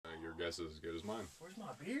guess is as good as mine. Where's my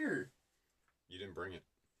beer? You didn't bring it.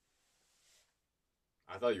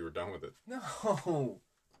 I thought you were done with it. No.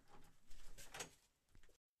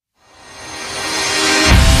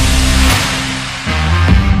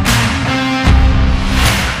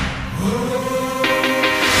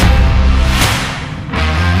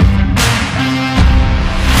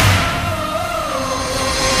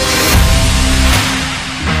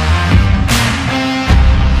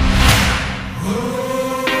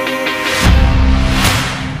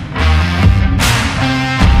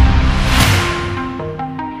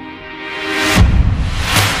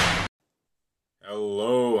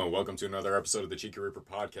 Welcome to another episode of the Cheeky Reaper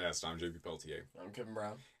podcast. I'm JP Peltier. I'm Kevin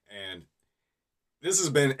Brown. And this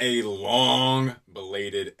has been a long,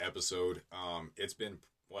 belated episode. It's been,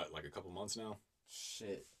 like a couple months now?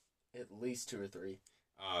 Shit. At least 2 or 3.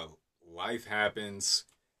 Life happens.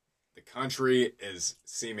 The country is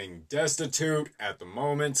seeming destitute at the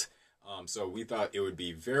moment. So we thought it would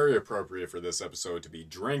be very appropriate for this episode to be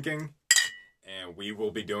drinking. And we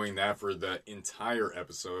will be doing that for the entire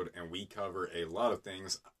episode, and we cover a lot of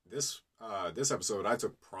things. This episode, I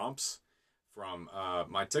took prompts from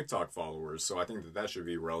my TikTok followers, so I think that should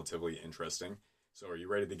be relatively interesting. So are you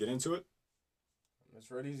ready to get into it? I'm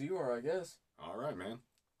as ready as you are, I guess. All right, man.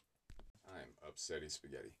 I'm upsetty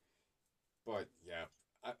spaghetti. But, yeah,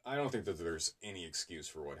 I don't think that there's any excuse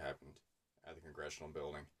for what happened at the Congressional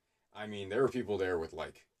building. I mean, there were people there with,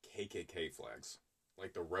 KKK flags.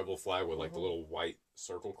 Like the rebel flag with, the little white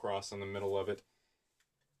circle cross in the middle of it.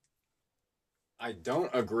 I don't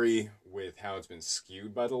agree with how it's been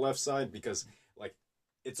skewed by the left side because,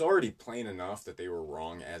 it's already plain enough that they were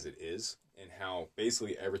wrong as it is and how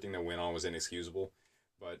basically everything that went on was inexcusable.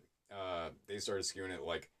 But they started skewing it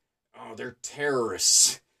oh, they're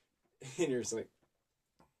terrorists. And you're just like,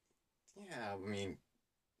 yeah, I mean,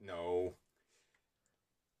 no.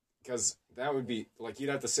 Because that would be, you'd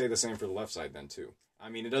have to say the same for the left side then, too. I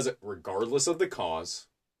mean, it doesn't, regardless of the cause,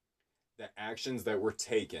 the actions that were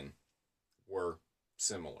taken were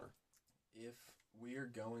similar. If we're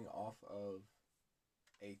going off of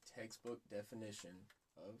a textbook definition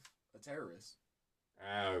of a terrorist.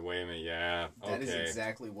 Wait a minute, yeah. Okay. That is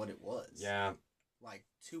exactly what it was. Yeah.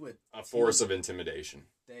 To a force of intimidation.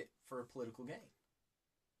 For a political gain.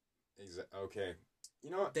 Okay. You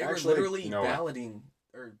know what? They were literally balloting,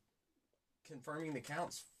 or confirming the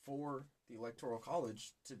counts for the Electoral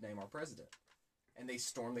College to name our president. And they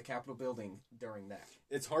stormed the Capitol building during that.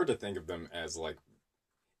 It's hard to think of them as,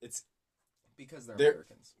 it's... Because they're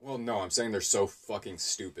Americans. Well, no, I'm saying they're so fucking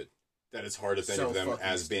stupid that it's hard to think of them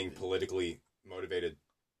as being politically motivated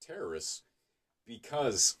terrorists.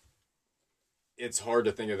 Because it's hard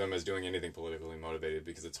to think of them as doing anything politically motivated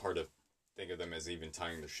because it's hard to think of them as even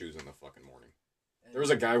tying their shoes in the fucking morning. And there was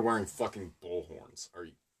a guy wearing fucking bullhorns. Are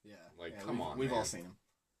you... Yeah. Come on, We've all seen him.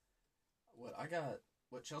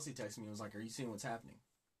 What Chelsea texted me was are you seeing what's happening?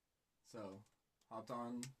 So, hopped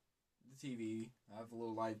on the TV. I have a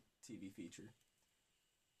little live TV feature.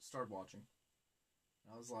 Started watching.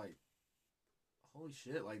 And I was like, holy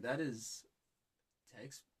shit, that is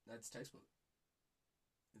that's textbook.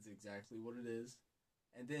 It's exactly what it is.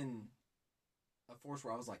 And then a force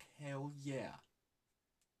where I was like, hell yeah.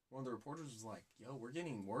 One of the reporters was like, yo, we're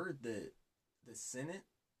getting word that the Senate,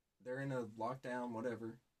 they're in a lockdown,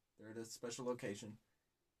 whatever. They're at a special location.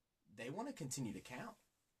 They want to continue to count.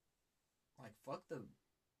 Fuck the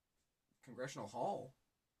Congressional Hall.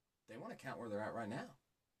 They want to count where they're at right now.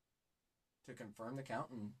 To confirm the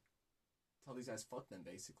count and tell these guys fuck them,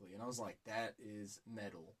 basically. And I was like, that is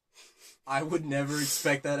metal. I would never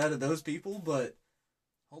expect that out of those people, but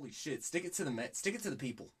holy shit, stick it to the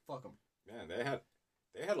people. Fuck them. Man,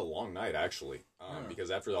 they had a long night, actually. Because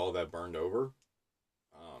after all that burned over,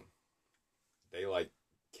 they,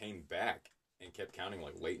 came back and kept counting,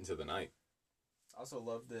 late into the night. I also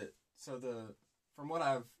love that, from what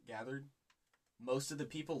I've gathered, most of the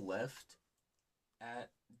people left at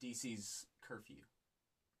DC's curfew.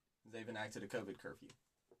 They've enacted a COVID curfew.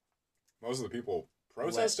 Most of the people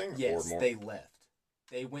protesting? Yes, or more? They left.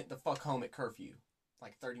 They went the fuck home at curfew.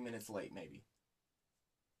 30 minutes late, maybe.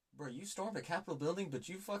 Bro, you stormed a Capitol building, but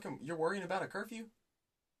you're worrying about a curfew?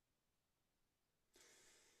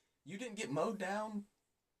 You didn't get mowed down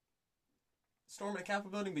storming a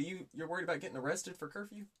Capitol building, but you're worried about getting arrested for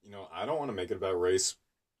curfew? I don't want to make it about race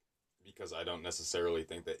because I don't necessarily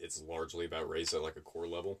think that it's largely about race at a core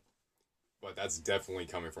level. But that's definitely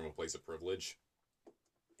coming from a place of privilege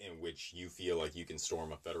in which you feel like you can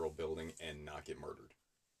storm a federal building and not get murdered.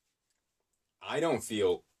 I don't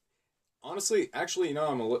feel... Honestly, actually,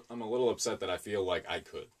 I'm a little upset that I feel like I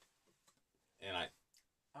could. And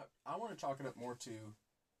I want to chalk it up more to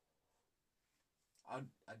I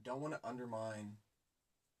don't want to undermine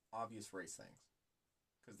obvious race things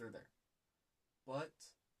because they're there, but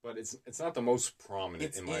But it's not the most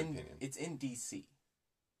prominent in my opinion. It's in DC.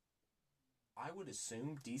 I would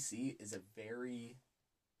assume DC is a very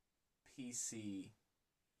PC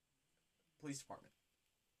police department.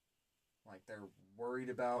 Like, they're worried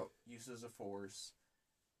about uses of force.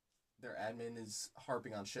 Their admin is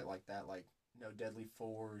harping on shit like that, like no deadly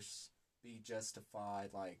force, be justified,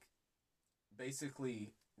 like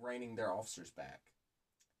basically reining their officers back.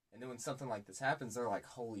 And then when something like this happens, they're like,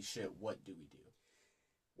 holy shit, what do we do?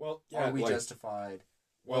 Well, yeah, are we justified?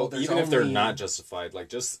 Well, even if they're not justified, like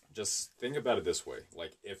just think about it this way: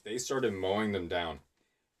 like if they started mowing them down,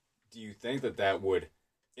 do you think that would,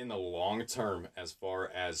 in the long term, as far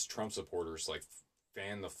as Trump supporters, like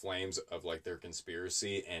fan the flames of like their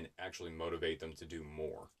conspiracy and actually motivate them to do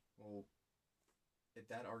more? Well, if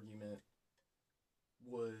that argument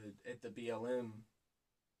would at the BLM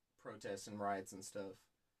protests and riots and stuff,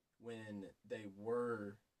 when they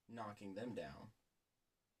were knocking them down,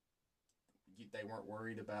 they weren't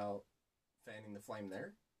worried about fanning the flame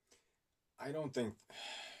there? I don't think...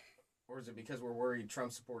 Or is it because we're worried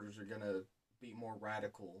Trump supporters are going to be more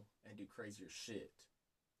radical and do crazier shit?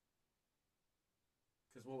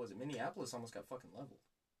 Because what was it? Minneapolis almost got fucking leveled.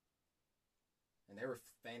 And they were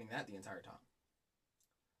fanning that the entire time.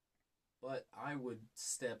 But I would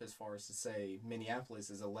step as far as to say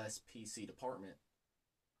Minneapolis is a less PC department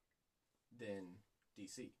than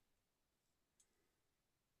DC.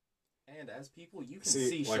 And as people, you can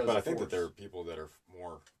see like, but I think that there are people that are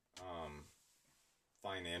more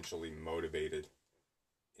financially motivated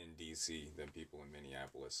in DC than people in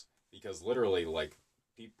Minneapolis, because literally, like,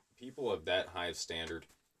 people of that high standard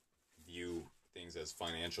view things as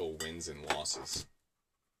financial wins and losses.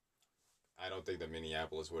 I don't think that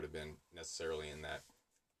Minneapolis would have been necessarily in that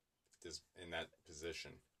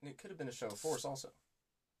position. And it could have been a show of force also,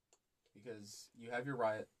 because you have your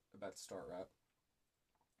riot about to start, right?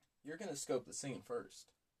 You're going to scope the scene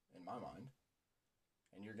first, in my mind.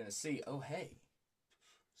 And you're going to see, oh, hey,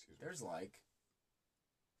 there's like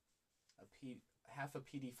half a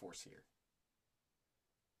PD force here.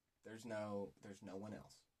 There's no one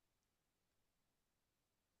else.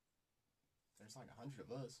 There's like 100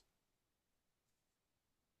 of us.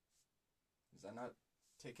 Is that not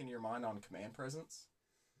taking your mind on command presence?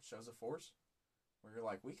 Shows of force? Where you're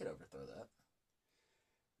like, we could overthrow that.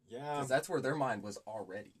 Yeah. Because that's where their mind was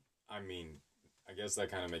already. I mean, I guess that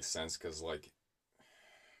kind of makes sense, because, like,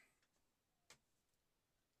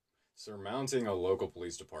 surmounting a local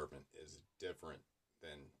police department is different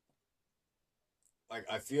than... Like,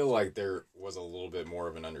 I feel like there was a little bit more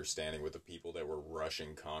of an understanding with the people that were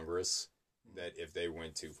rushing Congress that if they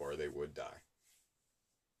went too far, they would die.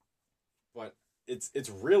 But it's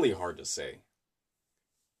really hard to say.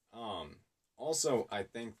 Also, I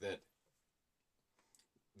think that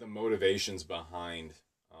the motivations behind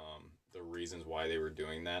the reasons why they were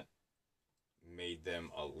doing that made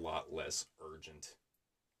them a lot less urgent.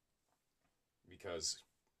 Because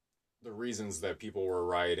the reasons that people were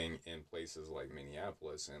rioting in places like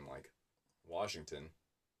Minneapolis and like Washington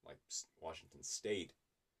State,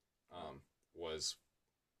 was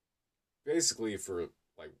basically for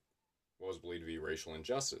like what was believed to be racial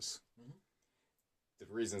injustice. Mm-hmm.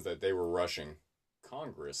 The reasons that they were rushing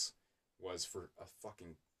Congress was for a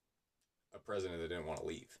president that didn't want to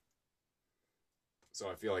leave. So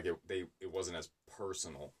I feel like it wasn't as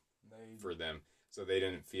personal for them, so they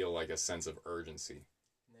didn't feel like a sense of urgency.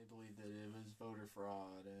 They believed that it was voter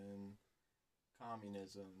fraud and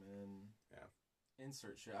communism and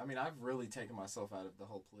insert shit. I mean, I've really taken myself out of the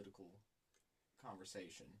whole political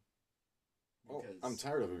conversation. Well, I'm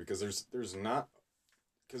tired of it because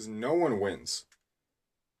because no one wins.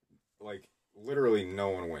 Like, literally no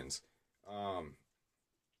one wins.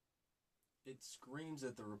 It screams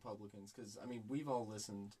at the Republicans because, I mean, we've all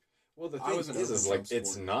listened. Well, the thing is like,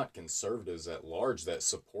 it's not conservatives at large that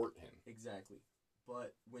support him. Exactly.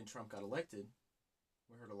 But when Trump got elected,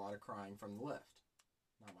 we heard a lot of crying from the left.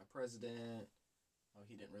 Not my president. Oh,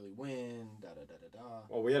 he didn't really win. Da-da-da-da-da.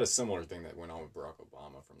 Well, we had a similar thing that went on with Barack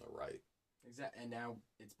Obama from the right. Exactly. And now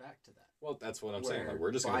it's back to that. Well, that's what I'm saying. Like,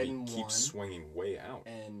 we're just going to keep swinging way out.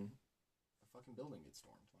 And a fucking building gets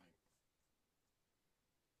stormed.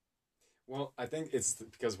 Well, I think it's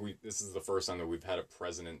because this is the first time that we've had a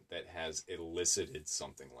president that has elicited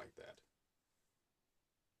something like that.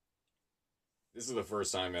 This is the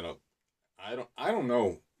first time I don't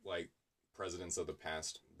know, like, presidents of the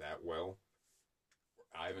past that well.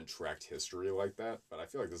 I haven't tracked history like that, but I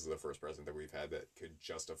feel like this is the first president that we've had that could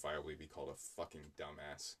justifiably be called a fucking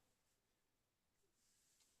dumbass.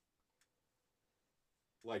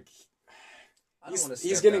 like I don't want to.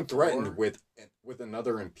 he's getting threatened with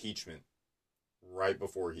another impeachment right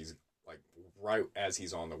before he's like right as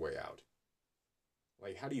he's on the way out.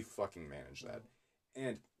 Like, how do you fucking manage that?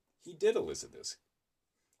 And he did elicit this,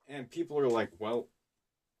 and people are like, well,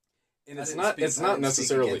 and it's not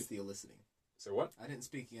necessarily the eliciting. So what? I didn't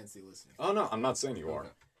speak against the eliciting. Oh no, I'm not saying you Okay.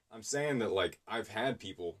 are. I'm saying that like I've had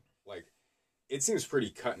people like it seems pretty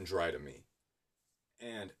cut and dry to me,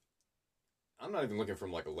 and I'm not even looking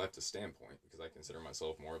from like a leftist standpoint because I consider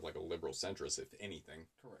myself more of like a liberal centrist, if anything.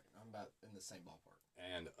 Correct. I'm about in the same ballpark.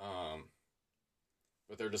 And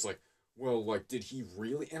but they're just like, well, like, did he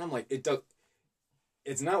really? And I'm like, it does.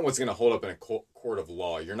 It's not what's gonna hold up in a court of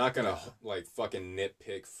law. You're not gonna like fucking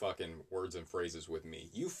nitpick fucking words and phrases with me.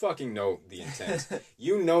 You fucking know the intent.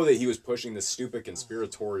 You know that he was pushing this stupid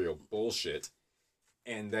conspiratorial bullshit,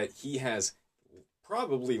 and that he has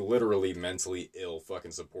probably literally mentally ill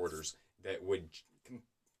fucking supporters that would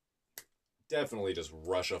definitely just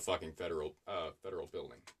rush a fucking federal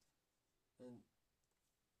building. And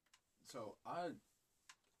so I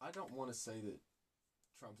don't want to say that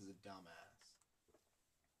Trump is a dumbass.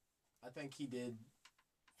 I think he did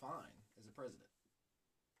fine as a president.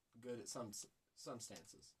 Good at some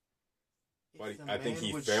stances. But I think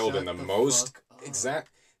he failed in the most exact.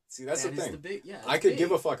 See, that's the thing. I could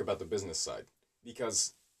give a fuck about the business side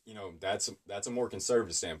because you know that's a more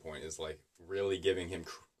conservative standpoint. Is like really giving him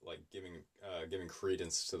giving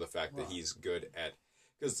credence to the fact that he's good at.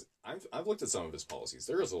 Because I've looked at some of his policies.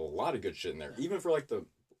 There is a lot of good shit in there, even for like the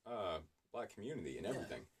black community and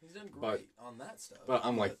everything. He's done great on that stuff. But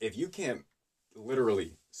I'm like, if you can't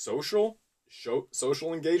literally social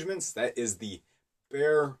engagements, that is the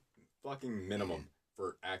bare fucking minimum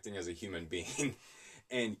for acting as a human being.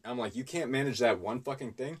 And I'm like, you can't manage that one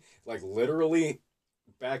fucking thing. Like literally,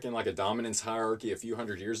 back in like a dominance hierarchy a few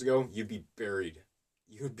hundred years ago, you'd be buried.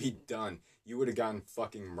 You would be done. You would have gotten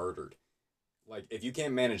fucking murdered. Like, if you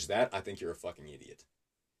can't manage that, I think you're a fucking idiot.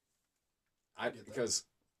 Because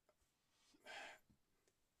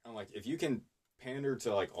I'm like, if you can pander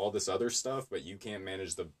to like all this other stuff, but you can't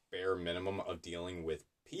manage the bare minimum of dealing with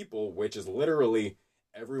people, which is literally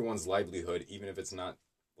everyone's livelihood, even if it's not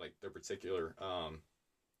like their particular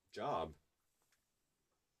job,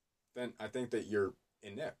 then I think that you're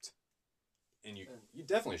inept. And you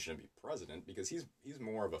definitely shouldn't be president because he's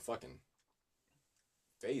more of a fucking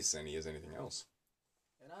face than he is anything else.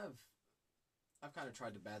 And I've kind of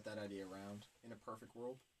tried to bat that idea around. In a perfect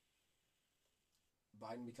world,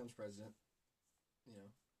 Biden becomes president. You know,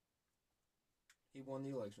 he won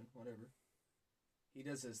the election. Whatever. He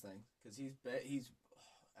does his thing because he's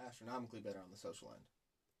astronomically better on the social end.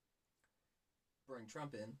 Bring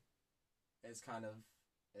Trump in as kind of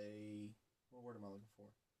what word am I looking for?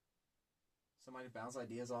 Somebody to bounce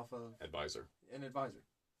ideas off of. Advisor. An advisor.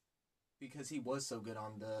 Because he was so good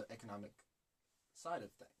on the economic side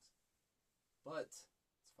of things. But it's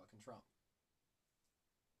fucking Trump.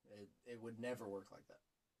 It would never work like that.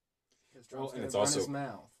 Because Trump's going to run his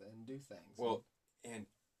mouth and do things. Well, and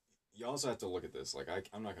you also have to look at this. Like,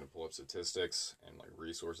 I'm not going to pull up statistics and, like,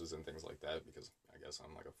 resources and things like that because I guess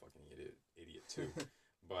I'm, like, a fucking idiot too.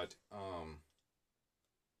 But,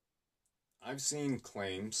 I've seen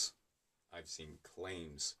claims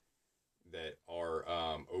that our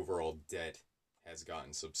overall debt has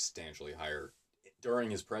gotten substantially higher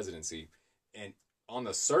during his presidency, and on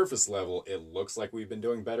the surface level, it looks like we've been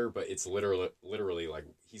doing better, but it's literally like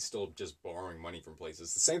he's still just borrowing money from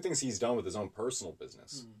places. The same things he's done with his own personal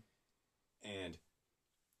business, and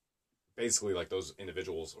basically, like those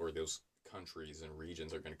individuals or those countries and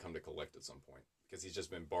regions are going to come to collect at some point because he's just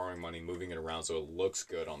been borrowing money, moving it around, so it looks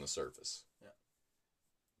good on the surface.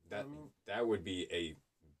 Yeah, that would be a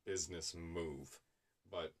business move,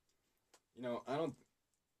 but you know,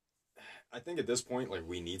 I think at this point, like,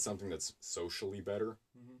 we need something that's socially better,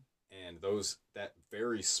 and that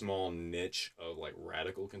very small niche of like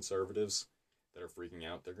radical conservatives that are freaking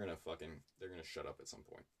out, they're gonna shut up at some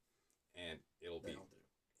point, and it'll be.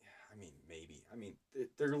 I mean, maybe. I mean,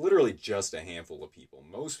 they're literally just a handful of people.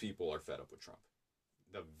 Most people are fed up with Trump.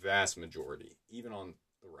 The vast majority, even on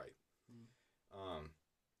the right.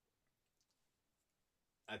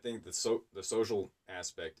 I think the social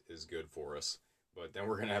aspect is good for us, but then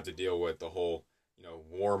we're gonna have to deal with the whole, you know,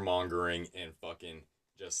 warmongering and fucking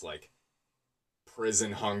just like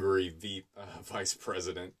prison hungry vice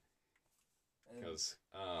president, because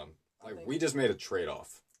we just made a trade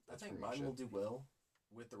off. I think Biden will do well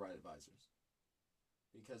with the right advisors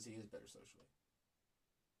because he is better socially.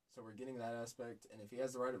 So we're getting that aspect, and if he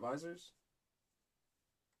has the right advisors,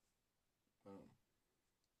 boom.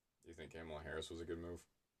 Do you think Kamala Harris was a good move?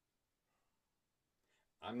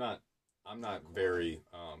 I'm not very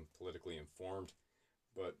politically informed,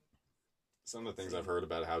 but some of the things I've heard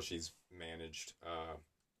about how she's managed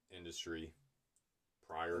industry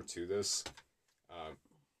prior to this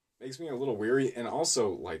makes me a little weary, and also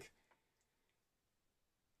like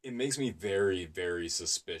it makes me very, very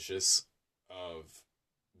suspicious of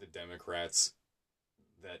the Democrats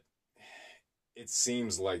that it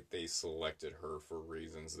seems like they selected her for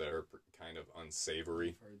reasons that are kind of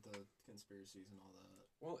unsavory. I've heard the conspiracies and all that.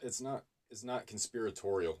 Well, it's not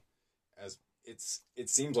conspiratorial, as it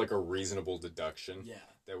seems like a reasonable deduction Yeah.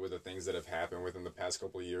 that with the things that have happened within the past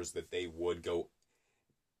couple of years that they would go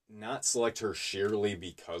not select her sheerly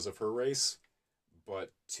because of her race,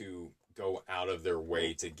 but to go out of their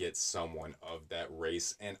way to get someone of that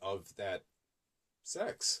race and of that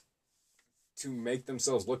sex to make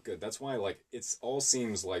themselves look good. That's why, like, it's all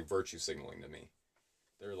seems like virtue signaling to me.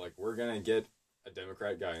 They're like, we're gonna get a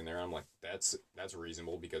Democrat guy in there. I'm like, that's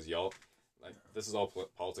reasonable because y'all, like, this is all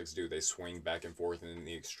politics do. They swing back and forth in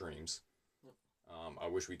the extremes. I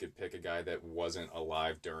wish we could pick a guy that wasn't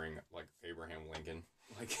alive during like Abraham Lincoln,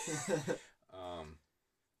 like,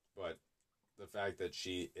 but the fact that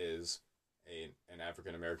she is an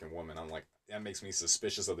African American woman, I'm like, that makes me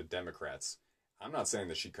suspicious of the Democrats. I'm not saying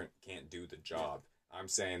that she can't do the job. I'm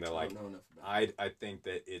saying that, like, I think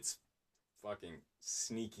that it's fucking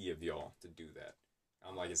sneaky of y'all to do that.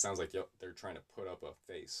 I'm like, it sounds like they're trying to put up a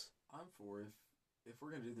face. I'm for if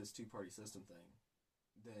we're gonna do this two-party system thing,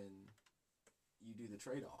 then you do the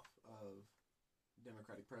trade-off of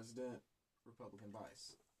Democratic president, Republican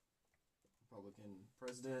vice. Republican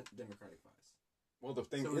president, Democratic vice. Well, the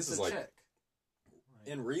thing So is it's a like, check.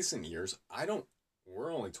 in recent years,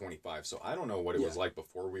 we're only 25, so I don't know what it was like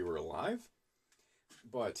before we were alive.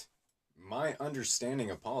 But my understanding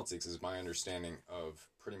of politics is my understanding of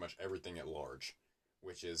pretty much everything at large,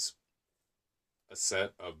 which is a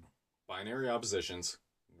set of binary oppositions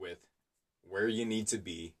with where you need to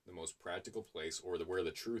be, the most practical place, or where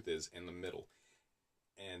the truth is in the middle.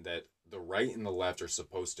 And that the right and the left are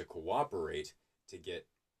supposed to cooperate to get,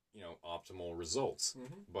 optimal results.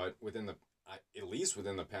 Mm-hmm. But at least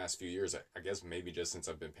within the past few years, I guess maybe just since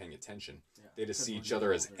I've been paying attention, they just see each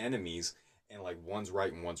other as enemies and like one's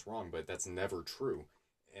right and one's wrong, but that's never true.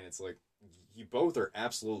 And it's like, you both are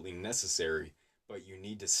absolutely necessary, but you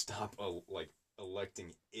need to stop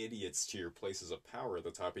electing idiots to your places of power at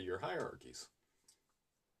the top of your hierarchies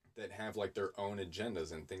that have like their own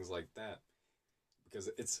agendas and things like that. Because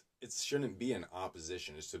it shouldn't be an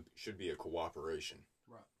opposition. It should be a cooperation.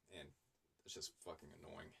 Right. And it's just fucking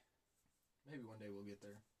annoying. Maybe one day we'll get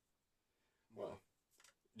there. Well,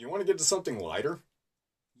 do you want to get to something lighter?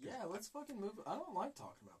 Yeah, let's fucking move. I don't like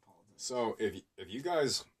talking about politics. So if you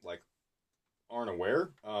guys like aren't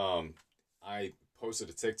aware, I posted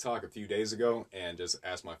a TikTok a few days ago and just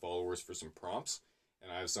asked my followers for some prompts,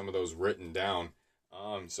 and I have some of those written down.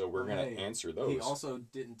 So we're gonna answer those. He also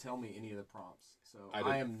didn't tell me any of the prompts, so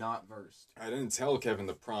I am not versed. I didn't tell Kevin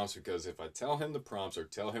the prompts because if I tell him the prompts or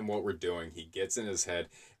tell him what we're doing, he gets in his head,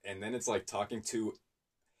 and then it's like talking to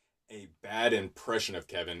a bad impression of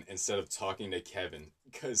Kevin instead of talking to Kevin,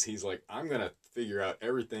 because he's like, I'm gonna figure out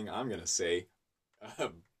everything I'm gonna say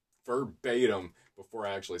verbatim before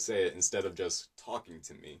I actually say it instead of just talking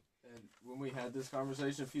to me. And when we had this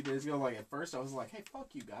conversation a few days ago, like at first I was like, hey, fuck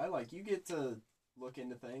you, guy, like you get to look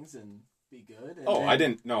into things and be good. And I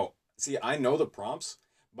didn't know. See, I know the prompts,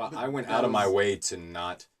 but I went out of my way to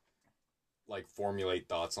not like formulate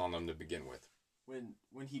thoughts on them to begin with.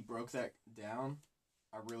 When he broke that down,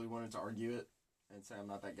 I really wanted to argue it and say I'm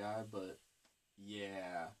not that guy, but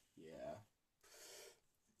yeah.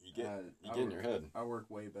 You get in your head. I work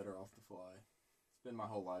way better off the fly. It's been my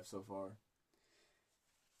whole life so far.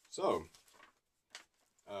 So,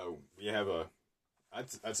 we have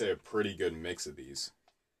I'd say a pretty good mix of these.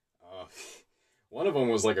 One of them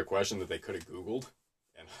was like a question that they could have Googled,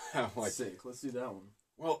 and I'm like, sick. Let's do that one.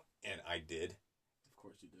 Well, and I did. Of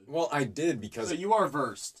course you did. Well, I did because... So you are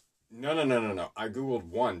versed. No. I Googled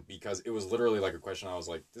one because it was literally like a question. I was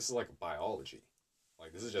like, this is like biology.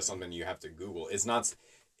 Like, this is just something you have to Google. It's not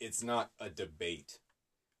a debate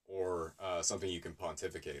or something you can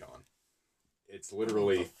pontificate on. It's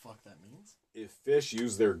literally... What the fuck that means? If fish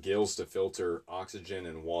use their gills to filter oxygen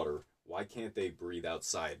and water, why can't they breathe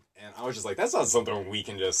outside? And I was just like, that's not something we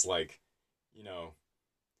can just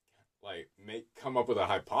come up with a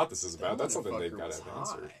hypothesis about. That's something they've got to have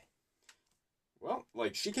answered. Well,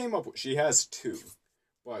 like she has two,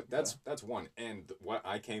 but that's one. And what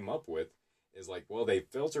I came up with is like, well, they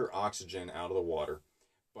filter oxygen out of the water,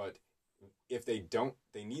 but if they don't,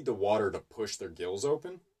 they need the water to push their gills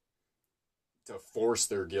open, to force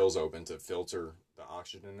their gills open to filter the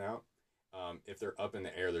oxygen out. If they're up in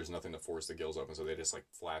the air, there's nothing to force the gills open, so they just like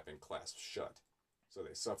flap and clasp shut, so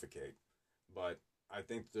they suffocate. But I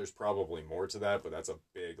think there's probably more to that, but that's a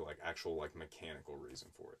big like actual like mechanical reason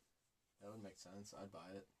for it. That would make sense. I'd buy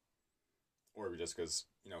it. Or just because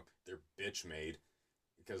they're bitch made.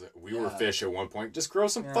 Because we were fish at one point. Just grow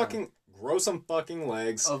some fucking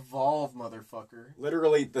legs. Evolve, motherfucker.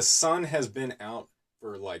 Literally, the sun has been out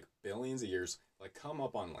for like billions of years. Like, come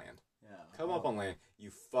up on land. Yeah. Come up on land,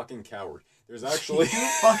 you fucking coward. There's actually You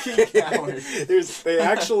fucking coward. They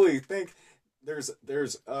actually think there's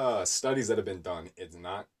studies that have been done. It's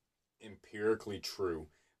not empirically true,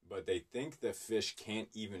 but they think that fish can't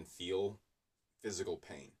even feel physical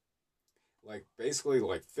pain. Like, basically,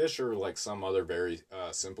 like, fish are like some other very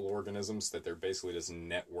simple organisms that they're basically just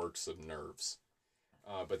networks of nerves.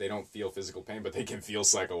 But they don't feel physical pain, but they can feel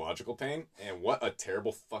psychological pain. And what a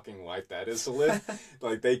terrible fucking life that is to live.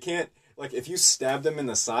 Like, they can't, like, if you stab them in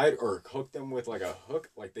the side or hook them with, like, a hook,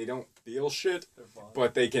 like, they don't feel shit.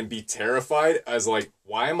 But they can be terrified as, like,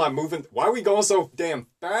 why are we going so damn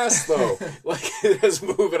fast, though? Like, just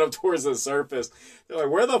moving up towards the surface. They're like,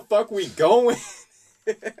 where the fuck we going?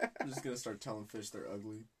 I'm just gonna start telling fish they're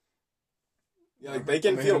ugly. Yeah, like they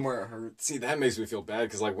can feel them where it hurts. See, that makes me feel bad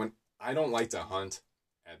because like when I don't like to hunt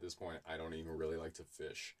at this point, I don't even really like to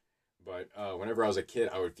fish. But whenever I was a kid,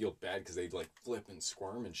 I would feel bad because they'd like flip and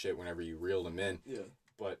squirm and shit whenever you reeled them in. Yeah.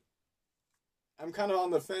 But I'm kind of on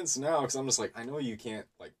the fence now because I'm just like, I know you can't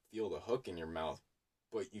like feel the hook in your mouth,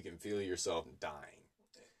 but you can feel yourself dying.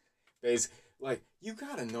 Basically, like you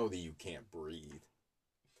gotta know that you can't breathe.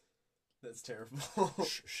 That's terrible.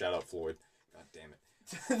 Shout out Floyd. God damn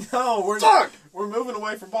it. No, we're not. We're moving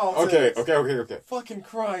away from politics. Okay. Fucking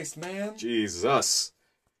Christ, man. Jesus.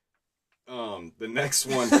 The next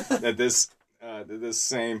one that this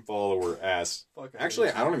same follower asked.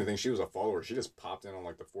 Actually, I don't even think she was a follower. She just popped in on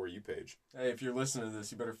like the For You page. Hey, if you're listening to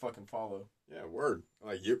this, you better fucking follow. Yeah, word.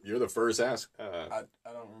 Like you're the first ask. I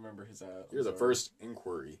don't remember his ad. You're the first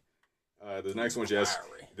inquiry. The next one she asked.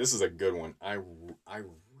 This is a good one. I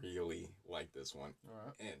really like this one. All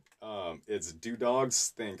right. And it's, do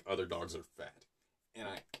dogs think other dogs are fat? And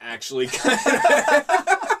I actually kind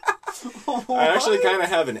of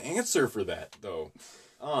have an answer for that though.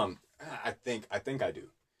 I think I do.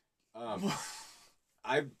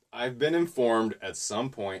 I've been informed at some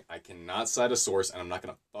point, I cannot cite a source and I'm not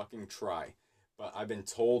gonna fucking try, but I've been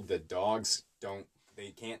told that dogs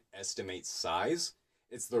can't estimate size.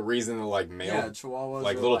 It's the reason that like chihuahuas,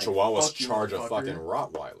 like little chihuahuas charge a fucking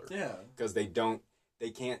Rottweiler. Yeah. Because they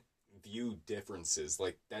can't view differences.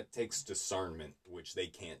 Like that takes discernment, which they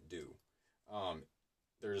can't do.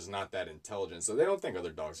 They're just not that intelligent. So they don't think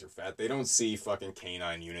other dogs are fat. They don't see fucking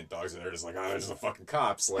canine unit dogs and they're just like, oh, they're just the fucking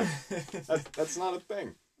cops. Like, that's not a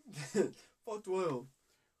thing. Fuck 12.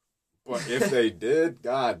 But if they did,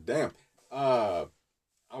 god damn. I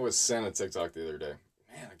was sent a TikTok the other day.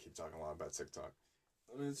 Man, I keep talking a lot about TikTok.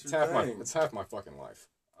 I mean, It's half my fucking life.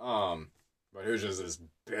 But it was just this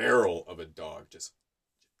barrel of a dog, just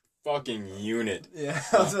fucking unit. Yeah,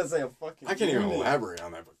 I was gonna say a fucking. I can't even elaborate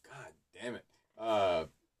on that, but god damn it.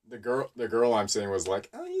 The girl I'm saying was like,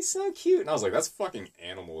 "Oh, he's so cute," and I was like, "That's fucking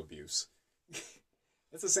animal abuse."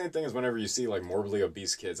 It's the same thing as whenever you see like morbidly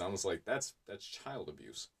obese kids. I'm just like, that's child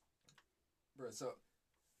abuse. Bro, so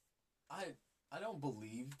I don't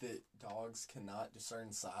believe that dogs cannot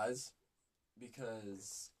discern size.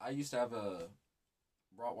 Because I used to have a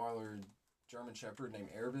Rottweiler German Shepherd named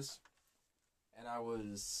Erebus, and I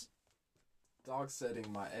was dog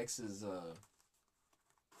setting my ex's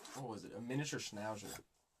what was it? A miniature Schnauzer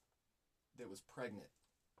that was pregnant,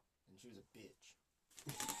 and she was a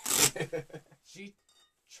bitch. She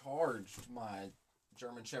charged my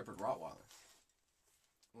German Shepherd Rottweiler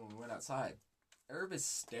when we went outside. Erebus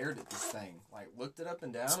stared at this thing, like looked it up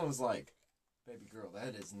and down, and was like, "Baby girl,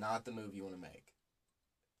 that is not the move you want to make."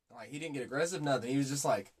 Like, he didn't get aggressive, nothing. He was just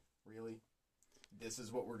like, "Really? This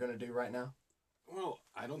is what we're going to do right now?" Well,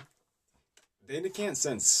 they can't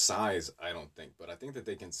sense size, I don't think, but I think that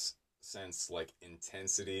they can sense, like,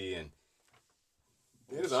 intensity, and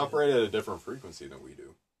they just operate at a different frequency than we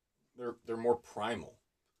do. They're more primal.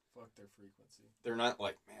 Fuck their frequency. They're not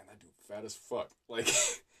like, man, that dude fat as fuck. Like,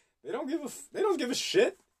 they don't give a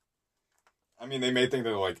shit. I mean, they may think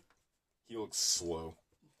that, like, he looks slow.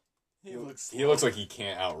 He looks like he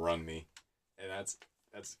can't outrun me, and that's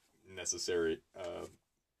necessary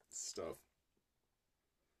stuff.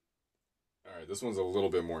 All right, this one's a little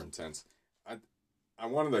bit more intense. I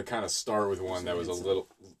wanted to kind of start with one that was a little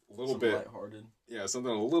bit lighthearted. Yeah,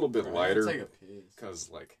 something a little bit lighter. Take a piss. Cause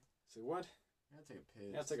like, say what? I gotta take a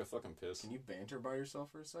piss. Yeah, take a fucking piss. Can you banter by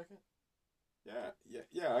yourself for a second?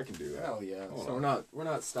 Yeah, I can do that. Hell yeah. Hold So on. we're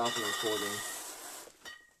not stopping recording.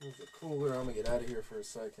 Move the cooler. I'm gonna get out of here for a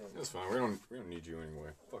second. That's fine. We don't need you anyway.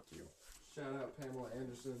 Fuck you. Shout out Pamela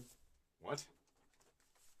Anderson. What?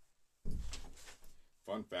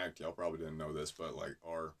 Fun fact, y'all probably didn't know this, but like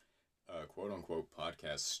our quote unquote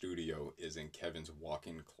podcast studio is in Kevin's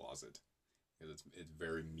walk-in closet because it's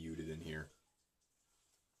very muted in here.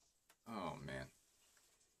 Oh man,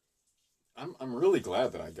 I'm really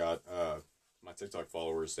glad that I got my TikTok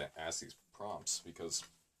followers to ask these prompts because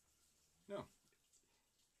no,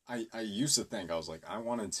 I used to think I was like I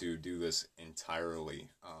wanted to do this entirely,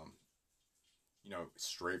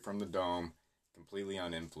 straight from the dome, completely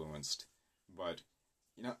uninfluenced, but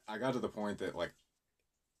I got to the point that like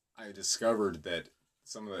I discovered that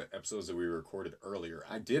some of the episodes that we recorded earlier,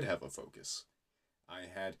 I did have a focus. I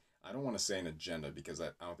don't want to say an agenda because I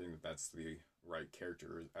don't think that that's the right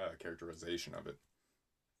characterization of it.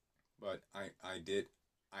 But I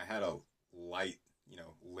had a light,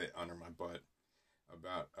 lit under my butt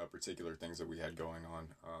about particular things that we had going on,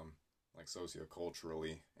 like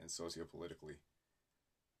socioculturally and sociopolitically.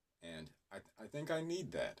 And I think I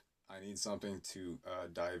need that. I need something to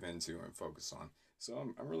dive into and focus on.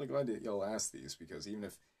 So I'm really glad that y'all asked these because even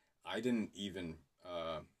if I didn't even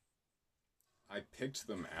I picked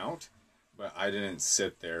them out, but I didn't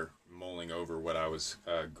sit there mulling over what I was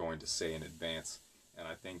going to say in advance. And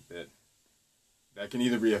I think that can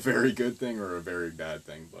either be a very good thing or a very bad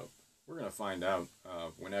thing. But we're gonna find out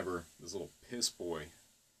whenever this little piss boy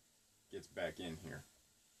gets back in here.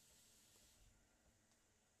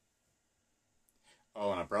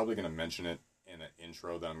 Oh, and I'm probably going to mention it in an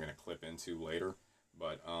intro that I'm going to clip into later,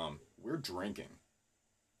 but we're drinking,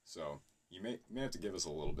 so you may have to give us a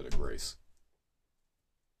little bit of grace.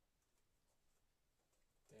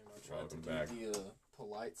 Damn, I tried to do the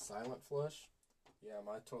polite silent flush. Yeah,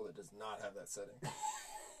 my toilet does not have that setting.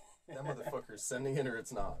 That motherfucker's sending it or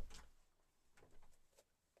it's not.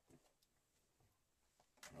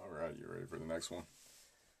 All right, you ready for the next one?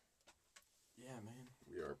 Yeah, man.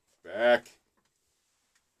 We are back.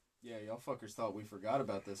 Yeah, y'all fuckers thought we forgot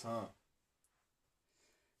about this, huh?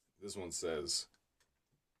 This one says,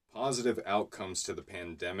 positive outcomes to the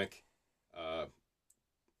pandemic,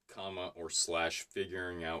 comma, or slash,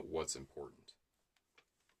 figuring out what's important.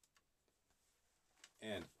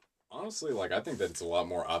 And honestly, like, I think that it's a lot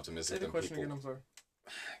more optimistic Say the than question people. again, I'm sorry.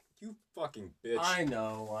 You fucking bitch. I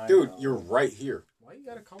know, Dude, know. you're right here. Why you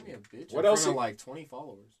gotta call me a bitch? What in else front of like 20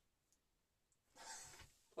 followers?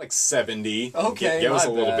 Like 70. Okay, Give us a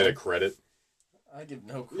my little bad. bit of credit. I give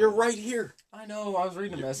no credit. You're right here. I know, I was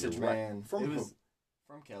reading a message, you're right. man. From it who? was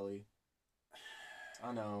from Kelly.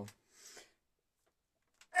 I know.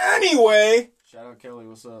 Anyway. Shout out Kelly,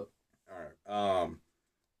 what's up? Alright.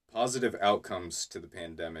 Positive outcomes to the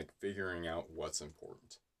pandemic, figuring out what's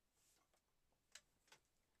important.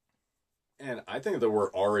 And I think that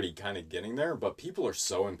we're already kind of getting there, but people are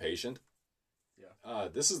so impatient. Yeah.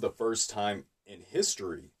 This is the first time in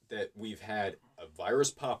history that we've had a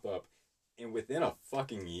virus pop up, and within a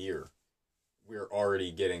fucking year, we're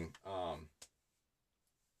already getting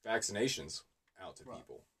vaccinations out to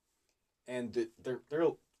people. And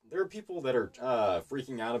there are people that are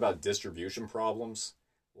freaking out about distribution problems.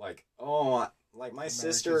 Like, oh, like my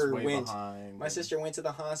sister went to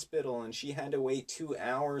the hospital and she had to wait 2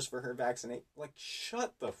 hours for her vaccination. Like,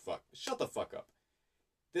 shut the fuck up.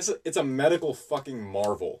 It's a medical fucking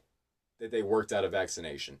marvel that they worked out a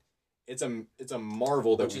vaccination. It's a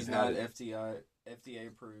marvel that we've had FDA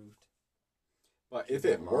approved. But if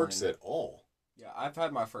it works at all. Yeah, I've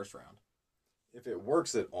had my first round. If it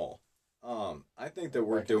works at all, I think that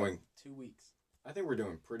we're doing 2 weeks. I think we're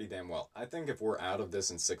doing pretty damn well. I think if we're out of this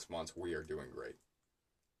in 6 months, we are doing great.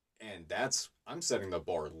 And I'm setting the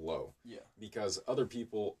bar low. Yeah. Because other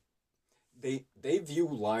people, they view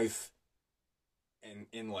life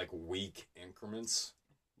in like week increments.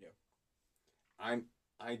 Yeah.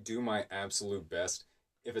 I do my absolute best,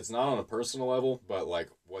 if it's not on a personal level, but like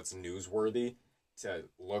what's newsworthy, to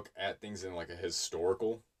look at things in like a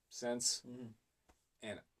historical sense. Mm-hmm.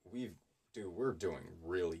 And we're doing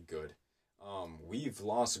really good. We've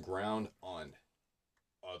lost ground on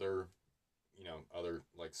other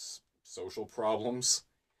like social problems,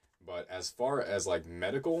 but as far as like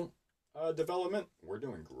medical development, we're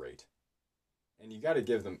doing great. And you got to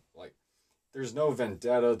give them, like, there's no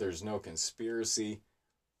vendetta, there's no conspiracy.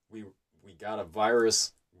 We got a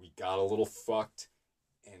virus, we got a little fucked,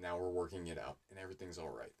 and now we're working it out, and everything's all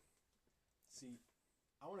right. See,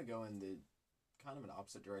 I want to go in the kind of an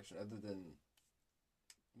opposite direction, other than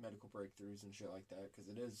medical breakthroughs and shit like that, because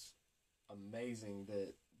it is amazing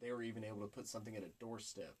that they were even able to put something at a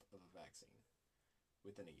doorstep of a vaccine.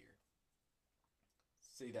 within a year.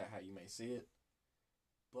 See that how you may see it.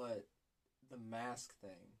 But the mask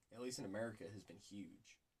thing, at least in America, has been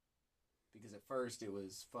huge. Because at first it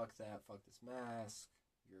was, fuck that, fuck this mask,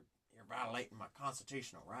 you're violating my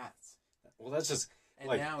constitutional rights. Well, that's just... And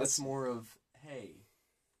like, now it's more of, hey,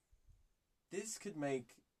 this could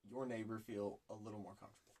make your neighbor feel a little more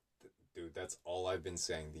comfortable. Dude, that's all I've been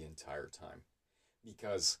saying the entire time.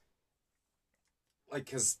 Because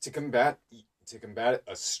to combat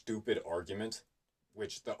a stupid argument,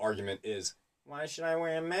 which the argument is, why should I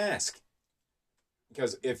wear a mask?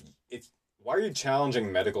 Because why are you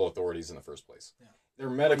challenging medical authorities in the first place? Yeah. They're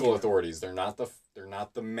medical authorities. They're not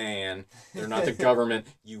the man. They're not the government.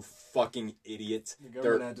 You fucking idiot. The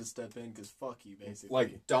government had to step in because fuck you, basically.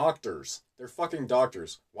 Like doctors. They're fucking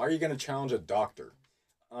doctors. Why are you going to challenge a doctor?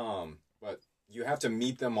 But you have to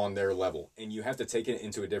meet them on their level, and you have to take it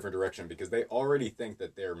into a different direction because they already think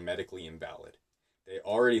that they're medically invalid. They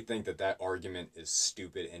already think that argument is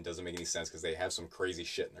stupid and doesn't make any sense because they have some crazy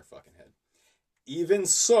shit in their fucking head. Even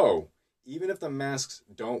so, even if the masks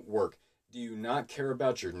don't work, do you not care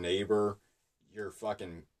about your neighbor, your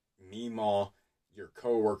fucking meemaw, your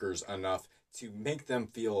coworkers enough to make them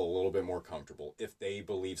feel a little bit more comfortable if they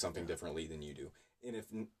believe something differently than you do? And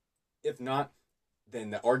if not,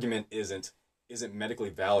 then the argument isn't medically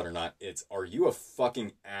valid or not. It's, are you a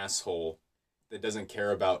fucking asshole that doesn't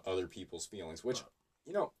care about other people's feelings? Which,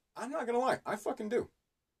 I'm not gonna lie, I fucking do.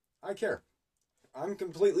 I care. I'm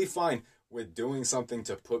completely fine with doing something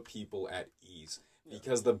to put people at ease.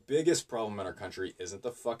 Because the biggest problem in our country isn't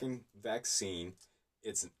the fucking vaccine.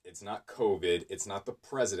 It's not COVID. It's not the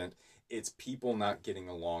president. It's people not getting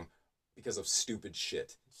along because of stupid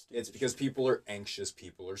shit. It's because people are anxious.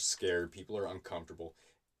 People are scared. People are uncomfortable.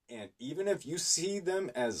 And even if you see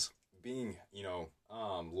them as being,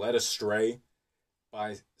 led astray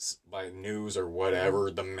by news or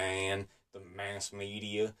whatever, the mass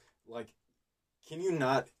media, like, can you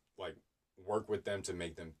not, like, work with them to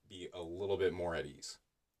make them be a little bit more at ease?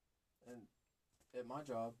 And at my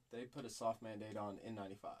job, they put a soft mandate on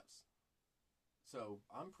N95s. So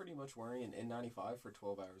I'm pretty much wearing an N95 for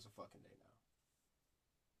 12 hours a fucking day now.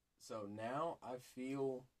 So now I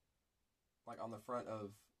feel like on the front of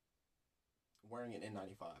wearing an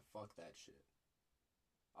N95. Fuck that shit.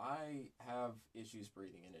 I have issues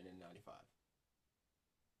breathing in an N95.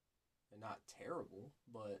 And not terrible,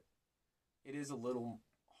 but it is a little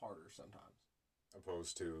harder sometimes.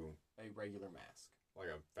 Opposed to a regular mask. Like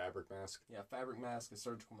a fabric mask? Yeah, fabric mask, a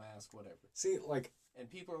surgical mask, whatever. See, like... And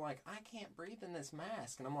people are like, I can't breathe in this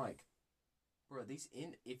mask. And I'm like, bro,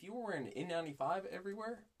 if you were wearing an N95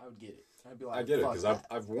 everywhere, I would get it. I'd be like, I get it, because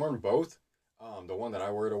I've worn both. The one that I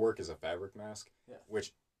wear to work is a fabric mask. Yeah.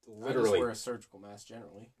 Which literally... I just wear a surgical mask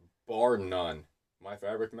generally. Bar none. My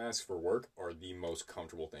fabric masks for work are the most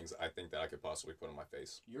comfortable things I think that I could possibly put on my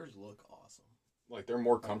face. Yours look awesome. Like, they're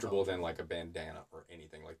more comfortable than, like, a bandana or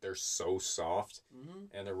anything. Like, they're so soft,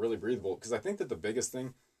 and they're really breathable. Because I think that the biggest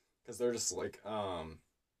thing, because they're just, like,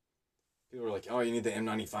 people are like, oh, you need the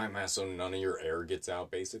N95 mask so none of your air gets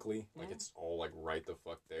out, basically. Like, it's all, like, right the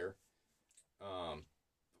fuck there.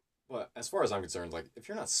 But as far as I'm concerned, like, if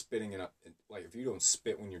you're not spitting it up, like, if you don't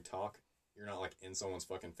spit when you talk, you're not, like, in someone's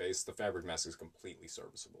fucking face, the fabric mask is completely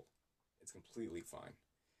serviceable. It's completely fine.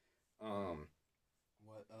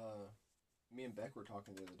 Me and Beck were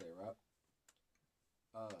talking the other day, right?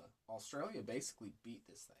 Australia basically beat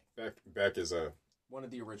this thing. Beck is one of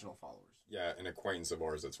the original followers. Yeah, an acquaintance of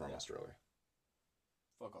ours that's from Australia.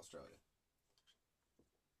 Fuck Australia.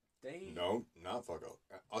 No, not fuck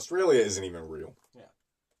Australia isn't even real. Yeah.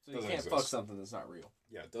 So you can't fuck something that's not real.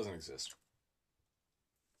 Yeah, it doesn't exist.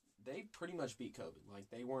 They pretty much beat COVID. Like,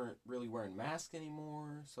 they weren't really wearing masks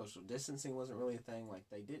anymore. Social distancing wasn't really a thing. Like,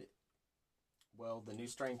 they did it. Well, the new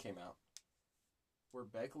strain came out. Where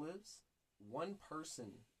Beck lives, one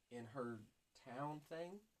person in her town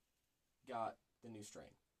thing got the new strain.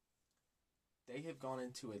 They have gone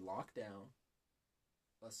into a lockdown,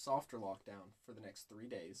 a softer lockdown for the next 3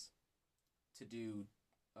 days to do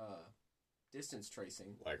distance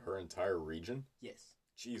tracing. Like her entire region? Yes.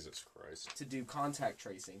 Jesus Christ. To do contact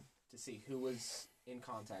tracing to see who was in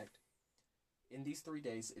contact. In these 3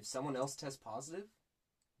 days, if someone else tests positive,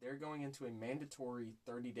 they're going into a mandatory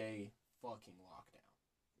 30-day fucking lockdown.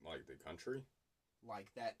 Like the country?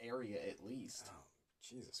 Like that area at least. Oh,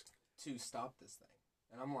 Jesus. To stop this thing.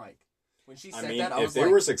 And I'm like, when she said I mean, that, I was if they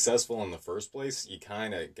were successful in the first place, you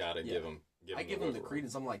kind of got to give them I give them the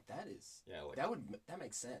credence. I'm like, that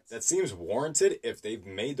makes sense. That seems warranted if they've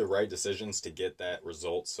made the right decisions to get that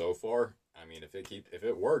result so far. I mean, if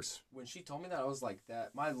it works. When she told me that, I was like,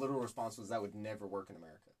 my literal response was that would never work in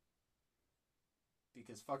America.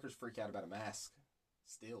 because fuckers freak out about a mask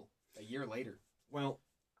still a year later. Well,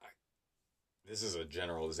 this is a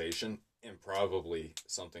generalization and probably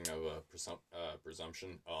something of a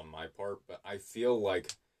presumption on my part, but I feel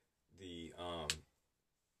like the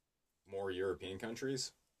more European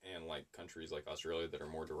countries and like countries like Australia that are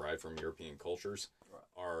more derived from European cultures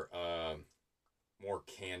are more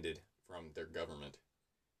candid from their government.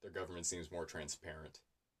 Their government seems more transparent.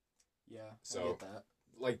 Yeah, so I get that.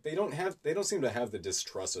 Like they don't seem to have the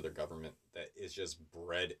distrust of their government that is just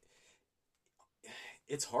bred.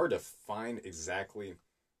 It's hard to find exactly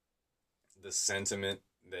the sentiment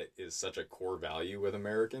that is such a core value with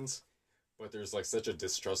Americans, but there's like such a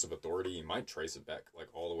distrust of authority. You might trace it back like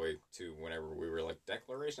all the way to whenever we were like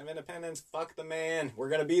Declaration of Independence, fuck the man, we're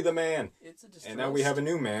gonna be the man. It's a distrust. And now we have a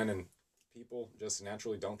new man, and people just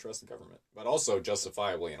naturally don't trust the government, but also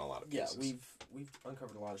justifiably in a lot of cases. Yeah, we've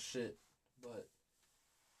uncovered a lot of shit, but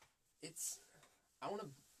I want to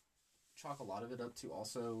chalk a lot of it up to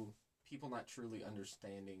also people not truly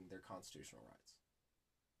understanding their constitutional rights.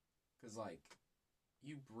 Because, like,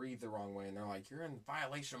 you breathe the wrong way, and they're like, you're in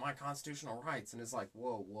violation of my constitutional rights. And it's like,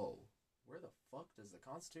 whoa, where the fuck does the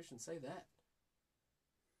Constitution say that?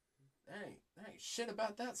 There ain't shit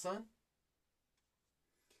about that, son.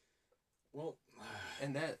 Well,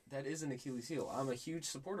 and that is an Achilles heel. I'm a huge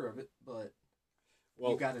supporter of it, but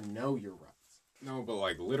you got to know your rights. No, but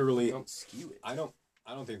like literally, don't skew it. I don't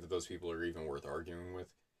think that those people are even worth arguing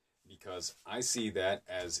with, because I see that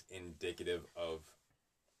as indicative of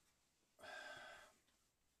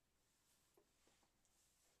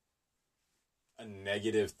a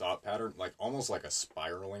negative thought pattern, like almost like a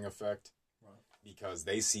spiraling effect. Right. Because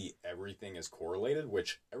they see everything as correlated,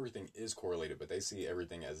 which everything is correlated, but they see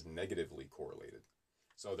everything as negatively correlated.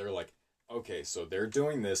 So they're like, okay, so they're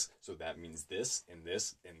doing this, so that means this, and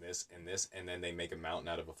this, and this, and this, and then they make a mountain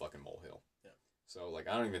out of a fucking molehill. Yeah. So, like,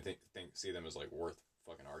 I don't even see them as, like, worth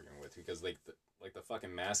fucking arguing with, because, like, the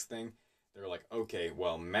fucking mask thing, they're like, okay,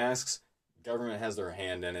 well, masks, government has their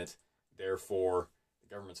hand in it, therefore, the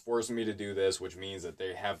government's forcing me to do this, which means that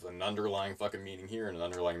they have an underlying fucking meaning here, and an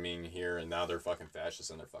underlying meaning here, and now they're fucking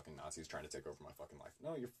fascists, and they're fucking Nazis trying to take over my fucking life.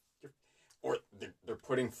 No, or they're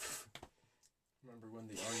putting... Remember when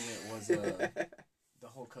the argument was the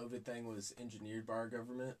whole COVID thing was engineered by our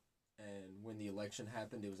government, and when the election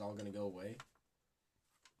happened, it was all going to go away?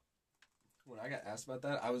 When I got asked about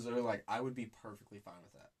that, I was literally like, I would be perfectly fine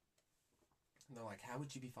with that. And they're like, how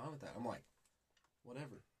would you be fine with that? I'm like,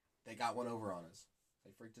 whatever. They got one over on us. They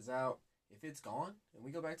freaked us out. If it's gone and we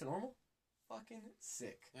go back to normal, fucking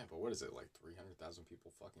sick. Yeah, but what is it, like 300,000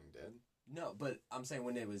 people fucking dead? No, but I'm saying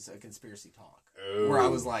when it was a conspiracy talk. Oh. Where I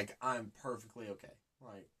was like, I'm perfectly okay.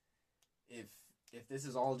 Like, if this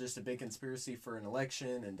is all just a big conspiracy for an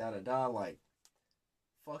election and da-da-da, like,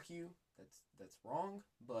 fuck you. That's wrong,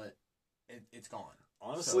 but it's gone.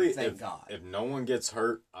 Honestly, so, thank God. If no one gets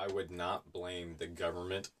hurt, I would not blame the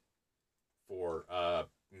government for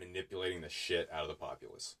manipulating the shit out of the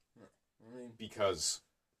populace. I mean, because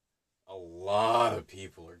a lot of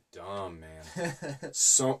people are dumb, man.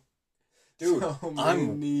 So, dude,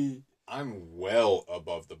 I'm well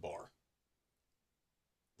above the bar.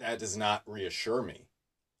 That does not reassure me,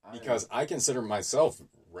 because I consider myself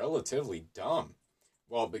relatively dumb.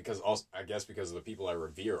 Well, I guess because of the people I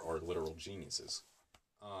revere are literal geniuses.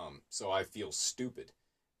 So I feel stupid.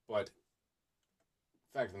 But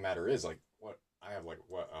the fact of the matter is, like, I have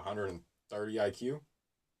 130 IQ?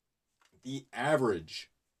 The average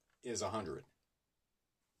is 100.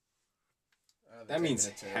 That means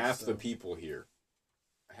half the people here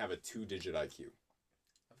have a 2-digit IQ.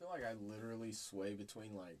 I feel like I literally sway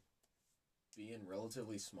between, like, being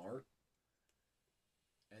relatively smart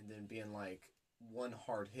and then being, like, one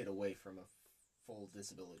hard hit away from a full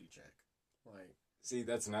disability check. Like, see,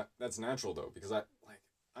 that's natural though, because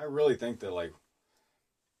I really think that, like,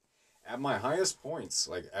 at my highest points,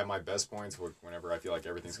 like at my best points, whenever I feel like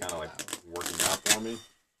everything's kind of like working out for me,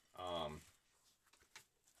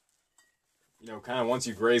 kind of once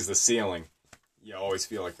you graze the ceiling, you always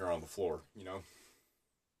feel like you're on the floor,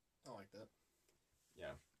 I like that.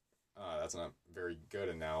 Yeah. That's not a very good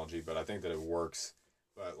analogy, but I think that it works.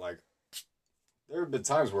 But, like, there have been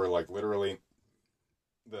times where, like, literally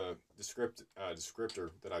the descriptor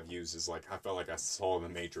that I've used is, like, I felt like I saw the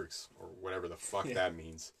Matrix, or whatever the fuck that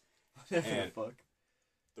means. And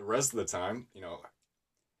the rest of the time,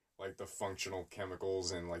 like, the functional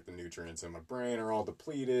chemicals and, like, the nutrients in my brain are all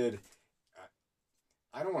depleted.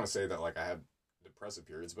 I don't want to say that, like, I have depressive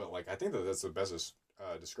periods, but, like, I think that that's the best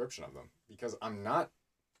description of them, because I'm not...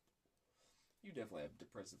 You definitely have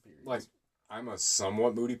depressive periods. Like, I'm a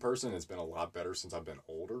somewhat moody person. It's been a lot better since I've been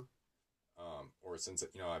older. Or or since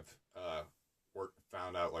I've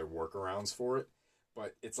found out like workarounds for it,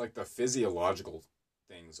 but it's like the physiological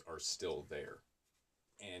things are still there,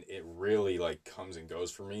 and it really like comes and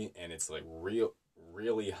goes for me, and it's like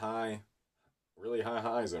really high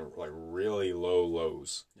highs and like really low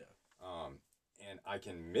lows. Yeah. And I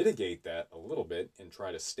can mitigate that a little bit and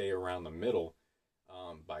try to stay around the middle,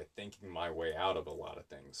 by thinking my way out of a lot of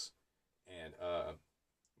things, and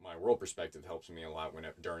my world perspective helps me a lot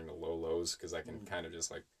during the low lows, because I can kind of just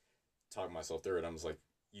like talk myself through it. I'm just like,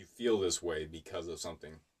 you feel this way because of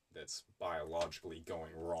something that's biologically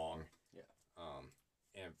going wrong. Yeah.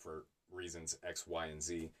 And for reasons X, Y, and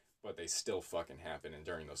Z, but they still fucking happen. And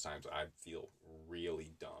during those times, I feel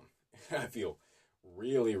really dumb. I feel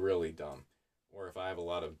really, really dumb. Or if I have a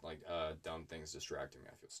lot of like dumb things distracting me,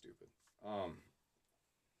 I feel stupid.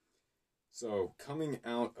 So coming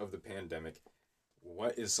out of the pandemic,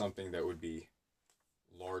 what is something that would be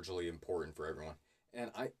largely important for everyone?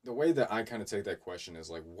 And the way that I kind of take that question is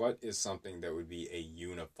like, what is something that would be a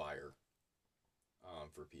unifier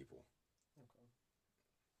for people? Okay.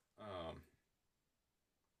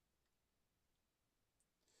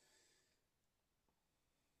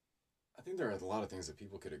 I think there are a lot of things that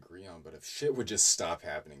people could agree on, but if shit would just stop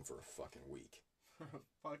happening for a fucking week.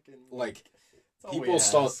 Fucking like people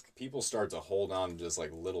start to hold on to just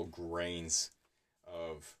like little grains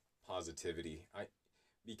of positivity.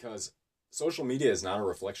 Because social media is not a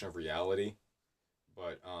reflection of reality,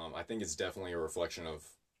 but I think it's definitely a reflection of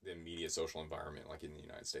the immediate social environment, like in the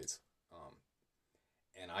United States.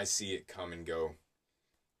 And I see it come and go.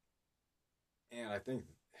 And I think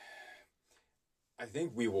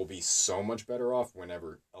we will be so much better off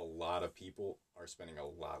whenever a lot of people are spending a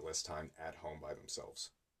lot less time at home by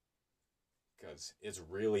themselves. Because it's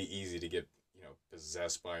really easy to get,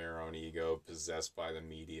 possessed by your own ego, possessed by the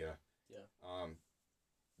media. Yeah.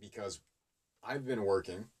 Because I've been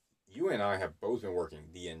working, you and I have both been working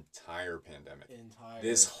the entire pandemic.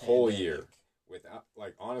 This whole year. Without,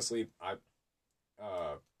 like, honestly, I've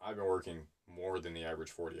been working more than the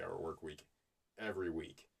average 40-hour work week every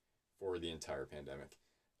week for the entire pandemic.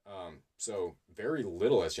 So very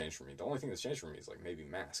little has changed for me. The only thing that's changed for me is like maybe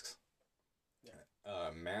masks.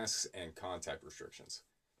 Yeah. Masks and contact restrictions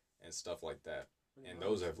and stuff like that. Pretty much.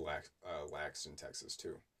 Those have laxed in Texas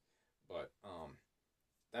too. But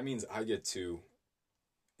that means I get to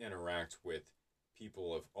interact with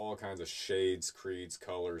people of all kinds of shades, creeds,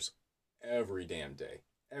 colors every damn day.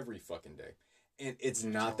 Every fucking day. And it's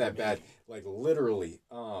not that bad. Like, literally,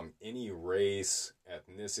 any race,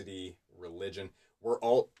 ethnicity, religion, we're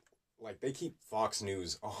all, like, they keep Fox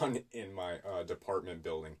News on in my department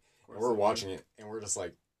building. And we're watching it, and we're just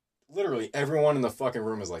like, literally, everyone in the fucking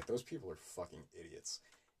room is like, those people are fucking idiots.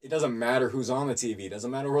 It doesn't matter who's on the TV. It doesn't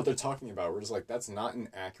matter what they're talking about. We're just like, that's not an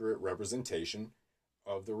accurate representation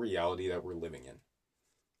of the reality that we're living in.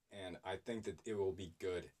 And I think that it will be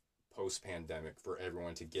good post-pandemic for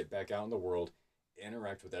everyone to get back out in the world,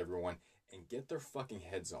 interact with everyone, and get their fucking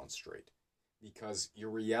heads on straight. Because your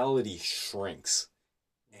reality shrinks,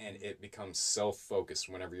 and it becomes self-focused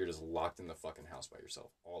whenever you're just locked in the fucking house by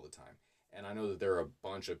yourself all the time. And I know that there are a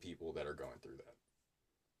bunch of people that are going through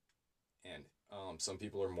that. And some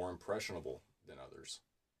people are more impressionable than others.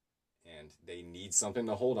 And they need something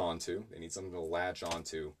to hold on to. They need something to latch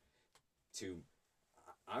onto to,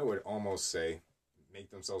 I would almost say,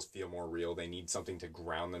 make themselves feel more real. They need something to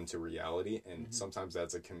ground them to reality, and sometimes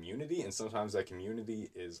that's a community, and sometimes that community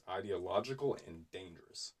is ideological and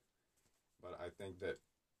dangerous. But I think that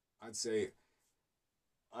I'd say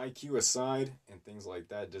IQ aside and things like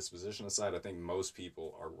that, disposition aside, I think most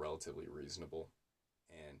people are relatively reasonable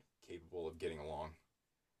and capable of getting along.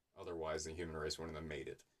 Otherwise, the human race wouldn't have made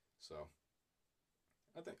it. So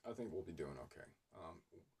I think we'll be doing okay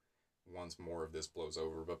once more of this blows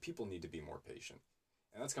over. But people need to be more patient.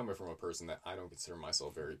 And that's coming from a person that I don't consider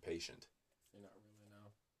myself very patient. You're not really,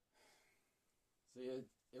 no. See,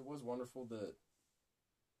 it was wonderful that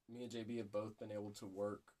me and JB have both been able to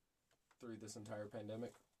work through this entire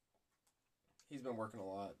pandemic. He's been working a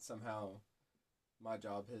lot. Somehow, my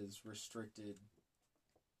job has restricted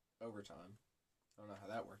overtime. I don't know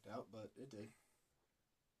how that worked out, but it did.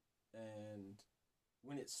 And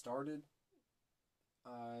when it started,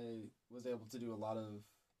 I was able to do a lot of,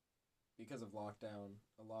 because of lockdown,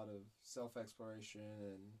 a lot of self-exploration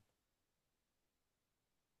and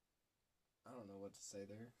I don't know what to say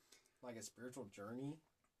there. Like a spiritual journey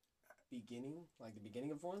beginning, like the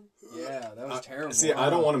beginning of one. Yeah, that was terrible. See, I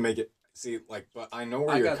don't want to make it, but I know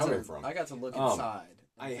where you're coming from. I got to look inside.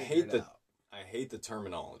 I hate the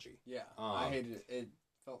terminology. Yeah, I hated it. It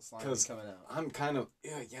felt slimy coming out. I'm kind of,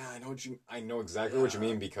 I know exactly what you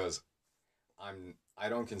mean, because I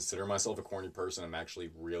don't consider myself a corny person. I'm actually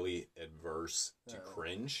really adverse to Yeah.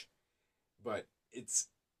 cringe. But it's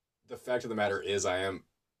the fact of the matter is I am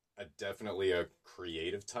definitely a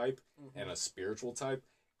creative type and a spiritual type.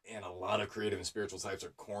 And a lot of creative and spiritual types are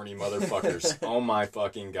corny motherfuckers. Oh my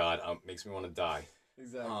fucking god, makes me want to die.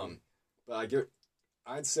 Exactly. But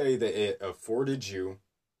I'd say that it afforded you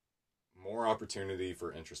more opportunity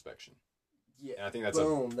for introspection. Yeah. And I think that's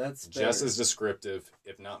that's just better. as descriptive,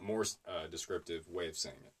 if not more descriptive, way of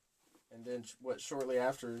saying it. And then shortly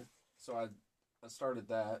after, so I started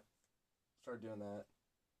doing that.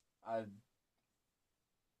 I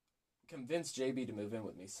convinced JB to move in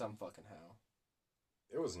with me some fucking how.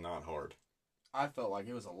 It was not hard. I felt like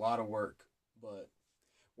it was a lot of work, but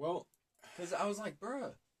Well, because I was like,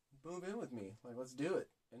 bruh, move in with me. Like, let's do it.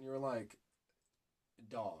 And you were like,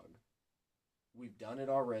 dog, we've done it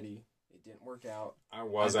already. It didn't work out. I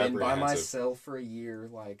was I've been by apprehensive. myself for a year.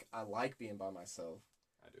 Like, I like being by myself.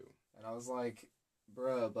 I do. And I was like,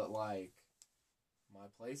 bruh, but like, my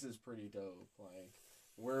place is pretty dope. Like,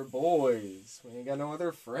 we're boys. We ain't got no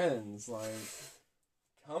other friends. Like,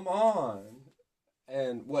 come on.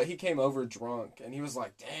 And he came over drunk, and he was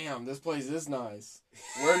like, damn, this place is nice.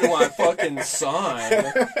 Where do I fucking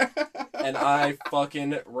sign? And I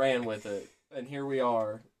fucking ran with it. And here we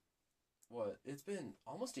are. What? It's been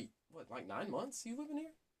almost like 9 months you living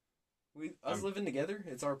here? Us living together?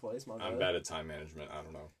 It's our place, my I'm bad. bad at time management. I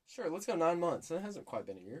don't know. Sure, let's go 9 months. It hasn't quite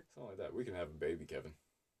been a year. Something like that. We can have a baby, Kevin.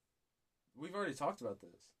 We've already talked about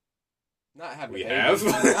this. Not having We a baby.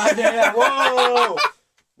 have? Yeah, whoa!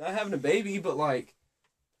 Not having a baby, but like,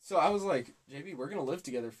 so I was like, JB, we're gonna live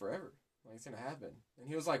together forever. Like, it's gonna happen. And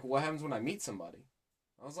he was like, what happens when I meet somebody?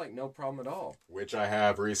 I was like, no problem at all. Which I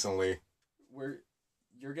have recently.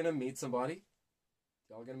 You're gonna meet somebody.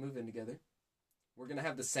 Y'all gonna move in together. We're gonna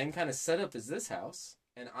have the same kind of setup as this house,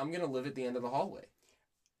 and I'm gonna live at the end of the hallway.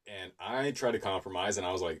 And I tried to compromise, and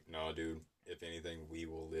I was like, no, dude. If anything, we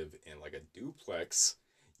will live in like a duplex.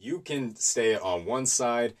 You can stay on one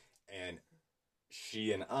side, and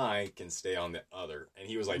she and I can stay on the other. And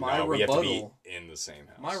he was like, no, we have to be in the same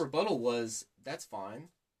house. My rebuttal was, that's fine.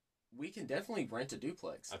 We can definitely rent a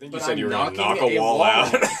duplex. I think you said you were going to knock a wall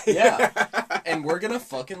out. Yeah. And we're going to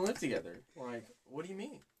fucking live together. Like, what do you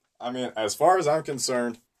mean? I mean, as far as I'm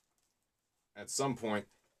concerned, at some point,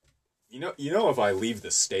 you know, if I leave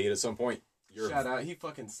the state at some point, Shout out. He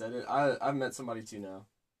fucking said it. I've met somebody too now.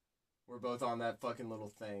 We're both on that fucking little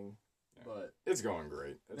thing. Yeah. But it's going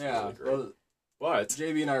great. It's really great. Well, but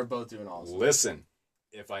JB and I are both doing awesome. Listen,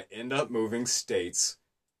 if I end up moving states,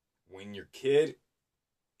 when your kid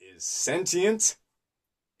is sentient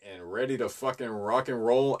and ready to fucking rock and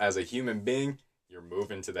roll as a human being, you're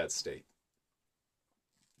moving to that state.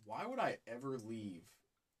 Why would I ever leave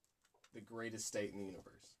the greatest state in the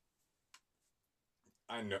universe?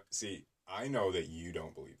 I know that you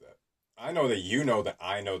don't believe that. I know that you know that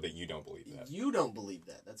I know that you don't believe that. You don't believe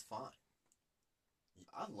that. That's fine.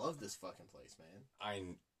 I love this fucking place,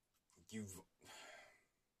 man.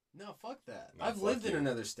 No, fuck that. No, I've fuck lived in you.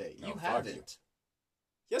 another state. No, You fuck haven't. you.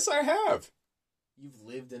 Yes, I have. You've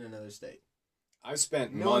lived in another state. I've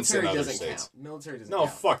spent months in Military other doesn't states. count. Military doesn't No,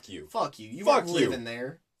 count. fuck you. Fuck you. You Fuck weren't you. living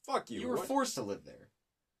there. Fuck you. You were What? forced to live there.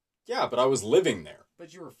 Yeah, but I was living there.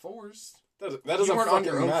 But you were forced. That You doesn't weren't on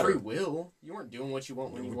fucking your own matter. free will. You weren't doing what you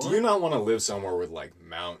want when you want. Do you not want to live somewhere with like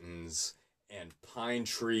mountains and pine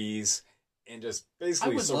trees and just I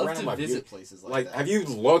basically would love surrounded to by visit beautiful... places like Like, that. have you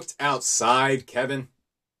looked outside, Kevin?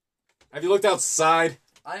 Have you looked outside?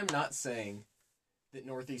 I am not saying that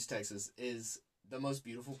Northeast Texas is the most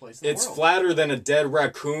beautiful place in the It's world. flatter than a dead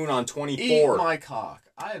raccoon on Eat 24. my cock.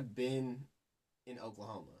 I have been in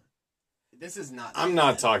Oklahoma. This is not... I'm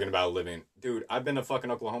not talking about living... Dude, I've been to fucking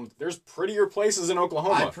Oklahoma. There's prettier places in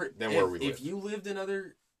Oklahoma than where we live. If you lived in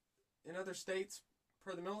other states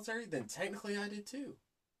per the military, then technically I did too.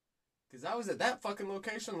 Because I was at that fucking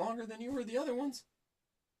location longer than you were at the other ones.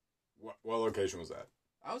 What location was that?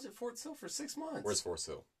 I was at Fort Sill for 6 months. Where's Fort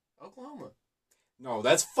Sill? Oklahoma. No,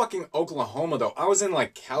 that's fucking Oklahoma, though. I was in,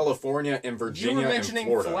 like, California and Virginia You were and mentioning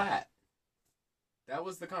Florida. flat. That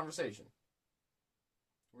was the conversation.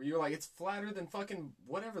 Where you were like, it's flatter than fucking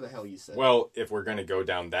whatever the hell you said. Well, if we're gonna go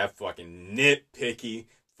down that fucking nitpicky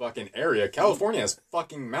fucking area, California has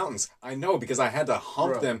fucking mountains. I know because I had to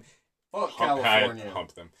hump Bro, them. fuck I had California. to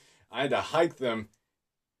hump them. I had to hike them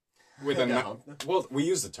with a. Yeah, hump them. Well, we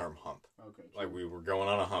use the term hump. Okay. Like we were going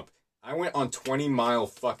on a hump. I went on 20-mile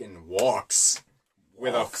fucking walks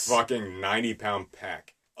with a fucking 90-pound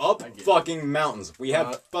pack up I get it. fucking mountains. We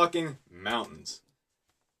have fucking mountains.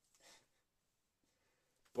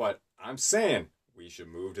 But I'm saying we should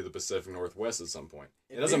move to the Pacific Northwest at some point.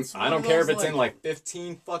 It If doesn't. it's I one don't of care if those, it's in like- like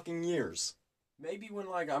 15 fucking years. Maybe when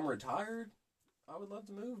like I'm retired, I would love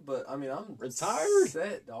to move. But I mean, I'm Retired?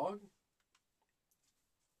 set, dog.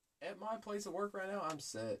 At my place of work right now, I'm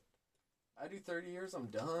set. I do 30 years, I'm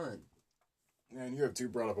done. Man, you have too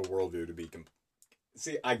broad of a worldview to be.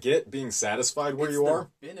 See, I get being satisfied where It's you the are,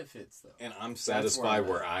 benefits though. and I'm where satisfied I'm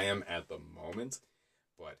where at. I am at the moment.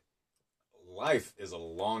 But life is a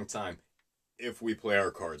long time if we play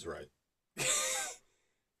our cards right.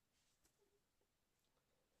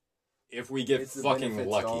 If we get It's the fucking benefits,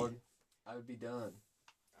 lucky. dog. I would be done.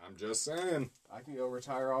 I'm just saying. I can go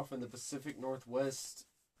retire off in the Pacific Northwest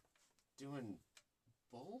doing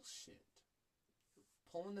bullshit.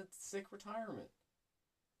 Pulling a sick retirement.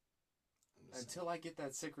 I'm just Until I get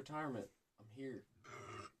that sick retirement, I'm here.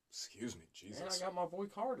 saying. Excuse me, And I Jesus. got my boy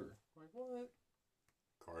Carter. Like, what?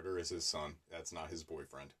 Carter is his son. That's not his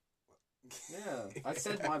boyfriend. Yeah. I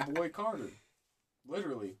said my boy Carter.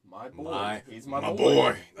 Literally, my boy. My- He's my, my boy.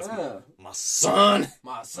 boy. That's Yeah. My son.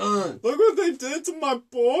 My son. Look what they did to my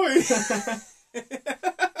boy.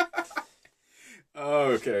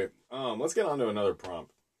 Okay. Let's get on to another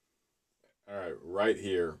prompt. All right, right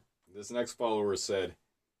here. This next follower said,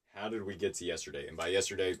 "How did we get to yesterday?" And by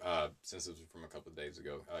yesterday, since this was from a couple of days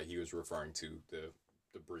ago, he was referring to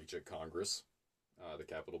the breach at Congress, the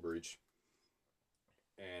Capitol breach.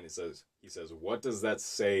 And he says, "What does that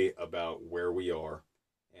say about where we are,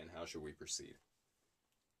 and how should we proceed?"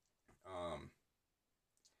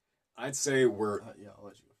 I'd say we're. Yeah, I'll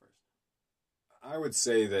let you go first. I would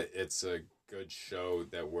say that it's a good show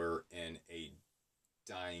that we're in a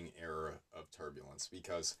dying era of turbulence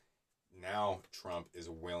because now Trump is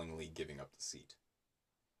willingly giving up the seat.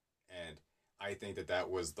 And I think that that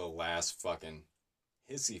was the last fucking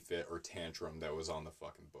hissy fit or tantrum that was on the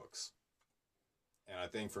fucking books. And I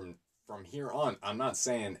think from here on, I'm not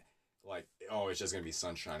saying like, oh, it's just going to be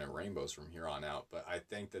sunshine and rainbows from here on out, but I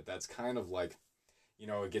think that that's kind of like, you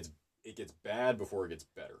know, it gets bad before it gets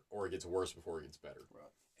better, or it gets worse before it gets better. Right.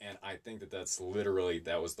 And I think that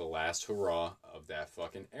that was the last hurrah of that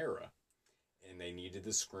fucking era. And they needed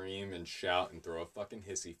to scream and shout and throw a fucking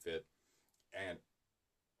hissy fit. And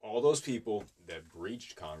all those people that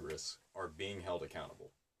breached Congress are being held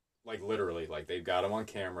accountable. Like literally, like they've got them on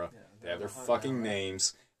camera. Yeah, They have their behind fucking that.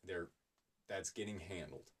 names. That's getting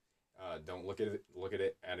handled. Don't look at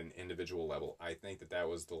it at an individual level. I think that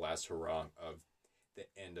was the last hurrah of the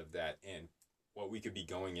end of that. And what we could be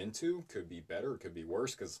going into could be better, could be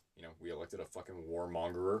worse, because, you know, we elected a fucking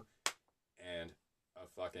warmongerer and a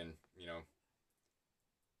fucking, you know,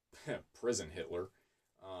 prison Hitler.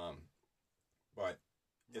 But I'm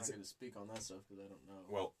it's not going to speak on that stuff because I don't know.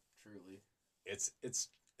 well, truly. it's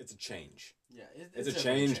a change. Yeah, It's a definitely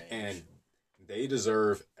change, and they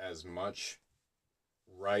deserve as much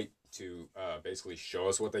right to basically show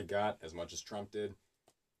us what they got as much as Trump did.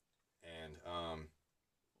 And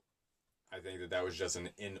I think that was just an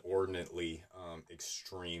inordinately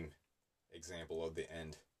extreme example of the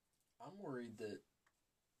end. I'm worried that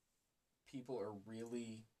people are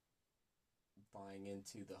really buying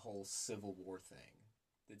into the whole Civil War thing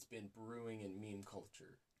that's been brewing in meme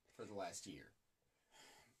culture for the last year.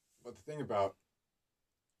 But the thing about,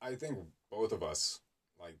 I think both of us,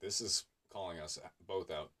 like this is calling us both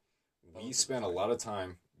out. Both We of spend a us. lot of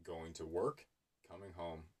time going to work, coming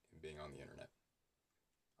home, and being on the internet.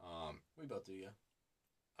 We both do, yeah.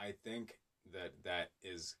 I think that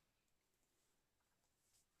is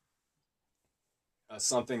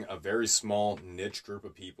something a very small niche group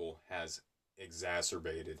of people has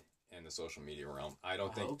exacerbated in the social media realm. I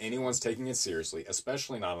don't I think hope so. anyone's taking it seriously,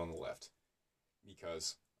 especially not on the left,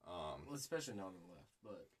 because Well, especially not on the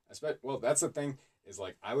left, but well, that's the thing is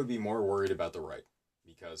like I would be more worried about the right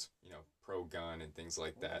because, you know, pro-gun and things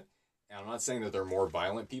like that. And I'm not saying that they're more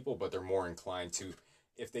violent people, but they're more inclined to,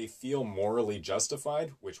 if they feel morally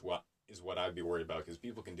justified, which is what I'd be worried about, because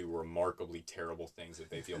people can do remarkably terrible things if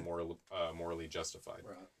they feel morally justified.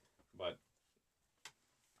 right. But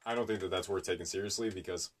I don't think that that's worth taking seriously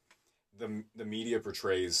because the media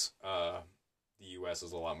portrays the U.S.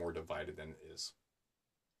 as a lot more divided than it is.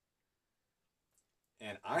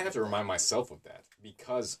 And I have to remind myself of that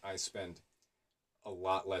because I spend a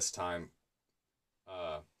lot less time.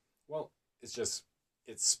 Well,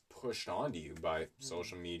 it's pushed onto you by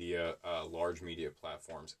social media, large media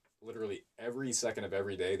platforms. Literally every second of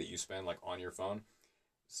every day that you spend like on your phone,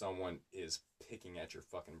 someone is picking at your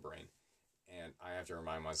fucking brain. And I have to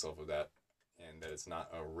remind myself of that, and that it's not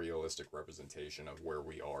a realistic representation of where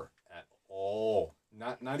we are at all.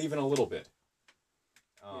 Not even a little bit.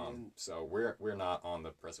 So we're not on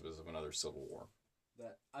the precipice of another civil war.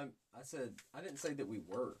 that I said I didn't say that we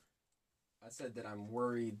were. I said that I'm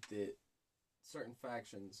worried that certain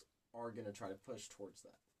factions are gonna try to push towards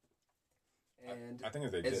that. And I think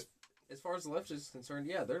if they did, as far as the left is concerned,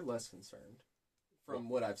 yeah, they're less concerned from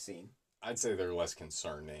what I've seen. I'd say they're less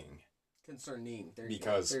concerning. Concerning. There you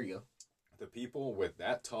go. The people with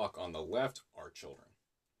that talk on the left are children.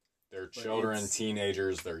 They're children,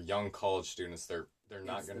 teenagers, they're young college students. They're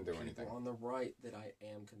not going to do anything. On the right that I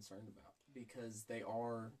am concerned about because they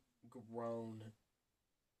are grown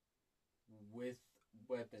with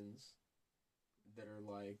weapons that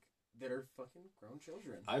are fucking grown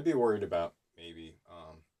children. I'd be worried about maybe.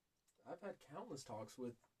 I've had countless talks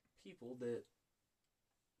with people that.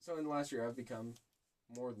 So in the last year, I've become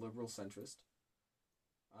more liberal centrist.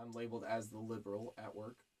 I'm labeled as the liberal at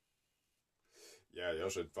work. Yeah, y'all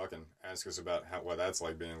should fucking ask us about what that's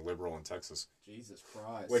like being liberal in Texas. Jesus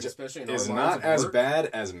Christ. Which especially in is not as bad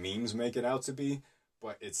as memes make it out to be,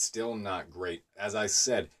 but it's still not great. As I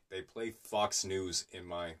said, they play Fox News in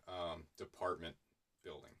my department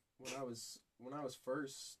building. When I was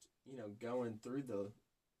first, going through the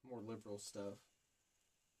more liberal stuff,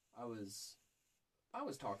 I was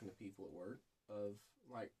talking to people at work of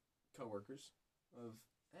like coworkers of,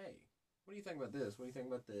 hey, what do you think about this? What do you think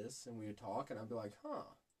about this? And we would talk, and I'd be like,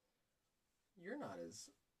 you're not as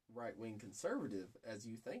right-wing conservative as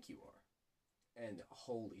you think you are. And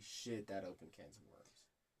holy shit, that opened cans of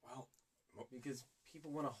worms. Well, because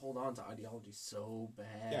people want to hold on to ideology so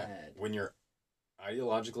bad. Yeah, when you're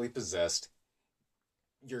ideologically possessed,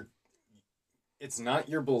 it's not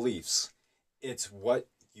your beliefs. It's what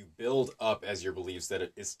you build up as your beliefs that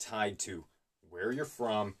it is tied to where you're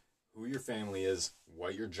from, who your family is,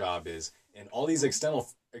 what your job is, and all these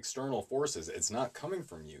external forces. It's not coming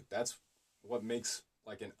from you. That's what makes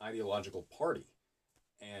like an ideological party.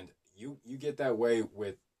 And you get that way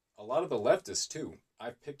with a lot of the leftists too.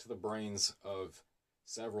 I've picked the brains of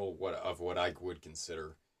several what I would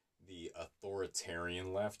consider the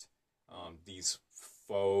authoritarian left. These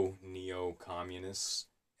faux neo-communists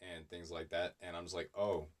and things like that. And I'm just like,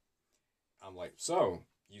 so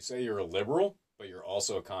you say you're a liberal, but you're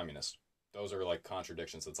also a communist. Those are like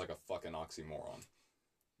contradictions. It's like a fucking oxymoron.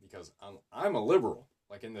 Because I'm a liberal,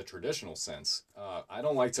 like in the traditional sense. I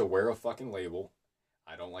don't like to wear a fucking label.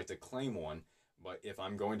 I don't like to claim one. But if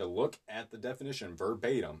I'm going to look at the definition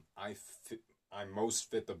verbatim, I most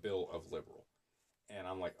fit the bill of liberal. And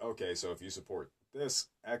I'm like, okay, so if you support this,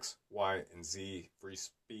 X, Y, and Z, free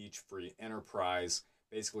speech, free enterprise,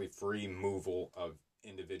 basically free moval of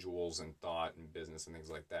individuals and thought and business and things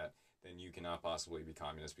like that, then you cannot possibly be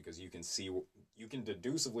communist because you can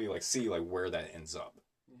deducively see where that ends up.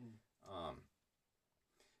 Mm-hmm.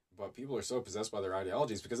 But people are so possessed by their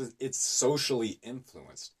ideologies because it's socially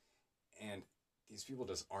influenced, and these people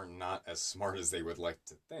just are not as smart as they would like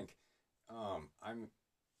to think. I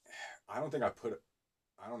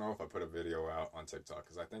don't know if I put a video out on TikTok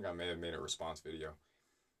because I think I may have made a response video,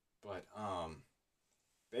 but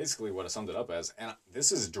basically what I summed it up as, and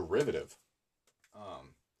this is derivative,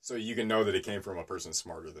 so you can know that it came from a person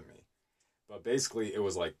smarter than me. But basically it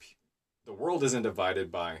was like the world isn't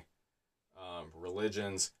divided by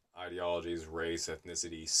religions, ideologies, race,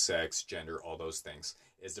 ethnicity, sex, gender, all those things.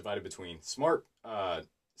 It's divided between smart,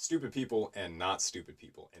 stupid people and not stupid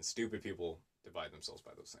people, and stupid people divide themselves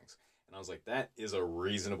by those things. And I was like, that is a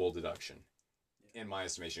reasonable deduction in my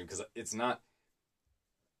estimation, because it's not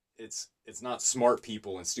smart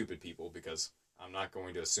people and stupid people, because I'm not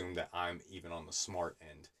going to assume that I'm even on the smart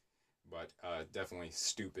end, but definitely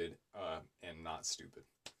stupid and not stupid.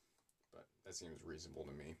 But that seems reasonable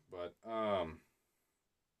to me. But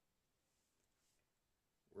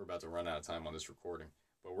we're about to run out of time on this recording,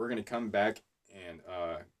 but we're going to come back and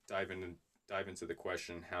dive into the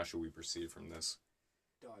question, how should we proceed from this?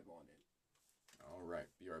 Dive on it. All right,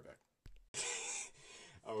 be right back.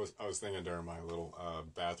 I was thinking during my little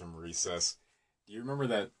bathroom recess. Do you remember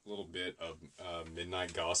that little bit of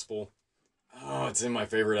Midnight Gospel? Oh, it's in my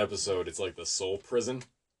favorite episode. It's like the soul prison,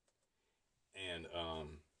 and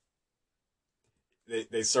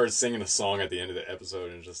they started singing a song at the end of the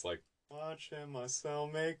episode, and it's just like, watching my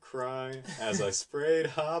cellmate cry as I sprayed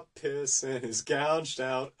hot piss in his gouged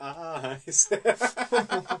out eyes.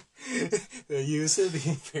 There used to be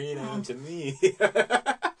freedom to me.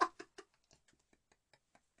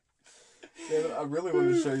 Yeah, I really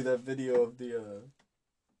wanted to show you that video of the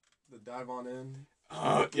dive on in.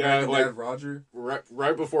 Yeah, like Dad Roger.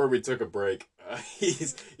 Right before we took a break, he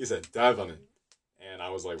said dive on it, and I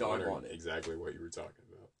was like Dive wondering exactly what you were talking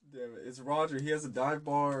about. Damn it, it's Roger. He has a dive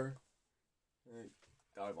bar.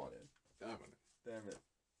 Dive on it. Dive on it. Damn it.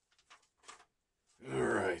 All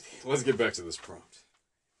right, let's get back to this prompt.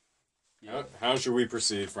 Yeah. How should we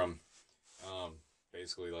proceed from,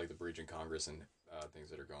 basically like the breach in Congress and things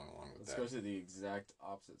that are going along with Let's that? go to the exact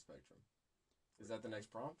opposite spectrum. Is that the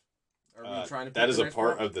next prompt? Are we trying to pick that is the a next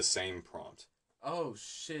part prompt? of the same prompt. Oh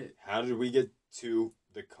shit! How did we get to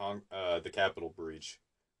the Capitol breach?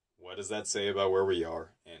 What does that say about where we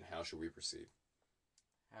are, and how should we proceed?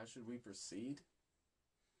 How should we proceed?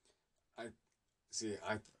 See,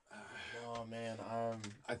 Oh man,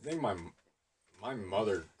 I think my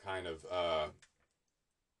mother kind of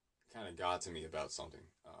got to me about something.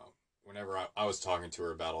 Whenever I was talking to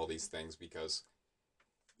her about all these things, because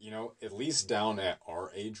at least down at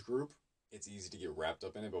our age group, it's easy to get wrapped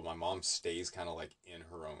up in it. But my mom stays kind of like in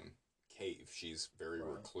her own cave. She's very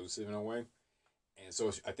Right. reclusive in a way, and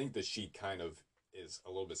so I think that she kind of is a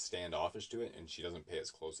little bit standoffish to it, and she doesn't pay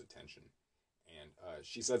as close attention. And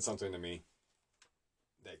she said something to me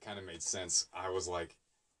that kind of made sense. I was like,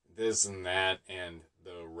 this and that, and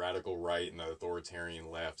the radical right and the authoritarian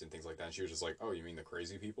left and things like that. And she was just like, oh, you mean the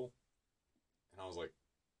crazy people? And I was like,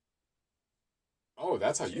 oh,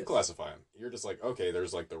 that's how you Shit. classify them. You're just like, okay,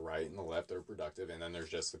 there's like the right and the left that are productive, and then there's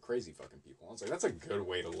just the crazy fucking people. I was like, that's a good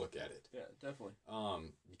way to look at it. yeah, definitely.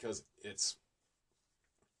 Because it's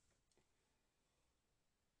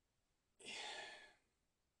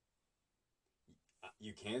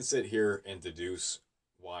you can sit here and deduce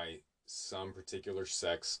why some particular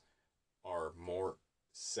sects are more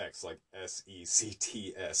sex, like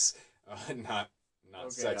SECTS, not Okay,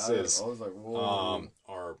 sexes, I was like, whoa.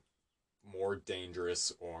 are more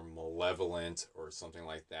dangerous or malevolent or something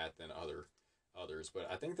like that than others. But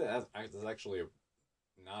I think that is actually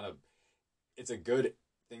not a. It's a good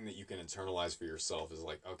thing that you can internalize for yourself. Is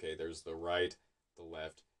like, okay, there's the right, the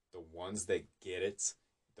left, the ones that get it,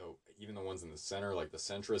 though even the ones in the center, like the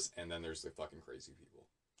centrists, and then there's the fucking crazy people.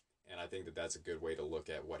 And I think that that's a good way to look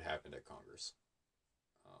at what happened at Congress,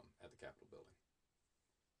 at the Capitol building.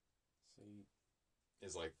 See,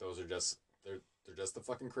 Is like those are just they're just the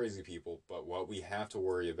fucking crazy people. But what we have to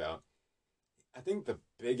worry about, I think the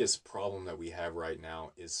biggest problem that we have right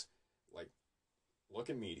now is like look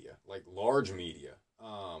at media, like large media,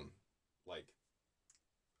 like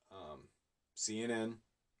CNN,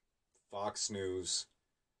 Fox News.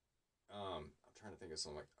 I'm trying to think of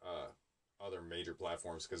some like other major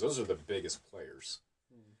platforms because those are the biggest players.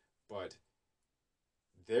 But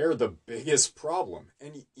they're the biggest problem.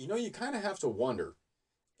 And you kind of have to wonder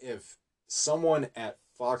if someone at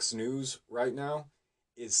Fox News right now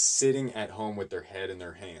is sitting at home with their head in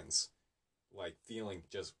their hands, like feeling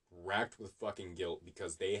just racked with fucking guilt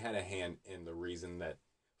because they had a hand in the reason that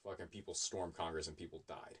fucking people stormed Congress and people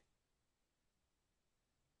died.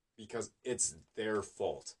 Because it's their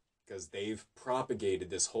fault. Because they've propagated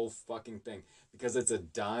this whole fucking thing. Because it's a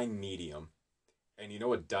dying medium. And you know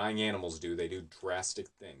what dying animals do? They do drastic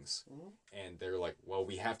things. mm-hmm. And they're like, well,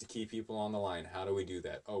 we have to keep people on the line. How do we do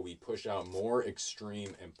that? Oh, we push out more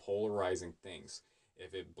extreme and polarizing things.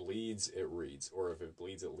 If it bleeds, it reads. Or if it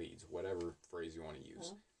bleeds, it leads. Whatever phrase you want to use.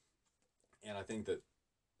 Mm-hmm. And I think that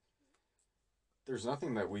there's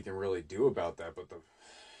nothing that we can really do about that, but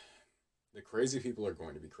the crazy people are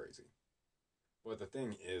going to be crazy. But the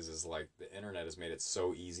thing is like the internet has made it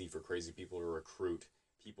so easy for crazy people to recruit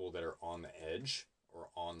people that are on the edge or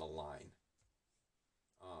on the line.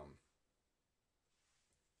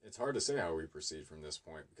 It's hard to say how we proceed from this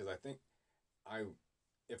point because I think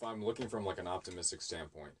if I'm looking from like an optimistic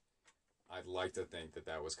standpoint, I'd like to think that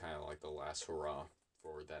that was kind of like the last hurrah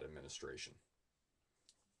for that administration.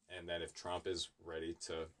 And that if Trump is ready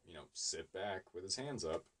to, sit back with his hands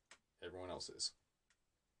up, everyone else is.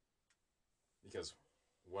 Because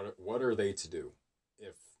what are they to do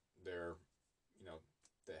if they're,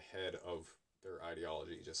 the head of their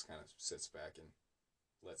ideology just kind of sits back and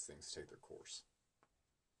lets things take their course?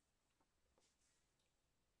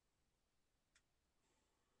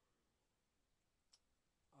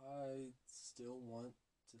 I still want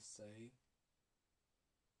to say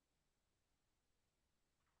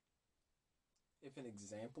if an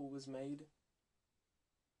example was made,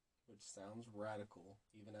 which sounds radical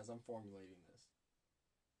even as I'm formulating this,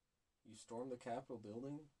 you storm the Capitol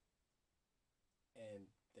building and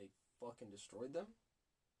they fucking destroyed them,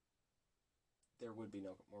 there would be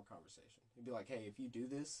no more conversation. It'd be like, hey, if you do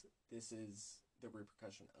this, this is the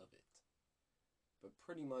repercussion of it. But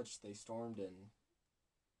pretty much they stormed and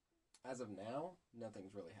as of now,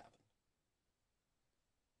 nothing's really happened.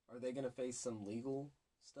 Are they going to face some legal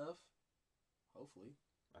stuff? Hopefully.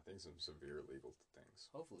 I think some severe legal things.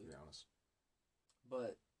 Hopefully. To be honest.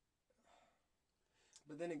 But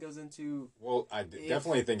then it goes into... Well, I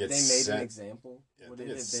definitely think it's they made an example. Yeah, I think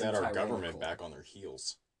it set our government back on their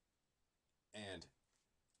heels. And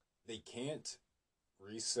they can't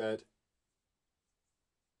reset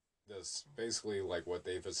this, basically like what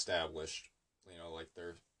they've established, like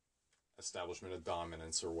their establishment of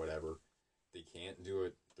dominance or whatever. They can't do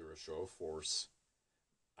it through a show of force.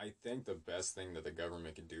 I think the best thing that the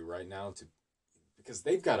government can do right now because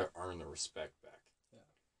they've got to earn the respect back. Yeah.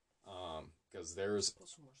 Because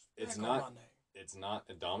it's not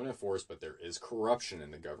a dominant force, but there is corruption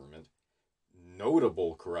in the government,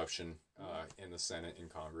 notable corruption in the Senate and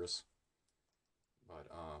Congress. But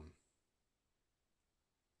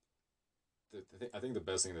I think the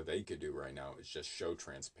best thing that they could do right now is just show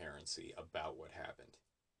transparency about what happened.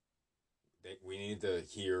 We need to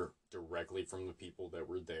hear directly from the people that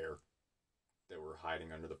were there, that were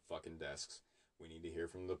hiding under the fucking desks. We need to hear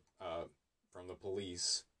from the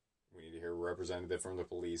police. We need to hear a representative from the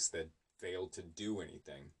police that failed to do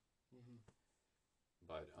anything. Mm-hmm.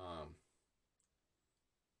 But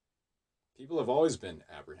people have always been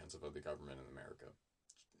apprehensive of the government in America.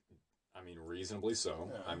 I mean, reasonably so.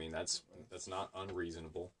 Yeah. I mean, that's not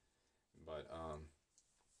unreasonable, but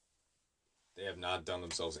they have not done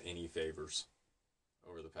themselves any favors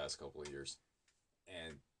over the past couple of years,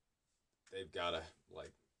 and they've got to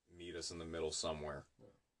meet us in the middle somewhere. Yeah.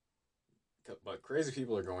 But crazy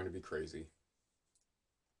people are going to be crazy,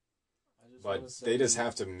 but they just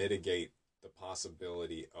have to mitigate the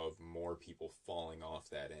possibility of more people falling off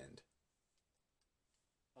that end.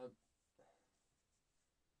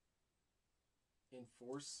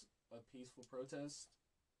 Enforce a peaceful protest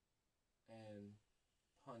and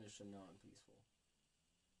punish a non-peaceful.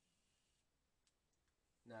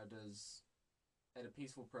 Now, does at a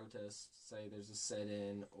peaceful protest, say there's a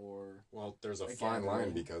set-in or... Well, there's a fine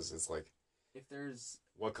line because it's like... If there's...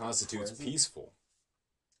 What constitutes peaceful?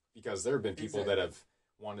 Because there have been people that have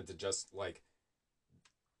wanted to just,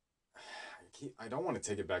 I don't want to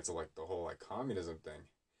take it back to, the whole, communism thing.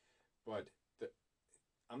 But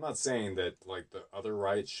I'm not saying that, the other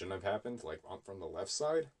riots shouldn't have happened, from the left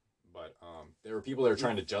side. But there were people that are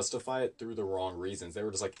trying to justify it through the wrong reasons. They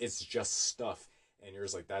were just like, it's just stuff. And you're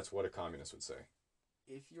just like, that's what a communist would say.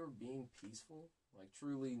 If you're being peaceful,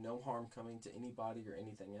 truly no harm coming to anybody or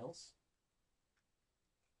anything else,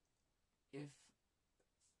 if,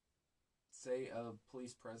 say, a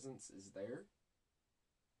police presence is there,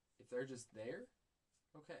 if they're just there,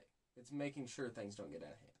 okay. It's making sure things don't get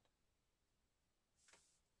out of hand.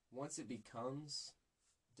 Once it becomes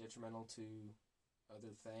detrimental to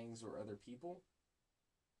other things or other people,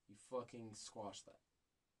 you fucking squash that.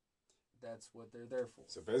 That's what they're there for.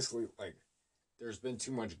 So basically, there's been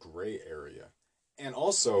too much gray area. And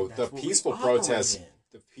also, the peaceful protests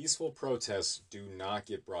do not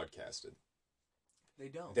get broadcasted. They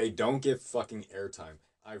don't. They don't get fucking airtime.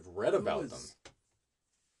 I've read about them.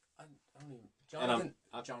 I don't even... Jonathan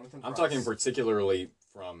I'm talking particularly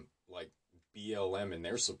from, BLM and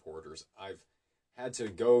their supporters. I've had to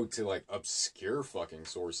go to, obscure fucking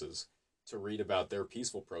sources to read about their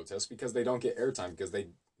peaceful protests because they don't get airtime, because they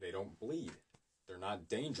don't bleed. They're not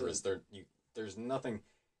dangerous. There's nothing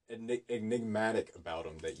enigmatic about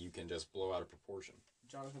them that you can just blow out of proportion.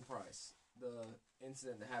 Jonathan Price, the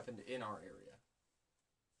incident that happened in our area.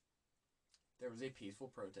 There was a peaceful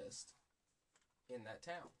protest in that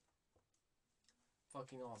town.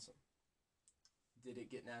 Fucking awesome. Did it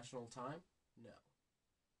get national time? No.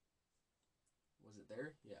 Was it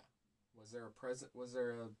there? Yeah. Was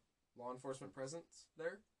there a law enforcement presence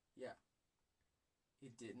there? Yeah.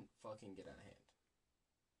 It didn't fucking get out of hand.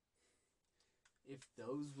 If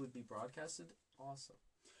those would be broadcasted, awesome.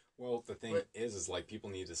 Well, the thing is people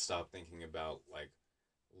need to stop thinking about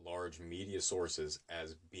large media sources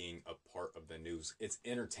as being a part of the news. It's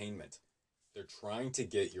entertainment. They're trying to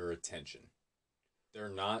get your attention. They're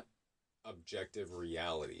not objective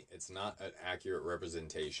reality. It's not an accurate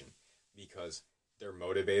representation because they're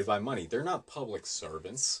motivated by money. They're not public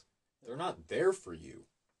servants. They're not there for you.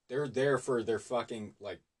 They're there for their fucking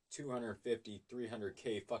 250,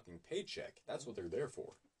 300K fucking paycheck. That's what they're there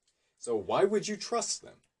for. So why would you trust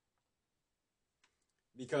them?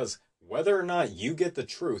 Because whether or not you get the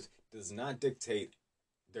truth does not dictate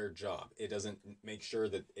their job. It doesn't make sure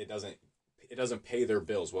that it doesn't pay their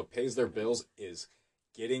bills. What pays their bills is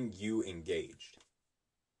getting you engaged.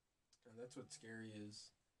 And that's what's scary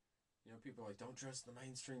is, people are don't trust the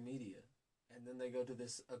mainstream media. And then they go to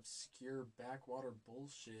this obscure backwater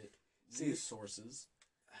bullshit news sources.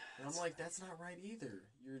 And I'm like, that's not right either.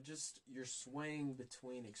 You're swaying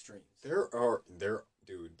between extremes. There are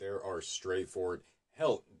straightforward.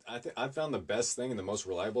 Hell, I found the best thing and the most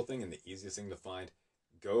reliable thing and the easiest thing to find.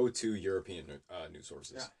 Go to European news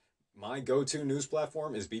sources. Yeah. My go-to news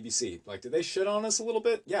platform is BBC. Do they shit on us a little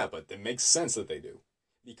bit? Yeah, but it makes sense that they do.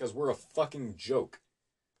 because we're a fucking joke.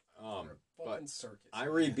 We're a But fucking circus. I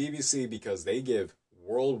read BBC because they give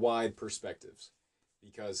worldwide perspectives.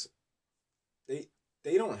 Because they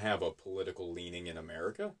don't have a political leaning in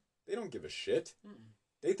America. They don't give a shit. Mm-mm.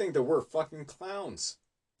 They think that we're fucking clowns.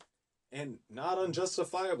 And not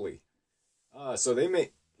unjustifiably. So they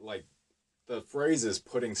may, like, the phrase is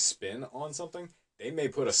putting spin on something. They may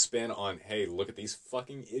put a spin on, hey, look at these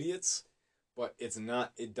fucking idiots. But it's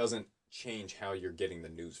not, it doesn't change how you're getting the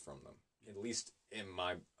news from them. At least in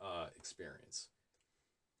my experience.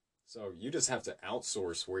 So you just have to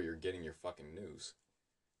outsource where you're getting your fucking news.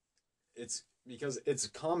 It's because it's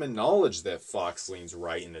common knowledge that Fox leans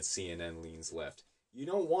right and that CNN leans left. You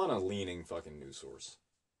don't want a leaning fucking news source.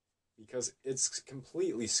 Because it's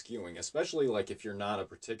completely skewing, especially like if you're not a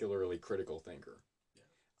particularly critical thinker.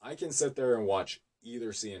 Yeah. I can sit there and watch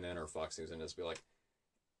either CNN or Fox News and just be like,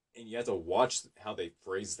 and you have to watch how they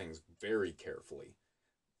phrase things very carefully.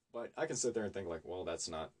 But I can sit there and think like, well, that's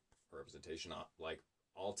not representation. Like,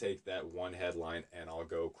 I'll take that one headline and I'll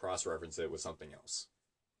go cross-reference it with something else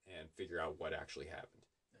and figure out what actually happened.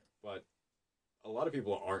 Yeah. But a lot of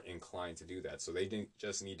people aren't inclined to do that, so they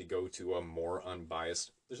just need to go to a more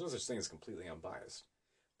unbiased. There's no such thing as completely unbiased,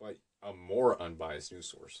 but a more unbiased news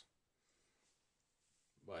source.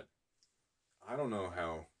 But I don't know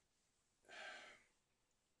how.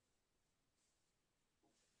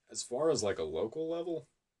 As far as like a local level,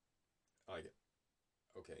 like,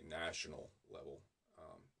 okay, national level,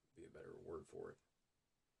 be a better word for it.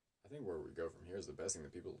 I think where we go from here is the best thing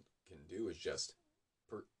that people can do is just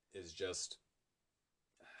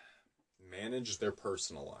manage their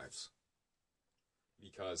personal lives,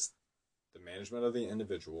 because the management of the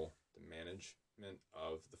individual, the management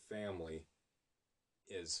of the family,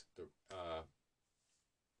 is the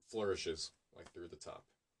flourishes like through the top,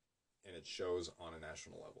 and it shows on a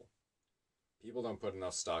national level. People don't put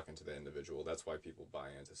enough stock into the individual. That's why people buy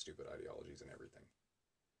into stupid ideologies and everything.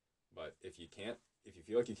 But if you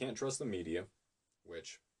feel like you can't trust the media,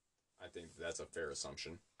 which I think that's a fair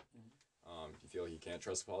assumption. If you feel like you can't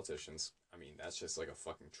trust the politicians, I mean, that's just like a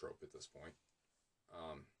fucking trope at this point.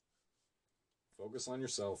 Focus on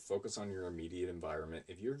yourself. Focus on your immediate environment.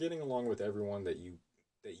 If you're getting along with everyone that you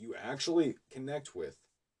actually connect with,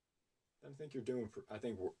 then I think you're doing. I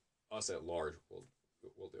think us at large will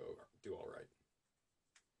do all right.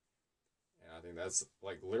 And I think that's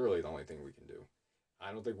like literally the only thing we can do.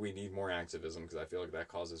 I don't think we need more activism, because I feel like that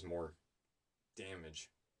causes more damage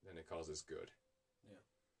than it causes good.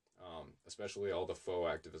 Especially all the faux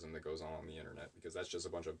activism that goes on the internet, because that's just a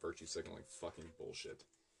bunch of virtue signaling fucking bullshit,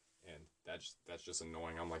 and that's just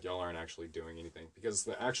annoying. I'm like, y'all aren't actually doing anything, because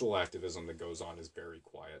the actual activism that goes on is very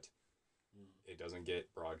quiet. It doesn't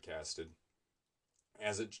get broadcasted,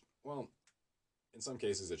 in some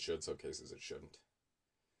cases it should, some cases it shouldn't.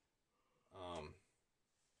 I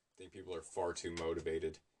think people are far too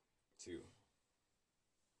motivated to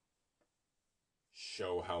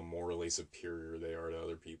show how morally superior they are to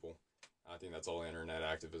other people. I think that's all internet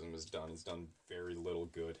activism has done. It's done very little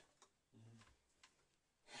good.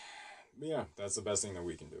 But yeah, that's the best thing that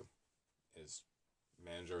we can do, is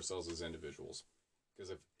manage ourselves as individuals.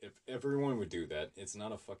 Because if everyone would do that, it's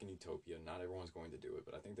not a fucking utopia. Not everyone's going to do it.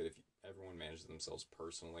 But I think that if everyone managed themselves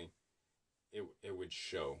personally, it would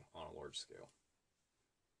show on a large scale.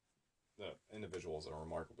 The individual is a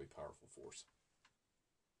remarkably powerful force.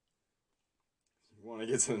 You want to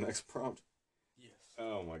get to the next prompt? Yes.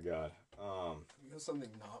 Oh my god. You have something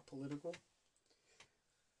not political?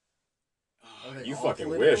 You fucking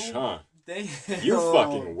political? Wish, huh? Damn. You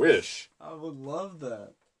fucking wish. I would love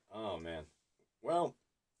that. Oh man. Well,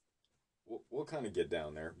 we'll kind of get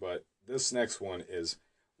down there, but this next one is,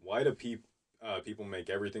 why do people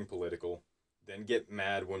make everything political, then get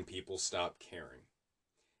mad when people stop caring?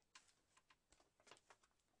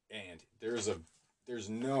 And there's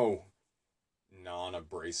no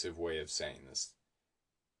non-abrasive way of saying this.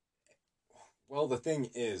 Well, the thing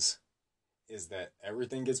is that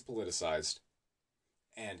everything gets politicized,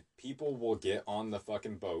 and people will get on the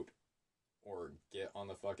fucking boat or get on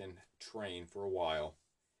the fucking train for a while,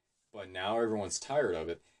 but now everyone's tired of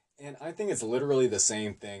it. And I think it's literally the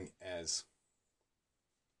same thing as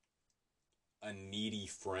a needy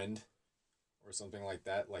friend or something like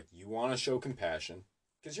that. Like, you want to show compassion,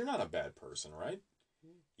 because you're not a bad person, right?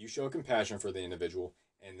 You show compassion for the individual,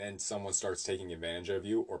 and then someone starts taking advantage of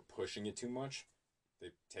you or pushing it too much. They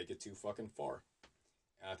take it too fucking far.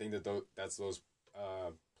 And I think that that's those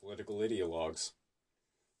political ideologues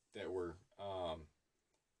that were,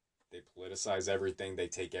 they politicize everything. They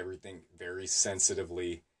take everything very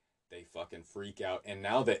sensitively. They fucking freak out. And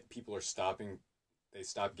now that people are they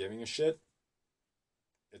stop giving a shit,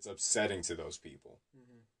 it's upsetting to those people.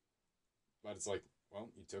 Mm-hmm. But it's like, well,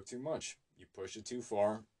 you took too much. You pushed it too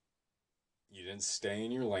far. You didn't stay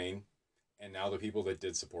in your lane. And now the people that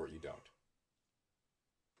did support you don't.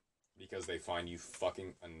 Because they find you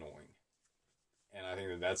fucking annoying. And I think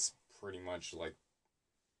that that's pretty much like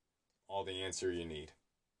all the answer you need.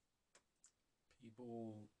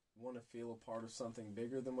 People want to feel a part of something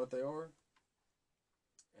bigger than what they are.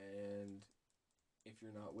 And if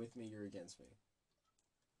you're not with me, you're against me.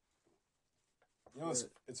 You know,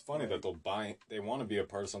 it's funny that they want to be a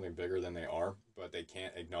part of something bigger than they are, but they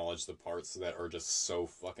can't acknowledge the parts that are just so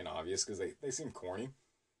fucking obvious because they seem corny.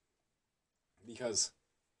 Because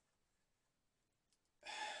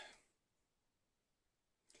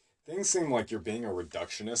things seem like you're being a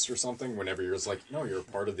reductionist or something whenever you're just like, no, you're a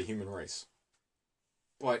part of the human race.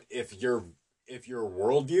 But if your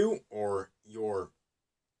worldview or your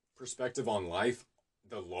perspective on life,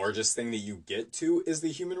 the largest thing that you get to is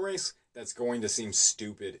the human race, that's going to seem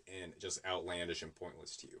stupid and just outlandish and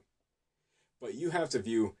pointless to you. But you have to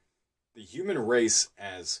view the human race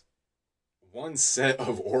as one set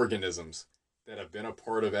of organisms that have been a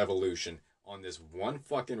part of evolution on this one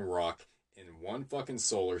fucking rock, in one fucking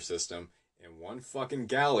solar system, in one fucking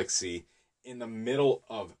galaxy, in the middle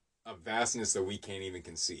of a vastness that we can't even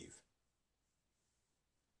conceive.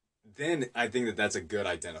 Then I think that that's a good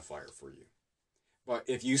identifier for you. But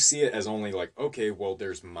if you see it as only like, okay, well,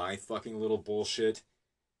 there's my fucking little bullshit,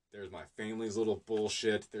 there's my family's little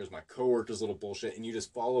bullshit, there's my coworkers' little bullshit, and you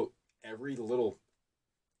just follow every little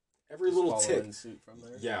tick, from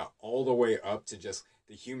there. Yeah, all the way up to just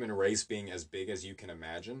the human race being as big as you can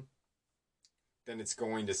imagine, then it's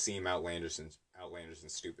going to seem outlandish and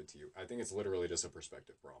stupid to you. I think it's literally just a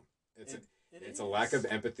perspective problem. It's a lack of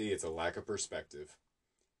empathy. It's a lack of perspective,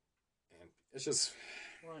 and it's just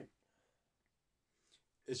like.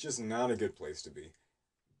 It's just not a good place to be.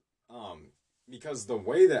 Because the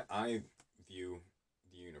way that I view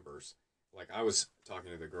the universe, like I was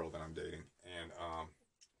talking to the girl that I'm dating, and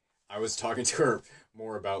I was talking to her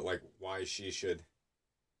more about like why she should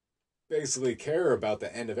basically care about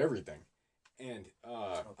the end of everything. And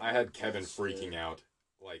I had Kevin freaking out,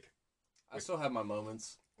 like I still have my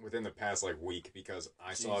moments within the past like week because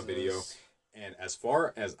I saw a video, and as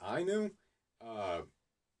far as I knew,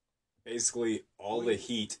 basically all the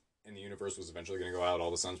heat in the universe was eventually going to go out, all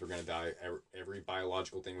the suns were going to die, every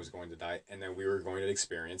biological thing was going to die, and then we were going to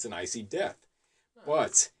experience an icy death.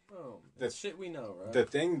 But the shit we know, right? The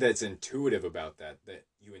thing that's intuitive about that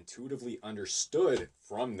you intuitively understood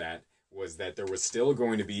from that, was that there was still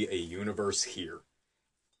going to be a universe here.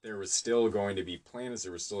 There was still going to be planets,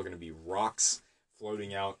 there was still going to be rocks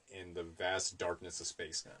floating out in the vast darkness of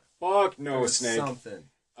space. Yeah. Fuck no, Snake. Something.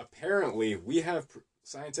 Apparently, we have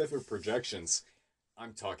scientific projections.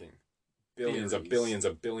 I'm talking billions of billions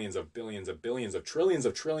of billions of billions of billions of trillions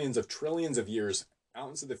of trillions of trillions of years out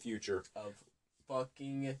into the future. Of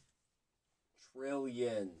fucking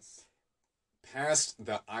trillions. Past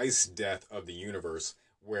the ice death of the universe,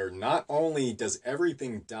 where not only does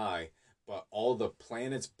everything die, but all the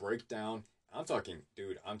planets break down. I'm talking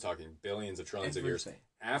billions of trillions of years.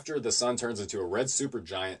 After the sun turns into a red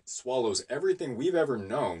supergiant, swallows everything we've ever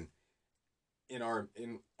known in our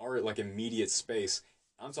like immediate space.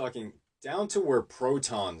 I'm talking down to where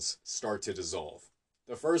protons start to dissolve.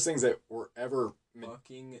 The first things that were ever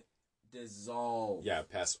fucking dissolve. Yeah,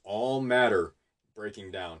 past all matter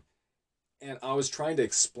breaking down. And I was trying to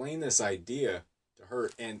explain this idea to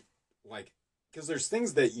her, and like, because there's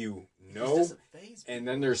things that you know, and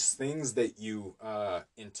then there's things that you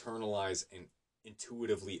internalize and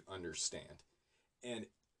intuitively understand. And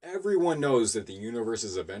everyone knows that the universe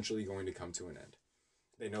is eventually going to come to an end.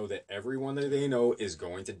 They know that everyone that they know is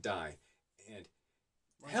going to die. And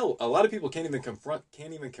hell, a lot of people can't even confront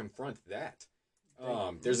that.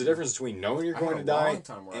 There's a difference between knowing you're going to die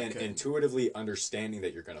and intuitively understanding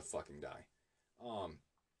that you're going to fucking die.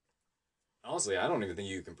 Honestly, I don't even think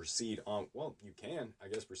you can proceed on. Well, you can, I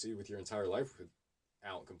guess, proceed with your entire life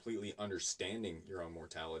without completely understanding your own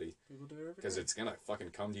mortality. People do it every day. Because it's gonna fucking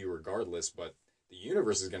come to you regardless. But the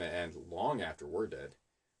universe is gonna end long after we're dead.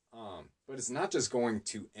 But it's not just going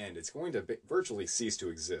to end. It's going to virtually cease to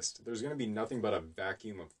exist. There's gonna be nothing but a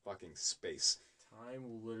vacuum of fucking space. Time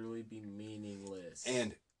will literally be meaningless.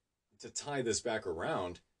 And to tie this back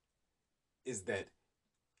around, is that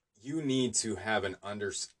you need to have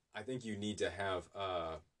I think you need to have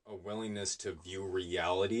a willingness to view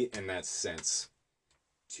reality in that sense,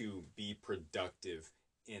 to be productive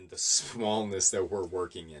in the smallness that we're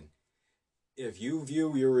working in. If you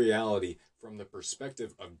view your reality from the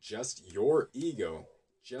perspective of just your ego,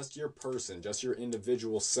 just your person, just your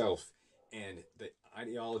individual self, and the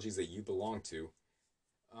ideologies that you belong to,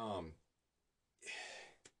 um,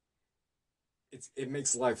 it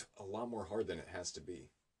makes life a lot more hard than it has to be.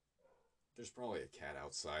 There's probably a cat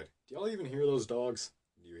outside. Do y'all even hear those dogs?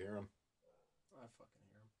 Do you hear them? I fucking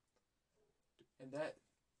hear him. And that,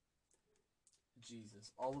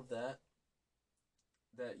 Jesus, all of that,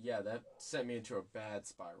 that sent me into a bad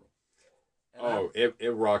spiral. And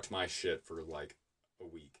it rocked my shit for like a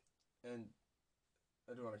week. And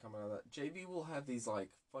I do want to comment on that. JB will have these like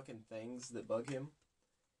fucking things that bug him.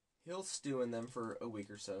 He'll stew in them for a week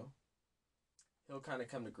or so. He'll kind of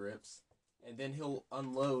come to grips. And then he'll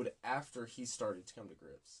unload after he started to come to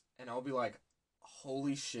grips. And I'll be like,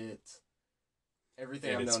 holy shit.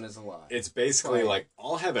 Everything I've known is a lie. It's basically like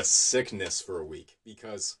I'll have a sickness for a week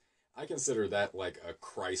because I consider that like a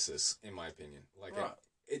crisis, in my opinion. Like right.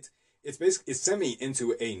 It's basically, it sent me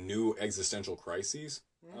into a new existential crisis.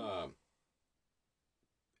 Mm-hmm.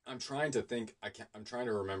 I'm trying to think. I'm trying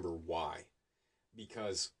to remember why,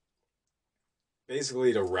 because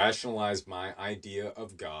basically to rationalize my idea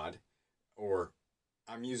of God, or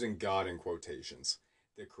I'm using God in quotations,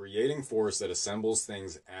 the creating force that assembles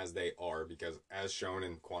things as they are. Because as shown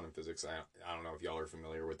in quantum physics, I don't know if y'all are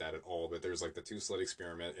familiar with that at all, but there's like the two-slit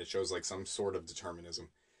experiment. It shows like some sort of determinism.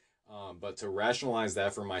 But to rationalize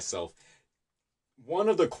that for myself, one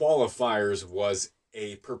of the qualifiers was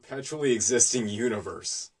a perpetually existing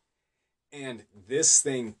universe. And this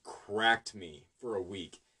thing cracked me for a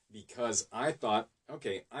week because I thought,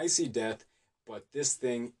 okay, I see death, but this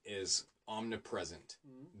thing is omnipresent.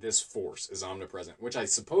 Mm-hmm. This force is omnipresent, which I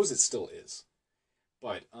suppose it still is.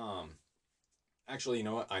 But actually, you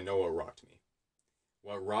know what? I know what rocked me.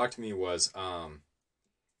 What rocked me was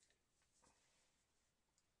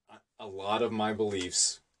a lot of my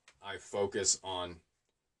beliefs, I focus on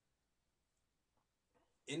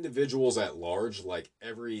individuals at large, like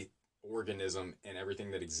every organism and everything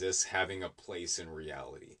that exists having a place in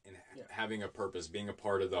reality and having a purpose, being a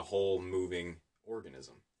part of the whole moving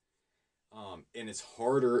organism. And it's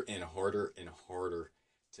harder and harder and harder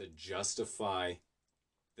to justify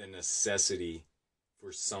the necessity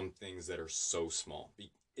for some things that are so small.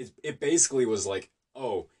 It basically was like,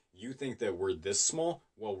 oh, you think that we're this small?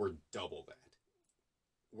 Well, we're double that.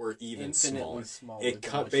 We're even smaller.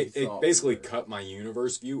 It basically cut my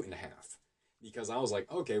universe view in half. Because I was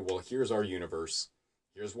like, okay, well, here's our universe.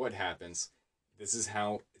 Here's what happens. This is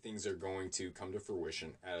how things are going to come to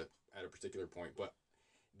fruition at a particular point. But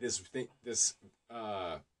this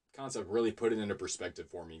concept really put it into perspective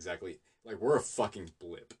for me. Exactly. Like, we're a fucking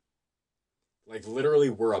blip. Like, literally,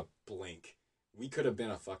 we're a blink. We could have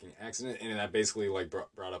been a fucking accident. And that basically, like,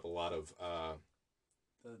 brought up a lot of...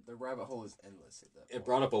 The rabbit hole is endless at that point. It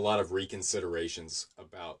brought up a lot of reconsiderations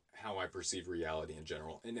about how I perceive reality in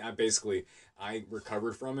general. And I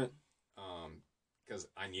recovered from it because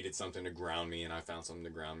I needed something to ground me, and I found something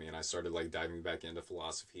to ground me, and I started like diving back into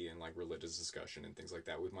philosophy and like religious discussion and things like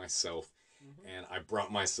that with myself. Mm-hmm. And I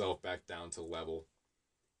brought myself back down to level.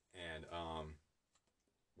 And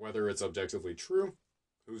whether it's objectively true,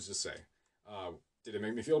 who's to say? Did it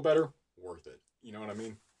make me feel better? Worth it. You know what I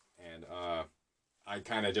mean? And I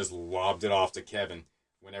kind of just lobbed it off to Kevin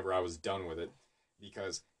whenever I was done with it.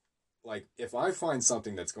 Because, like, if I find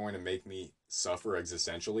something that's going to make me suffer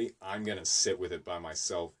existentially, I'm going to sit with it by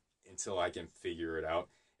myself until I can figure it out.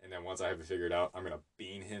 And then once I have it figured out, I'm going to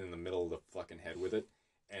bean him in the middle of the fucking head with it.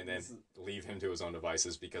 And then leave him to his own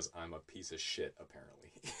devices because I'm a piece of shit,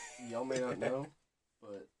 apparently. Y'all may not know,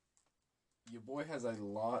 but your boy has a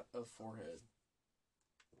lot of forehead.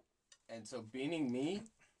 And so beaning me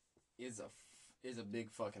is a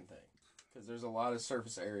big fucking thing. Because there's a lot of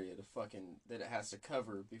surface area that it has to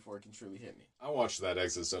cover before it can truly hit me. I watched that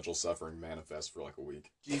existential suffering manifest for like a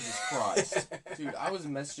week. Jesus Christ. Dude, I was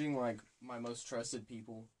messaging like my most trusted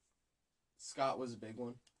people. Scott was a big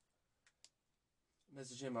one.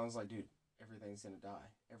 Messaged him, I was like, dude, everything's gonna die.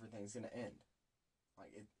 Everything's gonna end. Like,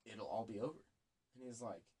 it'll all be over. And he's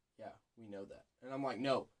like, yeah, we know that. And I'm like,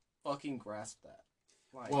 no, fucking grasp that.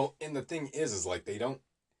 Like, well, and the thing is like,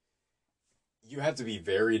 you have to be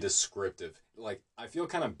very descriptive. Like, I feel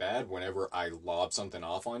kind of bad whenever I lob something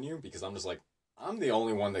off on you because I'm just like, I'm the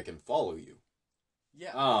only one that can follow you.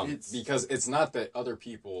 Yeah. Because it's not that other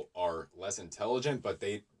people are less intelligent, but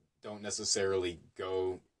they don't necessarily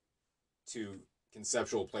go to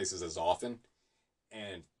conceptual places as often,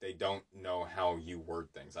 and they don't know how you word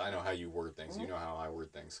things. I know how you word things. Mm-hmm. You know how I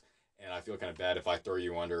word things. And I feel kind of bad if I throw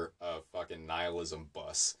you under a fucking nihilism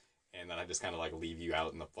bus and then I just kind of like leave you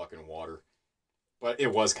out in the fucking water. But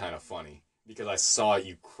it was kind of funny because I saw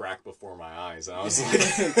you crack before my eyes, and I was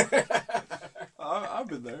like, I've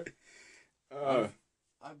been there.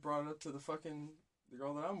 I brought it up to the fucking the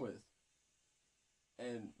girl that I'm with,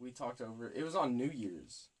 and we talked over it. It was on New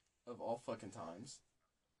Year's of all fucking times.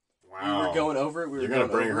 Wow. We were going over it. You're going to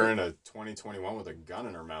bring her into 2021 with a gun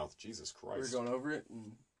in her mouth. Jesus Christ. We were going over it,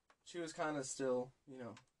 and she was kind of still,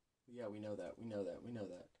 yeah, we know that.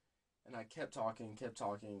 And I kept talking,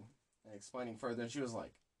 and explaining further, and she was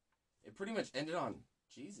like, it pretty much ended on,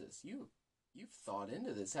 Jesus, you've thought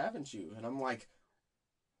into this, haven't you? And I'm like,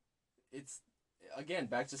 it's, again,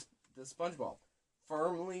 back to the SpongeBob.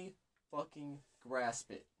 Firmly fucking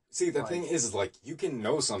grasp it. See, the thing is, like, you can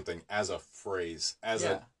know something as a phrase,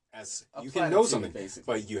 you can know something, basically.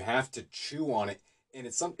 But you have to chew on it, and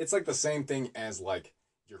it's like the same thing as, like,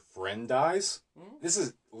 your friend dies. Mm-hmm. This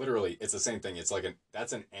is literally, it's the same thing. It's like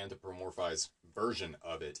that's an anthropomorphized version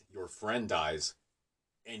of it. Your friend dies,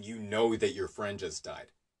 and you know that your friend just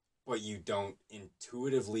died, but you don't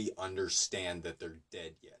intuitively understand that they're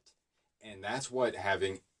dead yet. And that's what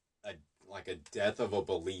having a death of a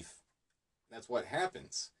belief, that's what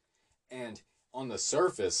happens. And on the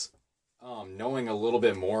surface, knowing a little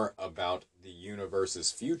bit more about the universe's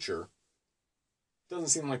future doesn't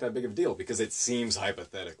seem like that big of a deal because it seems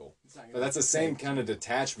hypothetical. But that's the same kind of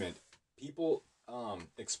detachment. People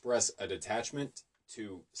express a detachment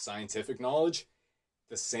to scientific knowledge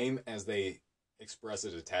the same as they express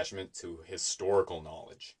a detachment to historical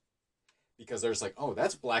knowledge. Because there's like, oh,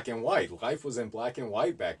 that's black and white. Life was in black and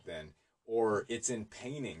white back then. Or it's in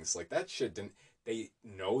paintings. Like, that shit didn't... They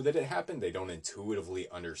know that it happened. They don't intuitively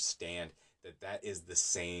understand that is the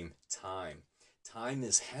same time. Time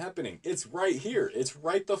is happening. It's right here. It's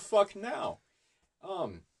right the fuck now.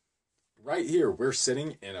 Right here. We're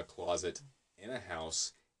sitting in a closet in a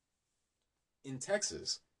house in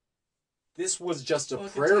Texas. This was just a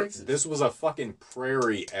prairie. This was a fucking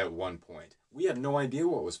prairie at one point. We had no idea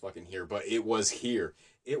what was fucking here, but it was here.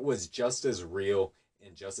 It was just as real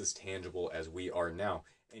and just as tangible as we are now.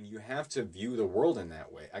 And you have to view the world in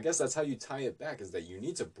that way. I guess that's how you tie it back, is that you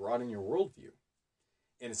need to broaden your worldview.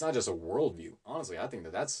 And it's not just a worldview. Honestly, I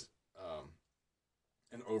think that's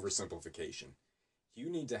an oversimplification. You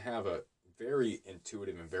need to have a very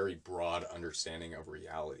intuitive and very broad understanding of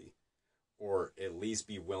reality. Or at least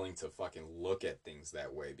be willing to fucking look at things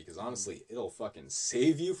that way. Because honestly, it'll fucking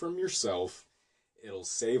save you from yourself. It'll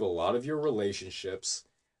save a lot of your relationships.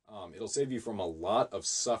 It'll save you from a lot of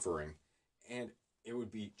suffering. And it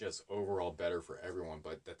would be just overall better for everyone.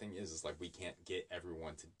 But the thing is like we can't get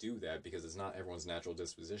everyone to do that because it's not everyone's natural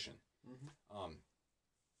disposition. Mm-hmm.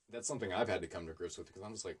 That's something I've had to come to grips with because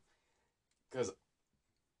I'm just like, because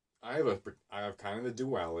I have kind of a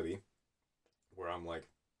duality where I'm like,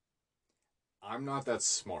 I'm not that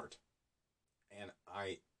smart. And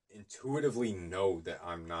I intuitively know that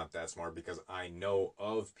I'm not that smart because I know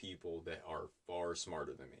of people that are far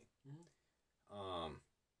smarter than me. Mm-hmm.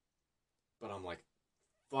 But I'm like,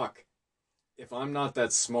 fuck. If I'm not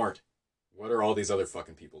that smart, what are all these other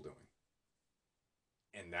fucking people doing?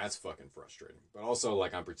 And that's fucking frustrating. But also,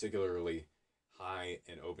 like, I'm particularly high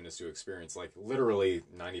in openness to experience. Like, literally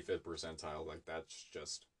 95th percentile. Like, that's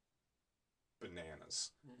just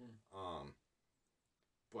bananas. Mm-hmm.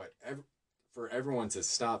 But for everyone to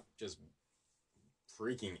stop just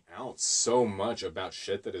freaking out so much about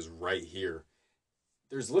shit that is right here,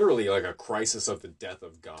 there's literally like a crisis of the death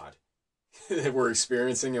of God that we're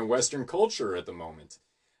experiencing in Western culture at the moment.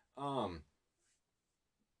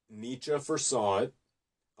 Nietzsche foresaw it.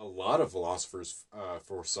 A lot of philosophers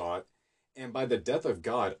foresaw it. And by the death of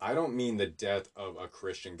God, I don't mean the death of a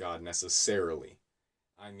Christian God necessarily.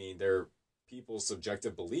 I mean, there are people's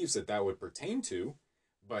subjective beliefs that would pertain to.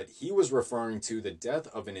 But he was referring to the death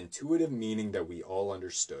of an intuitive meaning that we all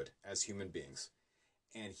understood as human beings.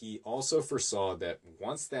 And he also foresaw that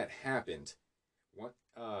once that happened,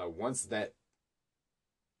 once that,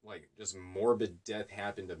 like, just morbid death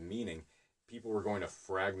happened of meaning, people were going to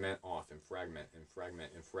fragment off and fragment and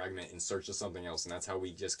fragment and fragment in search of something else. And that's how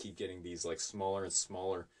we just keep getting these, like, smaller and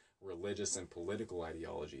smaller religious and political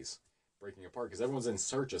ideologies breaking apart. Because everyone's in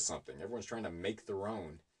search of something. Everyone's trying to make their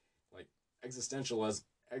own. Like,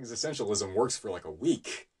 existentialism works for like a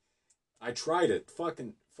week. I tried it.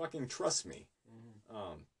 Fucking trust me.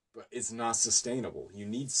 Mm-hmm. But it's not sustainable. You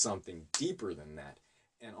need something deeper than that.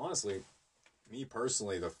 And honestly, me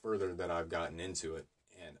personally, the further that I've gotten into it,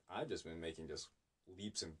 and I've just been making just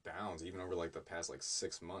leaps and bounds, even over like the past like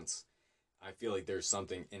 6 months, I feel like there's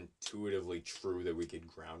something intuitively true that we could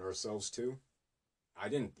ground ourselves to. I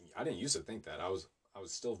didn't used to think that. I was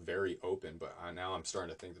still very open, but now I'm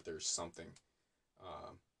starting to think that there's something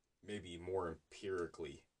maybe more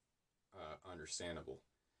empirically understandable.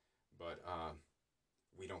 But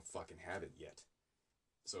we don't fucking have it yet.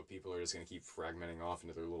 So people are just going to keep fragmenting off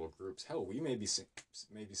into their little groups. Hell, we may be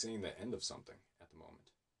seeing the end of something at the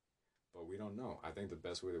moment, but we don't know. I think the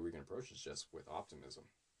best way that we can approach it is just with optimism,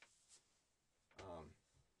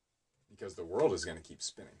 because the world is going to keep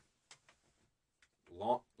spinning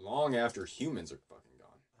long after humans are fucking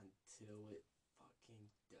gone. Until it fucking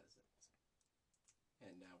doesn't.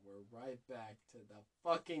 And now we're right back to the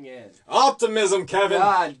fucking end. Optimism, Kevin.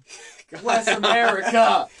 God bless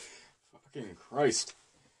America. Fucking Christ.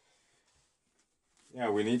 Yeah,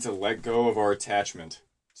 we need to let go of our attachment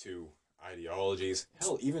to ideologies.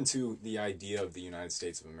 Hell, even to the idea of the United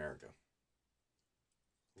States of America.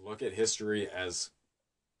 Look at history as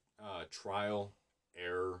trial,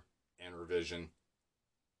 error, and revision.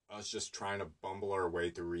 Us just trying to bumble our way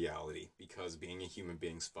through reality, because being a human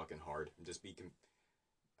being's fucking hard. And just be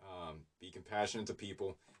compassionate to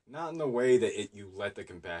people, not in the way that you let the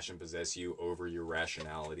compassion possess you over your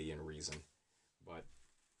rationality and reason, but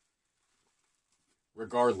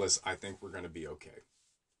regardless, I think we're going to be okay.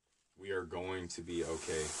 We are going to be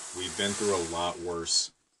okay. We've been through a lot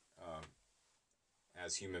worse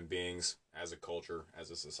as human beings, as a culture, as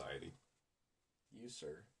a society. You,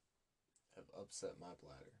 sir, have upset my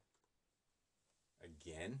bladder.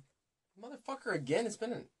 Again? Motherfucker, again? It's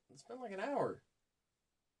been like an hour.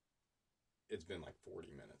 It's been like 40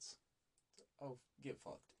 minutes. Oh, get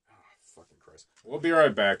fucked. Oh, fucking Christ. We'll be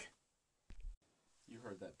right back. You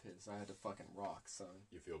heard that piss. I had to fucking rock, son.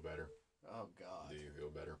 You feel better? Oh, God. Do you feel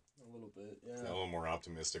better? A little bit, yeah. A little more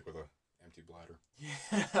optimistic with a empty bladder.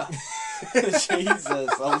 Yeah.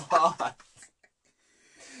 Jesus, a lot.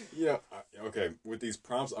 Yeah, okay. With these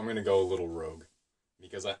prompts, I'm going to go a little rogue.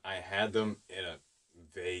 Because I had them in a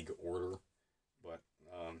vague order. But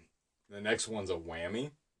the next one's a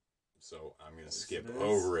whammy. So I'm going to skip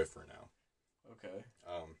over it for now. Okay.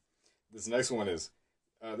 This next one is,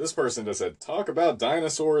 this person just said, talk about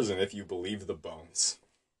dinosaurs and if you believe the bones.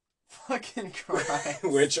 Fucking Christ.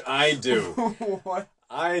 Which I do. What?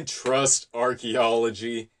 I trust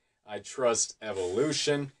archaeology. I trust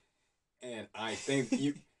evolution. And I think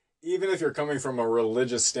even if you're coming from a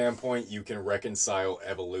religious standpoint, you can reconcile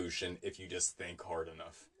evolution if you just think hard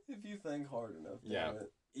enough. If you think hard enough. Yeah.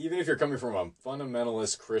 Even if you're coming from a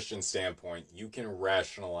fundamentalist Christian standpoint, you can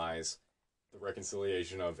rationalize the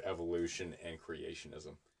reconciliation of evolution and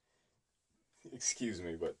creationism. Excuse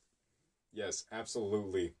me, but yes,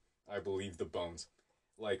 absolutely, I believe the bones.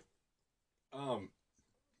 Like,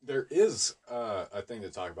 there is a thing to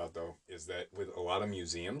talk about, though, is that with a lot of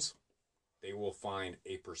museums, they will find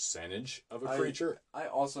a percentage of a creature. I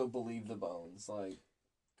also believe the bones. Like,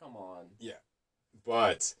 come on. Yeah,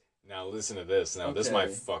 but now listen to this. Now this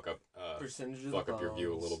might fuck up your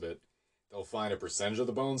view a little bit. They'll find a percentage of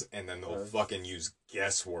the bones, and then they'll fucking use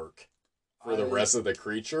guesswork for the rest of the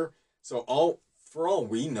creature. So for all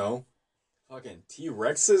we know, fucking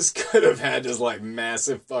T-Rexes could have had just like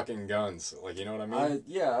massive fucking guns. Like, you know what I mean?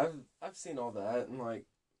 I've seen all that, and like.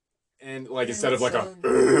 And like instead of like a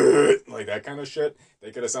like that kind of shit,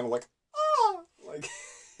 they could have sounded like like.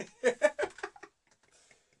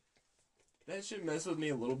 That shit messed with me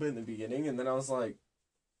a little bit in the beginning, and then I was like,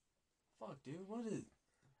 "Fuck, dude, what is?"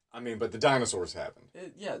 I mean, but the dinosaurs happened.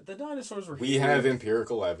 The dinosaurs were. We have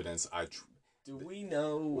empirical evidence. Do we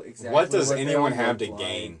know exactly what does anyone have to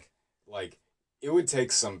gain? Like, it would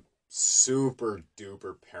take some super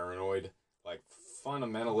duper paranoid, like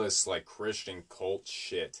fundamentalist, like Christian cult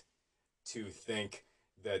shit to think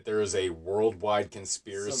that there is a worldwide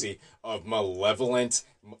conspiracy of malevolent,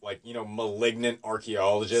 like, you know, malignant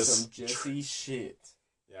archaeologists. Some Jesse shit.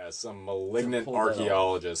 Yeah, some malignant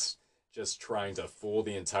archaeologists just trying to fool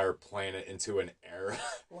the entire planet into an era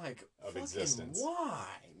of existence. Why,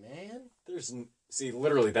 man?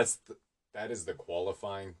 Literally, that is the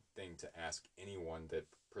qualifying thing to ask anyone that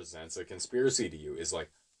presents a conspiracy to you, is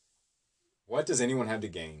like, what does anyone have to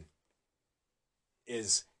gain?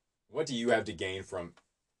 What do you have to gain from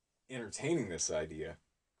entertaining this idea?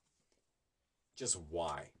 Just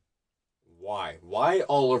why? Why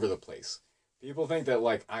all over the place? People think that,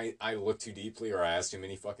 like, I look too deeply or I ask too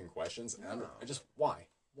many fucking questions. And I just, why?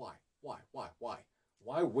 Why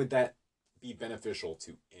would that be beneficial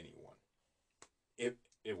to anyone? It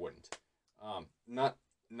wouldn't. Not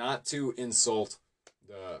to insult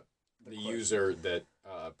the user that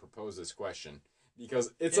proposed this question,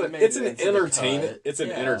 because it's an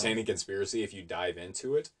entertaining conspiracy if you dive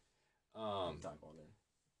into it. Dive on in.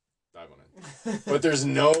 But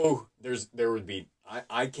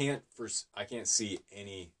I can't see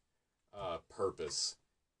any purpose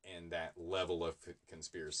in that level of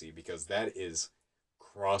conspiracy, because that is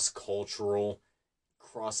cross-cultural,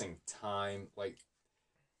 crossing time. Like,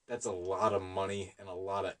 that's a lot of money and a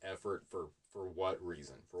lot of effort for what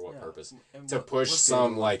reason? For what purpose? And To push what's the some other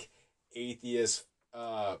one? like atheist.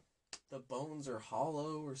 The bones are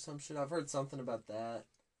hollow or some shit. I've heard something about that.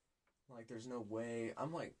 Like, there's no way.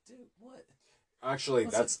 I'm like, dude, what? Actually,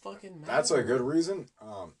 What's that's it fucking matter? that's a good reason.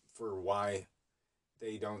 For why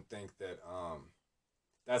they don't think that.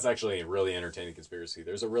 That's actually a really entertaining conspiracy.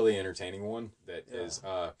 There's a really entertaining one that is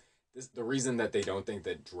the reason that they don't think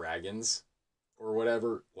that dragons or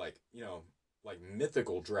whatever, like, like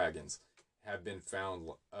mythical dragons have been found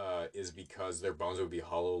is because their bones would be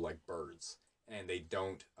hollow like birds, and they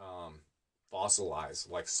don't fossilize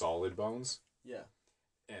like solid bones. Yeah.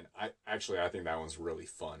 And I think that one's really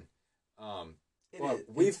fun.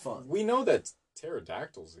 It's fun. We know that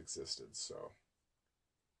pterodactyls existed, so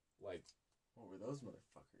like, What were those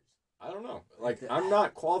motherfuckers? I don't know. Like, I'm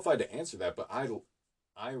not qualified to answer that, but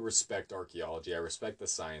I respect archaeology. I respect the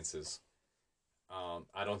sciences.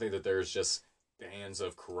 I don't think that there's just bands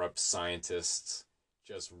of corrupt scientists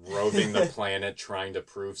just roving the planet trying to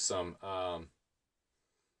prove some. Oh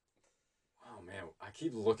man, I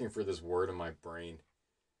keep looking for this word in my brain.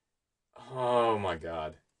 Oh my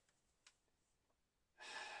god.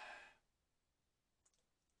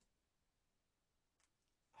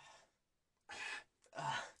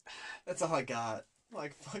 That's all I got.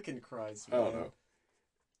 Like, fucking Christ, man. I don't know.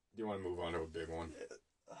 Do you want to move on to a big one?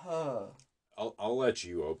 Uh, I'll let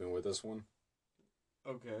you open with this one.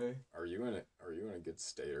 okay. Are you in a good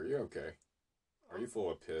state? Are you okay? Are you full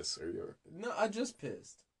of piss? Are you? No, I just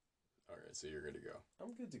pissed. All right, so you're good to go.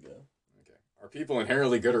 I'm good to go. Okay. Are people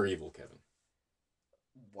inherently good or evil, Kevin?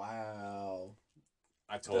 Wow.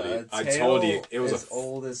 I told The you it was as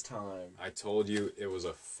old as time. I told you it was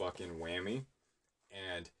a fucking whammy,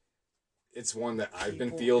 and it's one that I've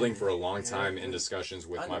been fielding for a long time in discussions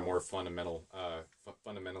with my more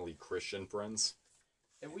fundamentally Christian friends.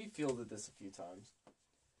 And we fielded this a few times.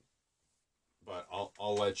 But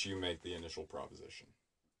I'll let you make the initial proposition.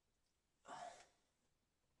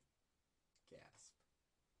 Gasp.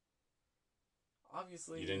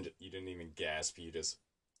 Obviously, You didn't even gasp. You just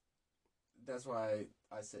that's why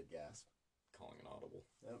I said gasp. calling an audible.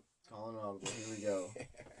 Yep, calling audible. Here we go.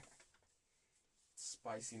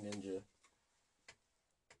 Spicy ninja.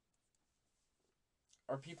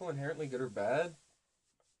 Are people inherently good or bad?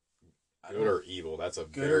 Good or evil? That's a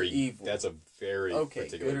Good or very evil. That's a very Okay,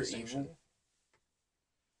 particular good or distinction. evil.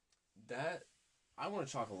 That I want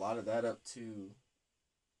to chalk a lot of that up to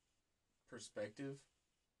perspective,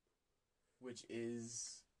 which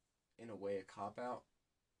is in a way a cop out.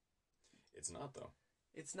 It's not though.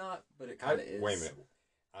 It's not, but it kind of is. Wait a minute.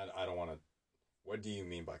 I don't want to. What do you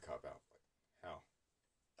mean by cop out? How?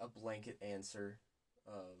 A blanket answer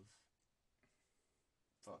of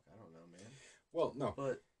fuck. I don't know, man. Well, no.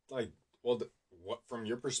 But Like, well, what from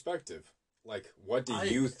your perspective? Like, what do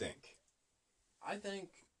you think? I think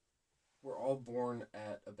we're all born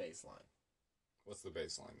at a baseline. What's the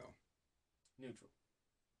baseline though? Neutral.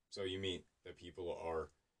 So you mean that people are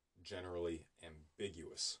generally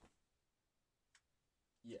ambiguous?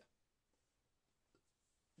 Yeah.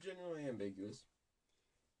 Generally ambiguous.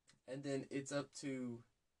 And then it's up to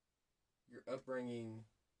your upbringing,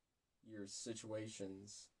 your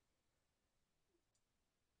situations,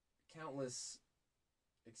 countless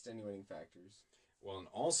extenuating factors. Well, and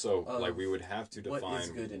also, like, we would have to define what is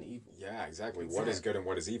good and evil. Yeah, exactly. What is good and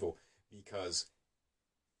what is evil? Because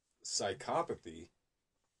psychopathy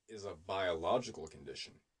is a biological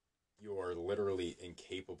condition. You are literally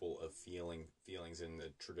incapable of feeling feelings in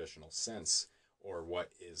the traditional sense, or what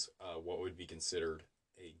would be considered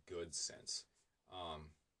a good sense.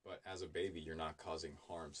 But as a baby, you're not causing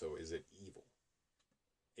harm. So is it evil?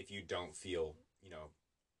 If you don't feel,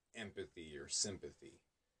 empathy or sympathy.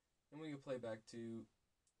 And we can play back to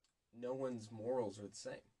no one's morals are the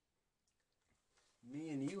same. Me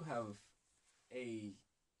and you have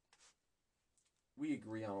we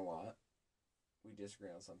agree on a lot. We disagree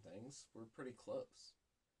on some things. We're pretty close.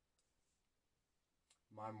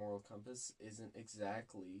 My moral compass isn't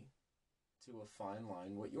exactly to a fine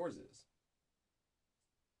line what yours is.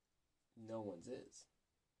 No one's is.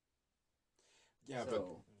 Yeah,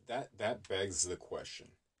 So, but that begs the question: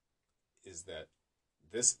 is that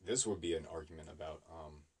this would be an argument about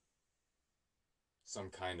some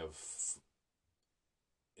kind of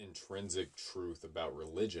intrinsic truth about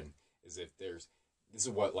religion? Is if this is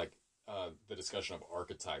what the discussion of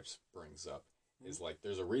archetypes brings up, is like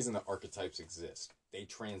there's a reason that archetypes exist. They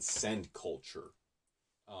transcend culture.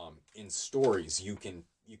 In stories, you can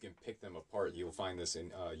pick them apart. You'll find this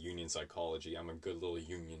in Jungian psychology. I'm a good little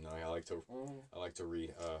Jungian. I like to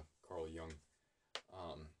read Carl Jung.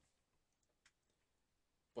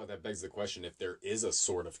 But that begs the question, if there is a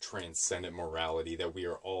sort of transcendent morality that we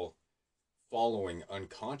are all following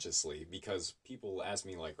unconsciously, because people ask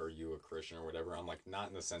me, like, are you a Christian or whatever? I'm like, not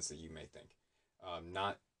in the sense that you may think.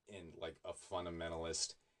 Not in, like, a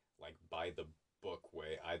fundamentalist, like, by the book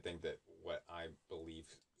way. I think that what I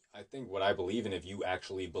believe in, if you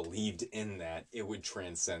actually believed in that, it would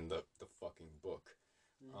transcend the fucking book.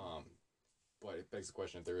 Mm. But it begs the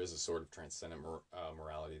question if there is a sort of transcendent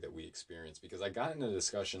morality that we experience. Because I got in a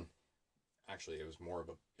discussion, actually, it was more of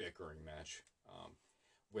a bickering match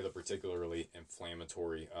with a particularly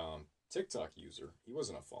inflammatory TikTok user. He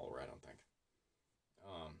wasn't a follower, I don't think.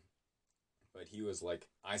 But he was like,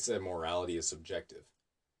 I said morality is subjective,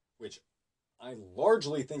 which I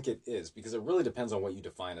largely think it is, because it really depends on what you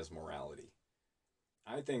define as morality.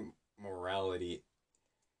 I think morality,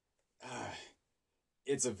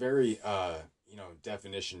 it's a very,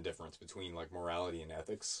 definition difference between, like, morality and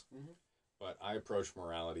ethics. Mm-hmm. But I approach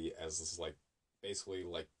morality as this, like, basically,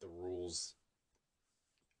 like, the rules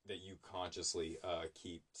that you consciously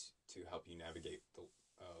keep to help you navigate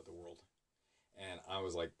the world. And I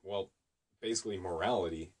was like, well, basically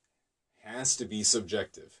morality has to be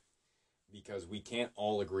subjective, because we can't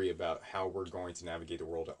all agree about how we're going to navigate the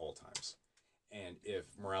world at all times. And if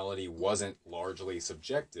morality wasn't largely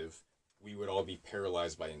subjective, we would all be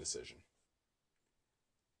paralyzed by indecision.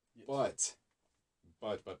 Yes.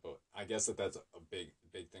 But I guess that's a big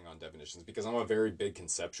thing on definitions, because I'm a very big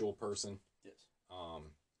conceptual person. Yes.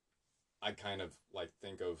 I kind of, like,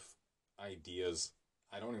 think of ideas,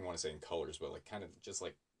 I don't even want to say in colors, but, like, kind of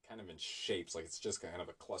in shapes, like it's just kind of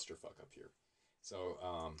a clusterfuck up here.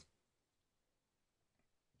 So,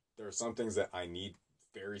 there are some things that I need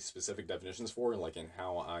very specific definitions for, like in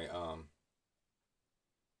how I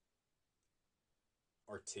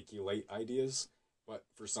articulate ideas. But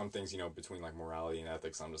for some things, between, like, morality and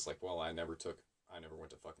ethics, I'm just like, well, I never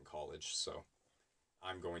went to fucking college, so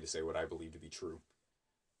I'm going to say what I believe to be true.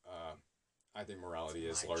 I think morality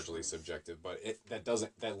is largely subjective, but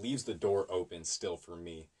that leaves the door open still for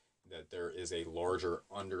me, that there is a larger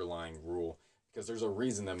underlying rule, because there's a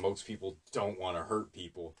reason that most people don't want to hurt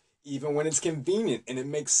people, even when it's convenient and it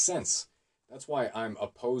makes sense. That's why I'm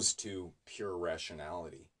opposed to pure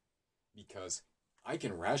rationality, because I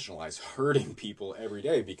can rationalize hurting people every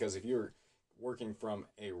day, because if you're working from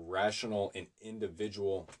a rational and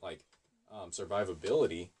individual, like,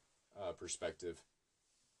 survivability perspective,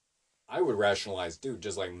 I would rationalize, dude,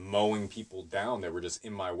 just like mowing people down that were just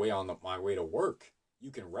in my way on my way to work.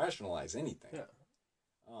 You can rationalize anything.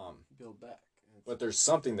 Yeah. Build back. But there's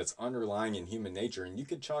something that's underlying in human nature, and you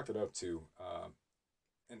could chalk it up to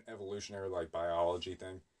an evolutionary, like, biology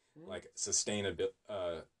thing, like sustaining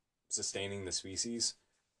the species.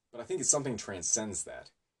 But I think it's something transcends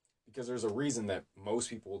that, because there's a reason that most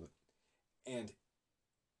people, and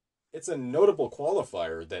it's a notable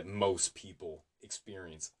qualifier that most people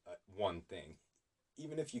experience one thing.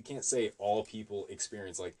 Even if you can't say all people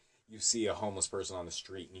experience, like, you see a homeless person on the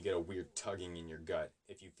street and you get a weird tugging in your gut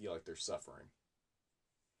if you feel like they're suffering.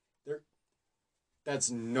 That's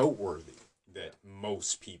noteworthy that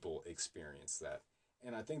most people experience that.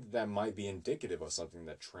 And I think that might be indicative of something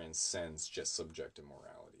that transcends just subjective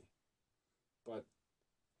morality. But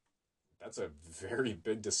that's a very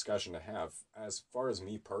big discussion to have. As far as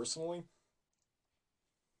me personally,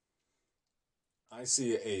 I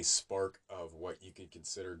see a spark of what you could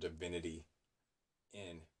consider divinity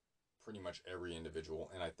in pretty much every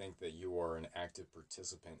individual, and I think that you are an active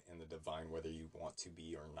participant in the divine, whether you want to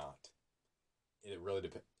be or not. It really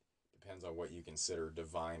depends on what you consider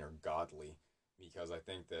divine or godly, because I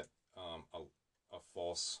think that a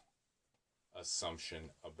false assumption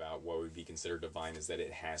about what would be considered divine is that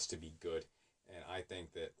it has to be good. And I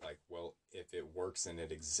think that, like, well, if it works and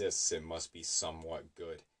it exists, it must be somewhat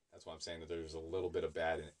good. That's why I'm saying that there's a little bit of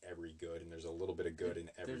bad in every good, and there's a little bit of good in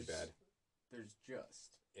every bad. There's just.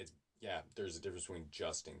 There's a difference between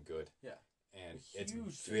just and good. Yeah. And it's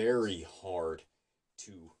very hard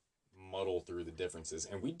to muddle through the differences.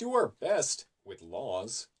 And we do our best with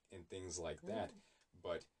laws and things like that,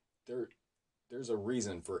 but there's a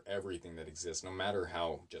reason for everything that exists, no matter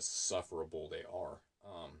how just sufferable they are.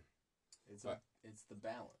 It's the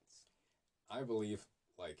balance. I believe,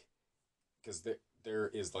 like, because there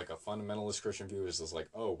is, like, a fundamentalist Christian view is just like,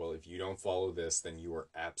 oh, well, if you don't follow this, then you are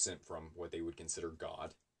absent from what they would consider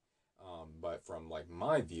God. But from, like,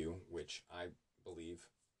 my view, which I believe,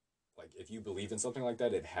 like, if you believe in something like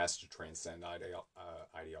that, it has to transcend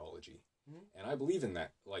ideology. Mm-hmm. And I believe in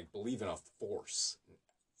that, like, believe in a force.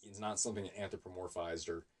 It's not something anthropomorphized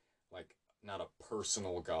or, like, not a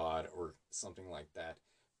personal God or something like that.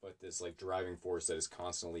 but this like driving force that is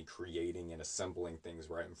constantly creating and assembling things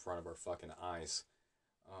right in front of our fucking eyes.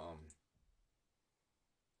 Um,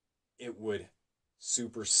 it would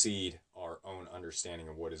supersede our own understanding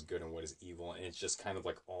of what is good and what is evil, and it's just kind of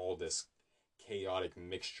like all this chaotic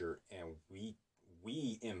mixture, and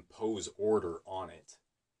we impose order on it,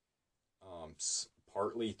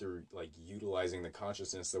 partly through like utilizing the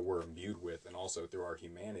consciousness that we're imbued with, and also through our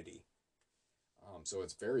humanity. So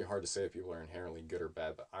it's very hard to say if people are inherently good or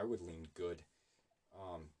bad, but I would lean good,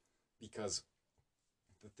 because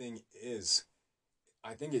the thing is,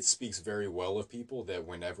 I think it speaks very well of people that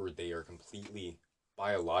whenever they are completely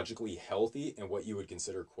biologically healthy and what you would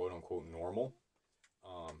consider quote unquote normal,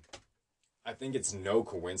 I think it's no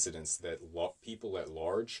coincidence that people at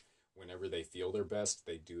large, whenever they feel their best,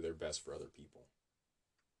 they do their best for other people.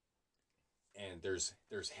 And there's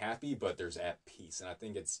happy, but there's at peace. And I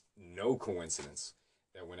think it's no coincidence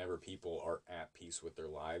that whenever people are at peace with their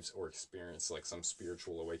lives or experience like some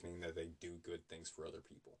spiritual awakening, that they do good things for other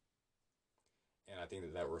people. And I think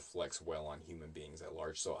that that reflects well on human beings at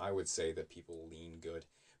large. So I would say that people lean good.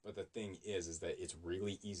 But the thing is that it's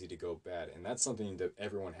really easy to go bad. And that's something that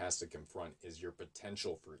everyone has to confront, is your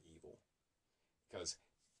potential for evil. Because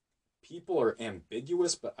people are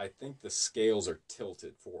ambiguous, but I think the scales are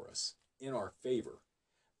tilted for us in our favor.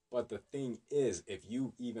 But the thing is, if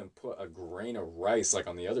you even put a grain of rice like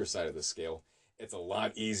on the other side of the scale, it's a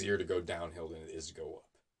lot easier to go downhill than it is to go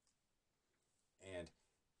up. And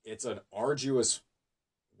it's an arduous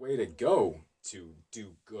way to go to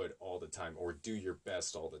do good all the time or do your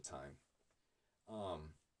best all the time.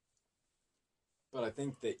 But I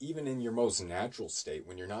think that even in your most natural state,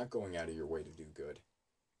 when you're not going out of your way to do good,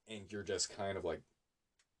 and you're just kind of like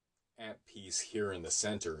at peace here in the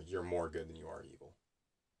center, you're more good than you are evil.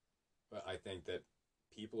 But I think that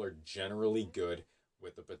people are generally good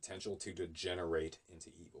with the potential to degenerate into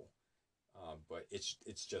evil. But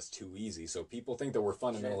it's just too easy. So people think that we're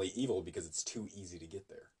fundamentally evil because it's too easy to get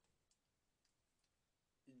there.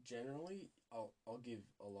 Generally, I'll give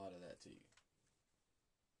a lot of that to you.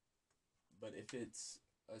 But if it's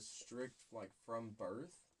a strict, like, from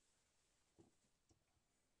birth,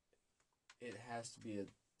 it has to be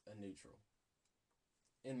a neutral.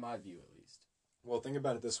 In my view, at least. Well, think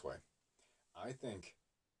about it this way. I think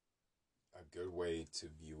a good way to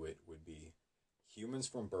view it would be humans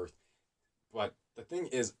from birth. But the thing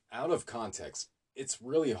is, out of context, it's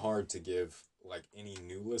really hard to give like any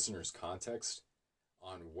new listeners context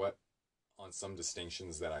on some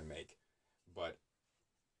distinctions that I make. But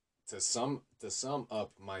to sum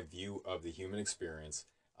up my view of the human experience,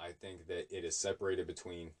 I think that it is separated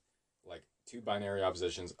between like two binary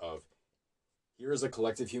oppositions of, here is a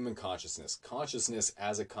collective human consciousness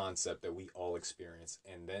as a concept that we all experience,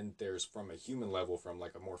 and then there's from a human level, from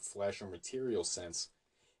like a more flesh or material sense,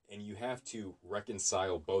 and you have to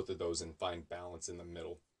reconcile both of those and find balance in the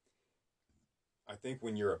middle. I think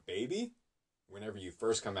when you're a baby, whenever you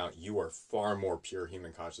first come out, you are far more pure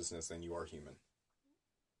human consciousness than you are human.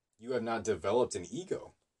 You have not developed an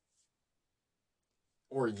ego.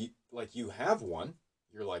 Or you have one.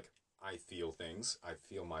 You're like, I feel things. I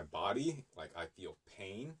feel my body. Like, I feel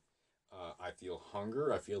pain. I feel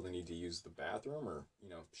hunger. I feel the need to use the bathroom or,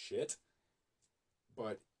 shit.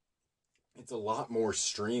 But it's a lot more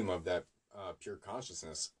stream of that pure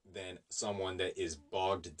consciousness than someone that is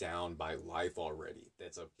bogged down by life already.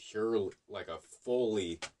 That's a pure, like a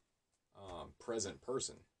fully present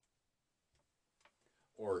person.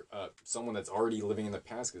 Or someone that's already living in the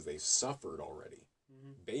past because they've suffered already.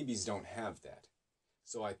 Mm-hmm. Babies don't have that.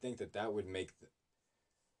 So I think that would make...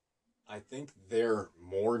 I think their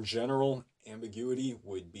more general ambiguity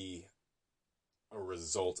would be a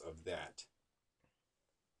result of that.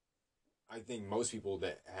 I think most people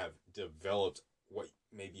that have developed what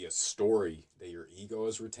may be a story that your ego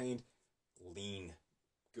has retained lean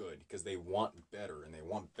good because they want better, and they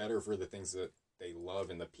want better for the things that they love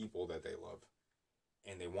and the people that they love.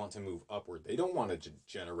 And they want to move upward. They don't want to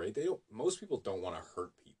degenerate. Most people don't want to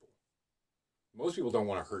hurt people. Most people don't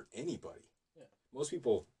want to hurt anybody. Yeah. Most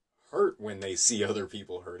people hurt when they see other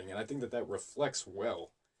people hurting, and I think that reflects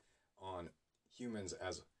well on humans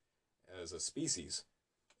as a species.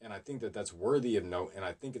 And I think that that's worthy of note, and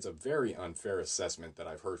I think it's a very unfair assessment that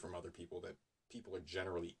I've heard from other people, that people are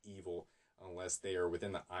generally evil unless they are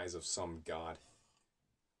within the eyes of some god,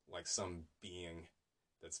 like some being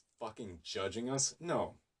that's fucking judging us.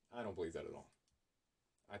 No, I don't believe that at all.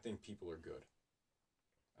 I think people are good.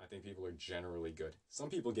 I think people are generally good. Some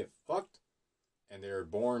people get fucked, and they're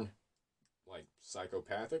born, like,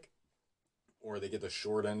 psychopathic, or they get the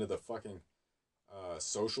short end of the fucking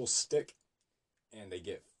social stick, and they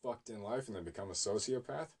get fucked in life and then become a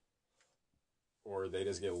sociopath, or they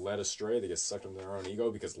just get led astray, they get sucked into their own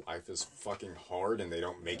ego because life is fucking hard and they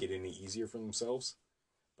don't make it any easier for themselves.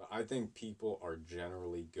 But I think people are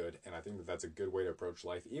generally good, and I think that that's a good way to approach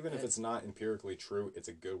life. Even if it's not empirically true, it's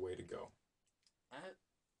a good way to go. At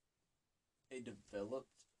a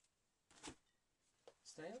developed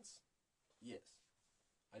stance, yes,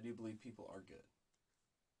 I do believe people are good.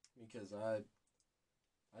 Because I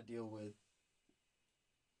deal with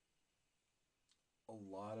a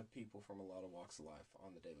lot of people from a lot of walks of life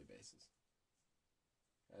on the daily basis,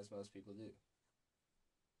 as most people do.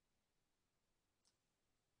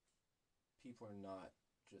 People are not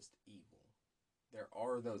just evil. There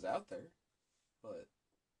are those out there, but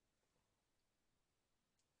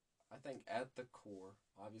I think at the core,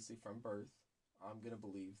 obviously from birth, I'm going to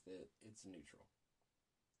believe that it's neutral.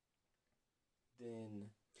 Then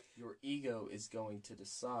your ego is going to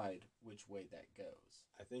decide which way that goes.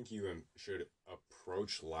 I think you should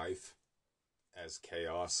approach life as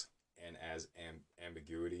chaos and as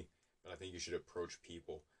ambiguity, but I think you should approach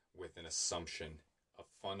people with an assumption, a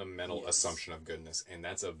fundamental assumption of goodness, and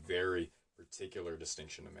that's a very particular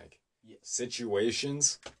distinction to make. Yes.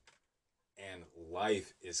 Situations and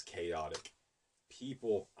life is chaotic.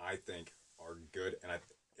 People, I think, are good, and I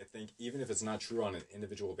think even if it's not true on an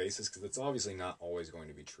individual basis, because it's obviously not always going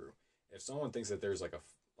to be true. If someone thinks that there's like a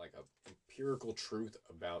empirical truth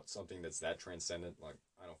about something that's that transcendent, like,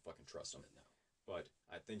 I don't fucking trust them. No. But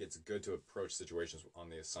I think it's good to approach situations on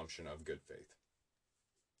the assumption of good faith.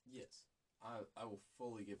 Yes, I will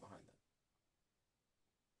fully get behind that.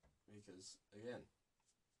 Because, again,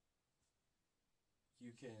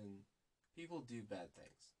 people do bad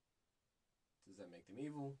things. Does that make them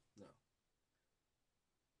evil? No.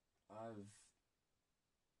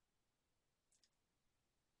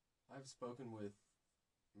 I've spoken with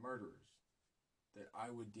murderers that I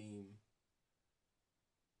would deem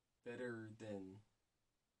better than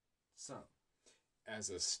some. As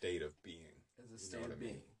a state of being. As a state of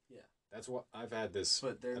being, yeah. That's what I've had this.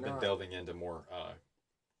 But I've been delving into more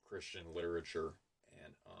Christian literature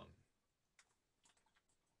and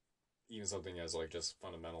even something as like just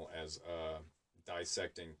fundamental as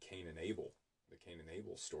dissecting Cain and Abel, the Cain and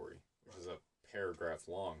Abel story, which is a paragraph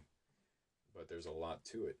long, but there's a lot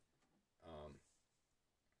to it.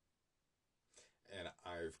 And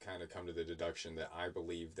I've kind of come to the deduction that I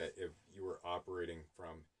believe that if you were operating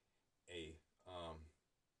from a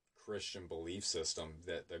Christian belief system,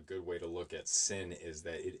 that the good way to look at sin is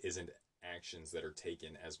that it isn't actions that are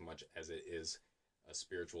taken as much as it is a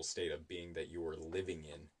spiritual state of being that you are living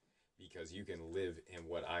in, because you can live in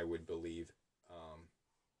what I would believe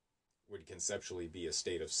would conceptually be a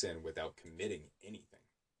state of sin without committing anything,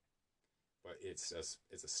 but it's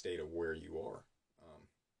a state of where you are.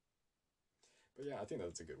 But yeah, I think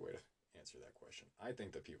that's a good way to answer that question. I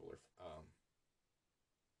think that people are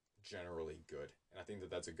generally good, and I think that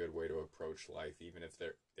that's a good way to approach life, even if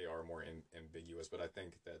they are more ambiguous. But I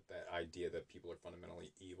think that idea that people are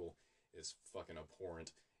fundamentally evil is fucking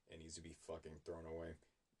abhorrent and needs to be fucking thrown away.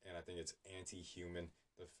 And I think it's anti-human,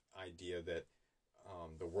 the idea that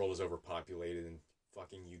the world is overpopulated and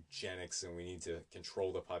fucking eugenics and we need to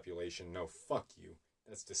control the population. No, fuck you.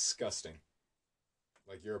 That's disgusting.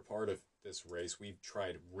 Like, you're a part of this race. We've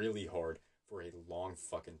tried really hard for a long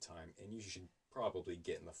fucking time, and you should probably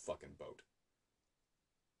get in the fucking boat.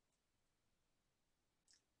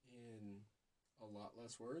 In a lot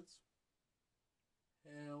less words?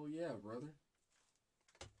 Hell yeah, brother.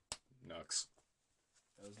 Nux.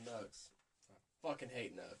 Those Nux. I fucking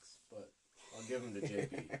hate Nux, but I'll give them to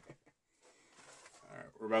JP. Alright,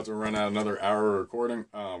 we're about to run out another hour of recording.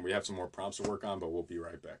 We have some more prompts to work on, but we'll be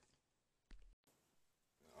right back.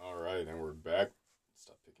 Alright, and we're back.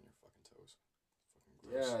 Stop picking your fucking toes. Fucking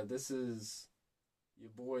gross. Yeah, this is your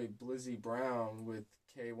boy Blizzy Brown with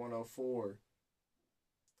K104.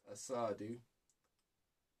 I saw, dude.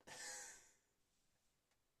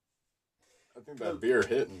 I think that beer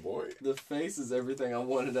hitting, boy. The face is everything I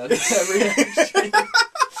wanted out of every action.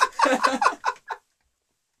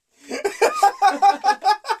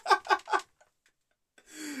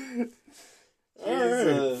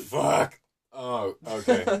 Alright, fuck. Oh,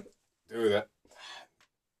 okay. Dude, that...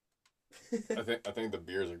 I think the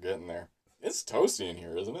beers are getting there. It's toasty in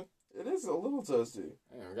here, isn't it? It is a little toasty.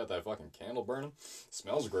 Hey, we got that fucking candle burning.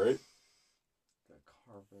 Smells great. The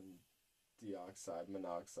carbon dioxide,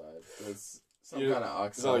 monoxide. It's some kind of oxide.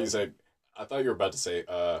 That's all you say. I thought you were about to say,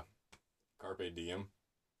 carpe diem.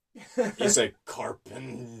 You say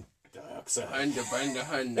carbon dioxide. Hunda.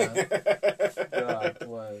 God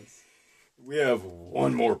bless. We have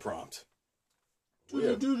one more prompt.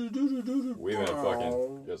 We've been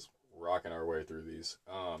fucking just rocking our way through these.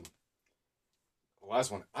 The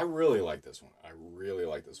last one, I really like this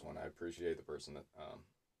one. I appreciate the person that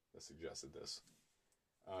suggested this.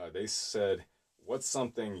 They said, "What's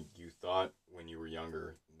something you thought when you were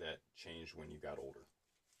younger that changed when you got older?"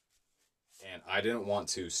 And I didn't want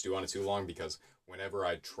to stew on it too long because whenever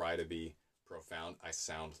I try to be profound, I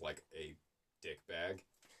sound like a dickbag.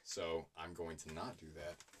 So I'm going to not do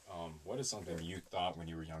that. What is something you thought when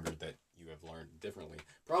you were younger that you have learned differently?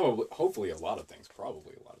 Hopefully a lot of things.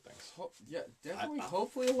 Yeah, definitely.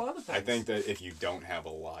 Hopefully a lot of things. I think that if you don't have a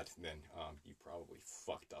lot, then you probably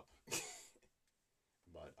fucked up.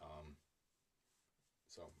 But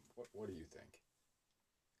so what do you think?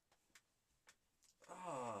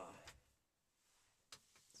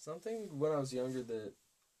 Something when I was younger that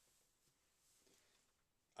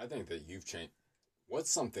I think that you've changed. What's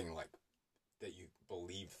something like that you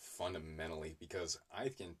believe fundamentally? Because I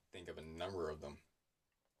can think of a number of them.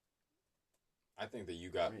 I think that you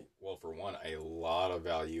got, well, for one, a lot of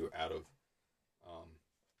value out of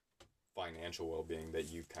financial well-being that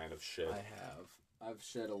you kind of shed. I've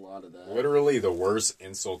shed a lot of that. Literally, the worst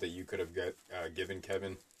insult that you could have given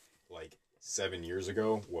Kevin, like 7 years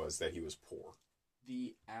ago, was that he was poor.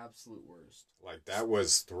 The absolute worst. Like, that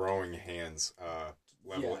was throwing hands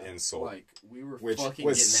level insult. Like, we were fucking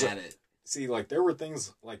getting at it. See, like, there were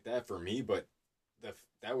things like that for me, but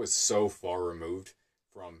that was so far removed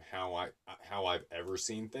from how I've ever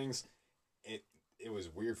seen things. It was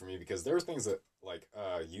weird for me because there were things that, like,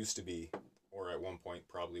 used to be, or at one point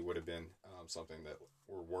probably would have been something that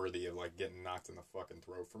were worthy of, like, getting knocked in the fucking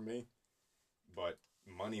throat from me. But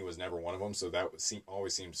money was never one of them, so that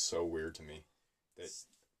always seemed so weird to me.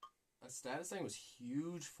 A status thing was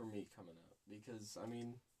huge for me coming up because, I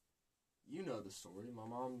mean, you know the story. My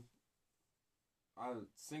mom, a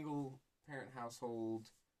single parent household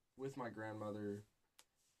with my grandmother,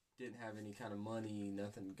 didn't have any kind of money,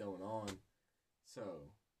 nothing going on.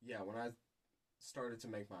 So, yeah, when I started to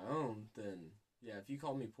make my own, then, yeah, if you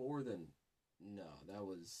called me poor, then no, that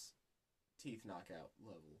was teeth knockout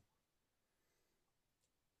level.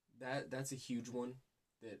 That's a huge one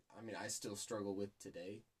that, I mean, I still struggle with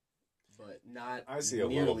today, but not I see a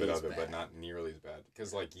little bit of it, but not nearly as bad.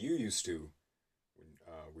 Because, like, you used to,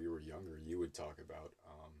 when we were younger, you would talk about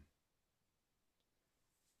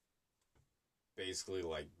basically,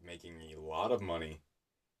 like, making a lot of money,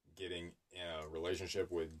 getting in a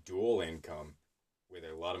relationship with dual income, with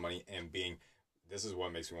a lot of money, and being, this is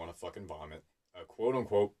what makes me want to fucking vomit, a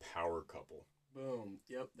quote-unquote power couple. Boom.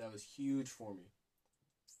 Yep, that was huge for me.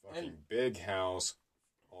 Fucking big house,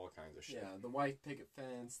 all kinds of shit. Yeah, the white picket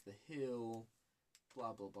fence, the hill,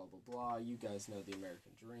 blah, blah, blah, blah, blah. You guys know the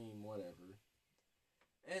American dream, whatever.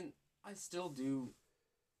 And I still do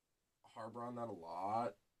harbor on that a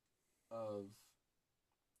lot of...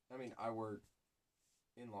 I mean, I work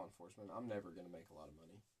in law enforcement. I'm never going to make a lot of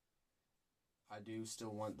money. I do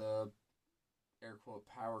still want the, air quote,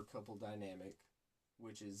 power couple dynamic,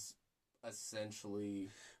 which is essentially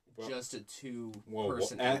just a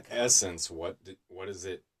two-person income. Essence, what is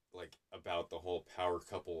it like about the whole power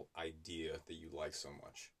couple idea that you like so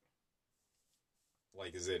much?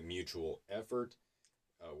 Like, is it mutual effort?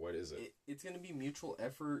 What is it? It's going to be mutual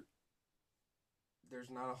effort. There's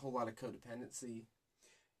not a whole lot of codependency.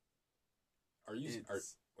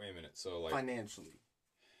 Wait a minute. So, like, financially,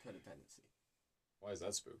 codependency. Why is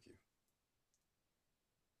that spooky?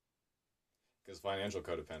 Because financial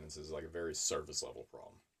codependence is like a very surface level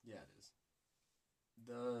problem. Yeah, it is.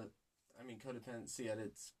 Codependency at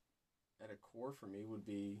a core for me would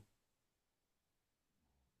be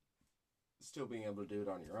still being able to do it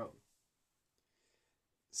on your own.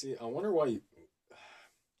 See, I wonder why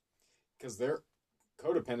because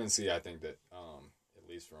codependency, I think that, at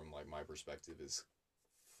least from, like, my perspective, is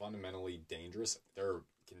fundamentally dangerous. There are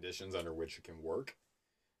conditions under which it can work,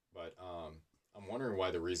 but I'm wondering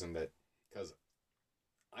why the reason that, because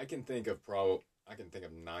I can think of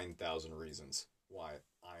 9,000 reasons why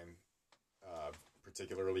I'm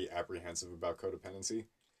particularly apprehensive about codependency,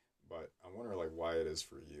 but I wonder, like, why it is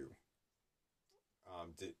for you.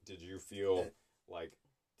 Did you feel like,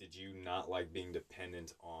 did you not like being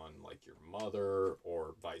dependent on, like, your mother,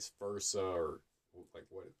 or vice versa, or, like,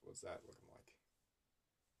 what's that looking like?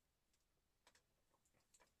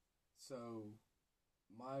 So,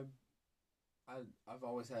 I've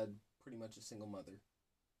always had pretty much a single mother.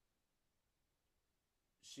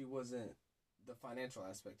 She wasn't, the financial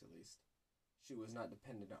aspect at least, she was not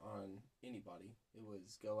dependent on anybody. It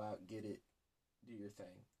was go out, get it, do your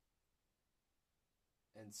thing.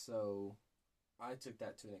 And so I took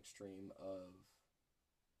that to an extreme of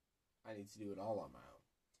I need to do it all on my own.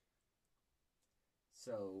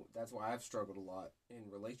 So that's why I've struggled a lot in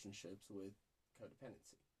relationships with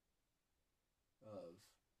codependency.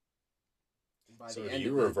 So do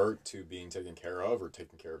you revert to being taken care of or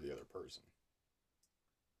taking care of the other person?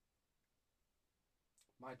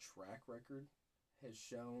 My track record has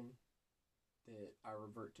shown that I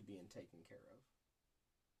revert to being taken care of.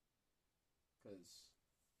 Because,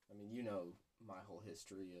 I mean, you know my whole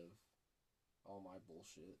history of all my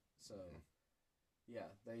bullshit. So,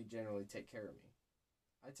 yeah, they generally take care of me.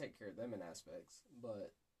 I take care of them in aspects,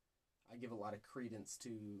 but I give a lot of credence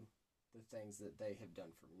to the things that they have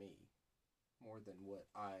done for me more than what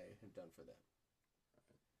I have done for them.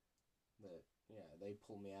 That, yeah, they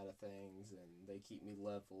pull me out of things and they keep me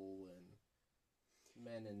level and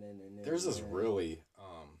there's this really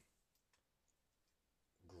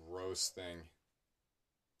gross thing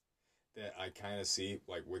that I kind of see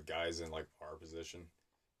like with guys in like our position,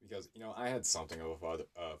 because you know I had something of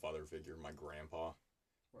a father figure, my grandpa,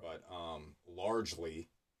 right. But largely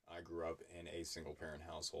I grew up in a single parent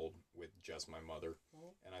household with just my mother,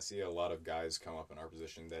 and I see a lot of guys come up in our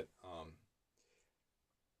position that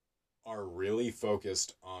are really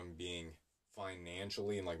focused on being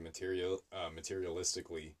financially and like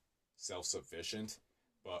materialistically self-sufficient,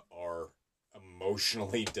 but are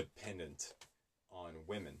emotionally dependent on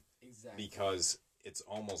women. Exactly. Because it's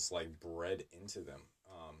almost like bred into them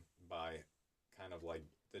by kind of like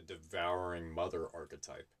the devouring mother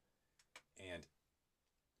archetype. And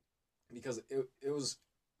because it was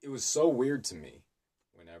so weird to me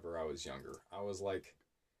whenever I was younger. I was like,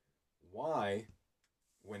 why,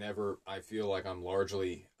 whenever I feel like I'm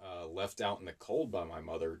largely left out in the cold by my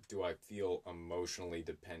mother, do I feel emotionally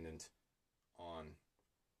dependent on,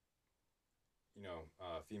 you know,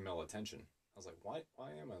 female attention? I was like, why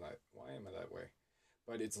am I that way?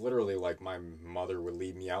 But it's literally like my mother would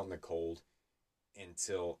leave me out in the cold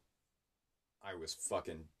until I was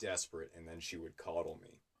fucking desperate, and then she would coddle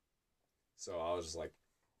me. So I was just like,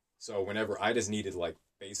 so whenever I just needed like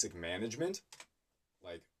basic management,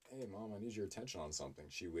 like, hey mom, I need your attention on something,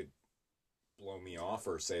 she would blow me off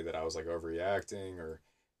or say that I was like overreacting, or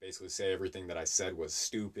basically say everything that I said was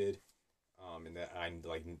stupid, and that I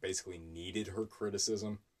like basically needed her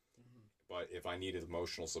criticism. But if I needed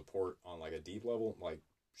emotional support on like a deep level, like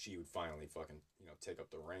she would finally fucking, you know, take up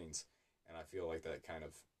the reins. And I feel like that kind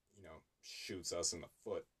of, you know, shoots us in the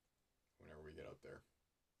foot whenever we get up there.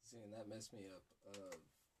 See, and that messed me up.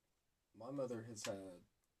 My mother has had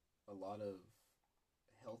a lot of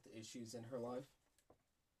health issues in her life,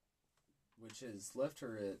 which has left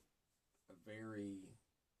her at a very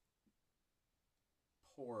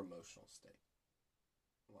poor emotional state,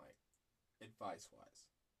 like advice-wise.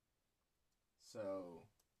 So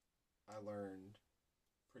I learned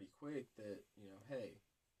pretty quick that, you know, hey,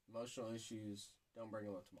 emotional issues, don't bring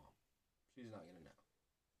them up to mom. She's not going to know.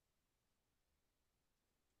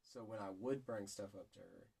 So when I would bring stuff up to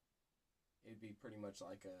her, it'd be pretty much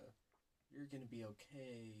like you're going to be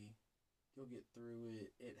okay. You'll get through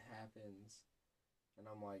it. It happens. And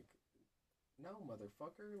I'm like, no,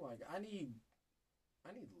 motherfucker. Like, I need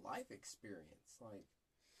life experience. Like,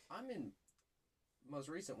 most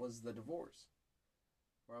recent was the divorce,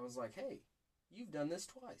 where I was like, hey, you've done this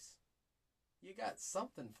twice. You got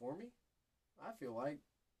something for me. I feel like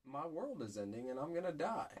my world is ending and I'm going to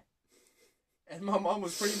die. And my mom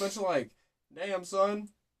was pretty much like, damn, son.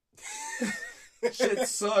 Shit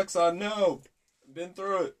sucks, I know. Been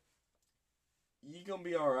through it. You going to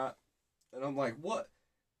be alright. And I'm like, what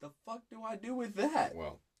the fuck do I do with that?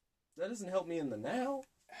 Well, that doesn't help me in the now.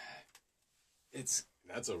 That's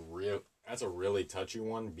a really touchy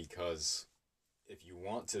one, because if you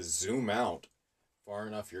want to zoom out far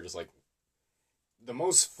enough, you're just like, the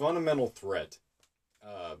most fundamental threat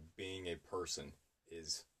being a person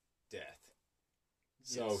is death.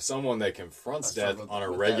 So yes. Someone that confronts death on a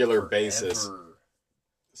regular basis,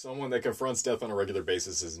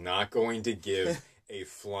 is not going to give a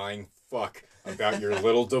flying fuck about your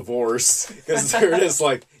little divorce, because they're just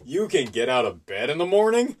like, you can get out of bed in the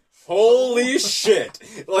morning? Holy shit.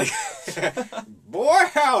 Like, boy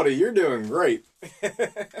howdy, you're doing great.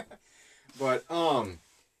 But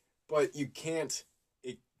you can't,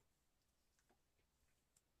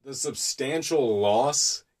 the substantial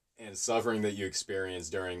loss and suffering that you experience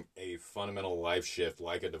during a fundamental life shift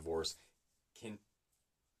like a divorce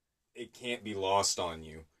can't be lost on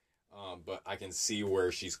you. But I can see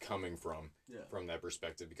where she's coming from that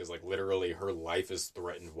perspective, because like literally her life is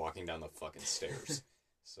threatened walking down the fucking stairs.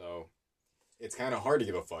 So it's kind of hard to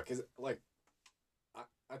give a fuck. Cause like,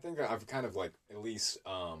 I think I've kind of like at least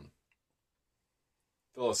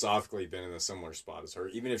philosophically been in a similar spot as her,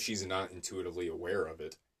 even if she's not intuitively aware of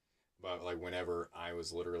it. But like whenever I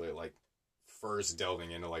was literally like first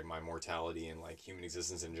delving into like my mortality and like human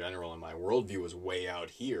existence in general, and my worldview was way out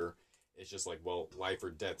here, it's just like, well, life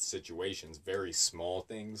or death situations, very small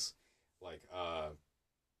things like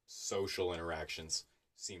social interactions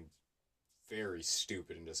seem very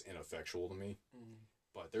stupid and just ineffectual to me. Mm.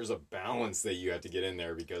 But there's a balance that you have to get in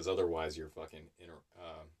there because otherwise your fucking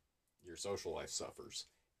your social life suffers,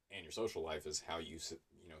 and your social life is how you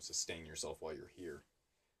sustain yourself while you're here.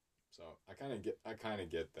 So I kind of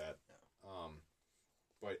get that,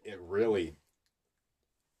 but it really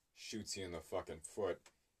shoots you in the fucking foot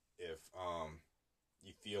if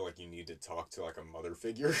you feel like you need to talk to like a mother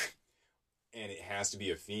figure, and it has to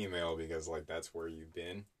be a female because like that's where you've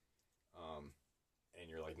been. And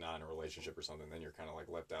you're like not in a relationship or something, then you're kind of like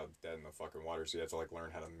left out dead in the fucking water, so you have to like learn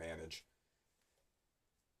how to manage.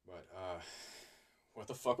 But what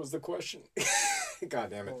the fuck was the question? God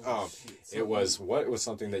damn it. It was, what was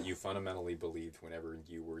something that you fundamentally believed whenever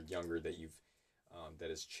you were younger that you've that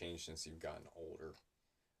has changed since you've gotten older?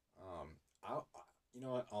 You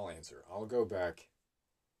know what, I'll answer. I'll go back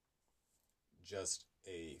just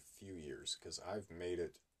a few years because I've made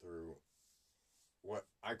it through what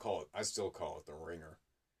I still call it the ringer.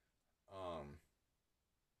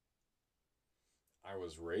 I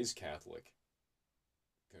was raised Catholic,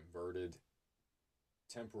 converted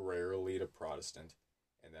temporarily to Protestant,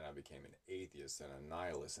 and then I became an atheist and a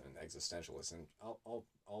nihilist and an existentialist. And I'll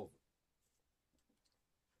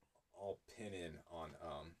pin in on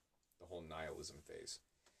the whole nihilism phase.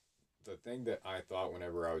 The thing that I thought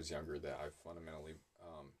whenever I was younger that I fundamentally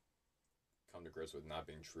come to grips with not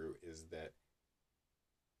being true is that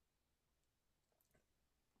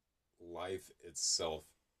life itself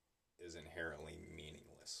is inherently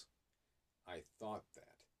meaningless. I thought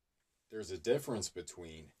that. There's a difference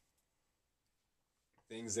between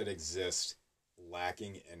things that exist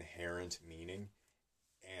lacking inherent meaning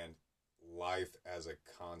and life as a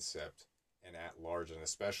concept and at large, and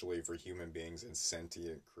especially for human beings and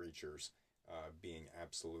sentient creatures being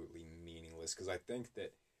absolutely meaningless. Because I think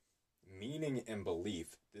that meaning and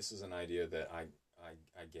belief, this is an idea that I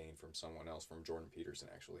gained from someone else, from Jordan Peterson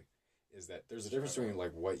actually, is that there's a difference between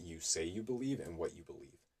like what you say you believe and what you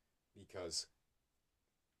believe. Because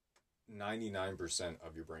 99%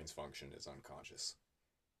 of your brain's function is unconscious.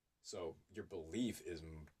 So your belief is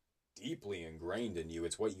deeply ingrained in you.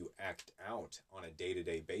 It's what you act out on a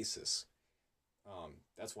day-to-day basis.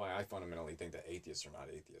 That's why I fundamentally think that atheists are not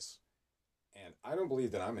atheists. And I don't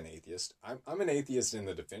believe that I'm an atheist. I'm an atheist in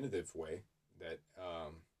the definitive way that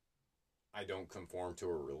I don't conform to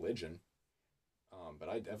a religion. But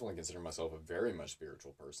I definitely consider myself a very much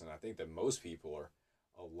spiritual person. I think that most people are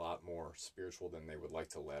a lot more spiritual than they would like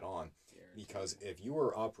to let on. Because if you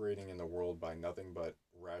were operating in the world by nothing but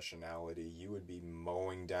rationality, you would be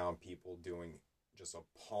mowing down people doing just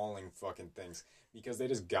appalling fucking things because they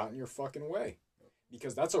just got in your fucking way.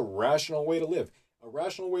 Because that's a rational way to live. A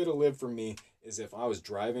rational way to live for me is if I was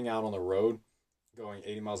driving out on the road going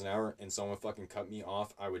 80 miles an hour and someone fucking cut me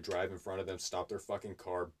off, I would drive in front of them, stop their fucking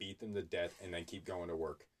car, beat them to death, and then keep going to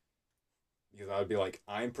work. Because I would be like,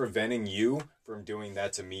 I'm preventing you from doing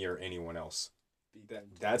that to me or anyone else.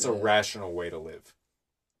 That's a rational way to live.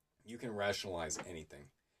 You can rationalize anything.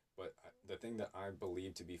 But the thing that I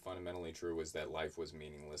believe to be fundamentally true is that life was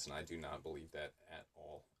meaningless, and I do not believe that at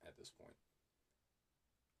all at this point.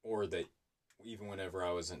 Or that even whenever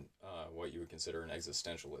I was in what you would consider an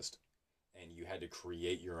existentialist, and you had to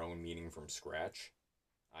create your own meaning from scratch,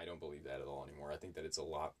 I don't believe that at all anymore. I think that it's a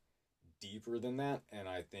lot deeper than that, and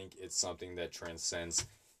I think it's something that transcends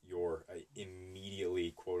your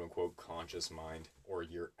immediately quote-unquote conscious mind or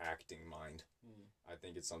your acting mind. I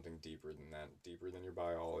think it's something deeper than that, deeper than your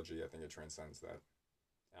biology. I think it transcends that.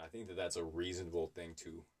 And I think that that's a reasonable thing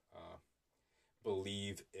to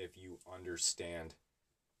believe if you understand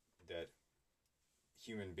that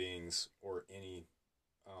human beings or any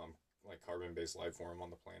like carbon-based life form on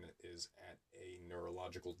the planet is at a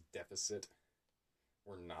neurological deficit.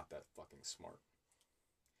 We're not that fucking smart.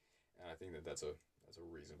 And I think that that's a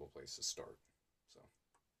reasonable place to start. So,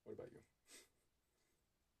 what about you?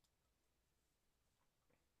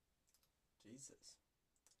 Jesus.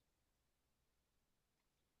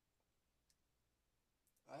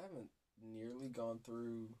 I haven't nearly gone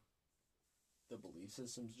through the belief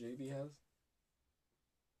systems JB has.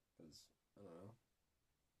 Because, I don't know.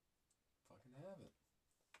 Fucking haven't.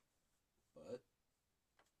 But,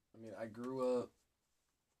 I mean, I grew up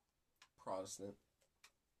Protestant.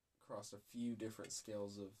 Crossed a few different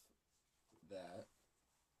scales of that.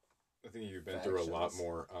 I think you've been through a lot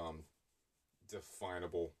more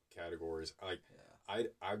definable categories. Like Yeah.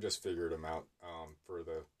 I've just figured them out for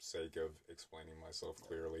the sake of explaining myself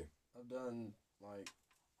clearly. I've done, like,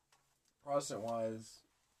 Protestant wise,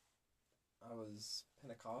 I was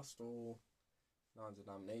Pentecostal, non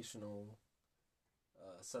denominational,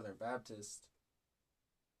 Southern Baptist.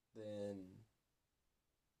 Then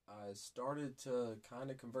I started to kind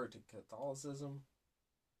of convert to Catholicism.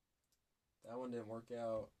 That one didn't work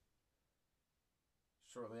out.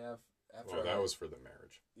 Shortly after Well, that was for the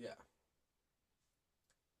marriage. Yeah.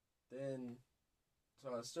 Then,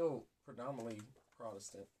 so I was still predominantly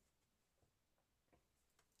Protestant.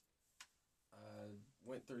 I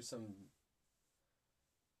went through some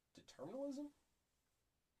determinism.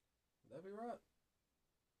 Would that be right?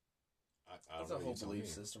 I don't That's a know. whole belief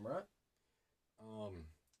system, right?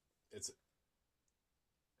 It's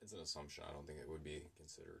an assumption. I don't think it would be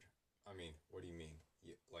considered. I mean, what do you mean?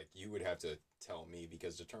 You would have to tell me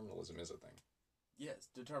because determinism is a thing. Yes,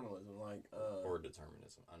 determinism, like or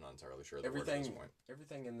determinism. I'm not entirely sure.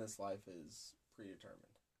 Everything in this life is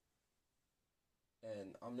predetermined.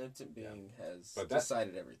 An omnipotent being has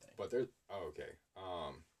decided everything. But there. Oh, okay.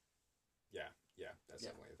 Yeah, that's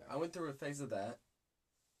definitely a thing. I went through a phase of that,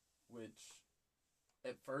 which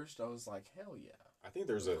at first I was like, hell yeah. I think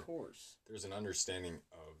there's an understanding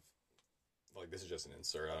of, like, this is just an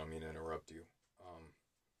insert. I don't mean to interrupt you.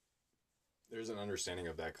 There's an understanding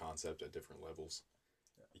of that concept at different levels,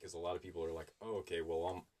 because a lot of people are like, oh, okay,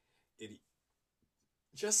 well,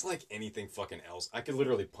 just like anything fucking else, I could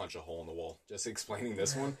literally punch a hole in the wall just explaining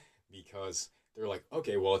this one, because they're like,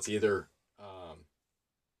 okay, well, it's either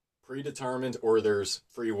predetermined or there's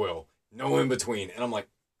free will, no in between, and I'm like,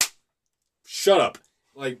 shut up.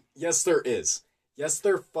 Like, yes, there is. Yes,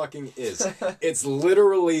 there fucking is. It's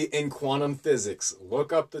literally in quantum physics.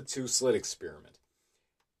 Look up the two-slit experiment.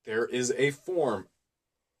 There is a form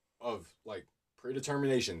of, like,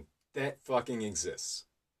 predetermination that fucking exists.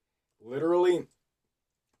 Literally,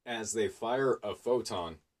 as they fire a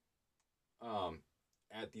photon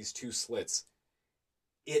at these two slits,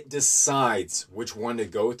 it decides which one to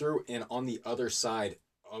go through, and on the other side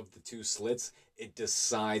of the two slits, it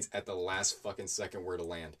decides at the last fucking second where to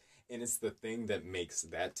land. And it's the thing that makes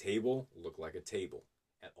that table look like a table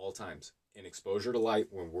at all times. In exposure to light,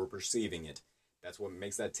 when we're perceiving it, that's what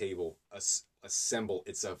makes that table assemble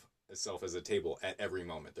itself as a table at every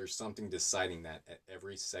moment. There's something deciding that at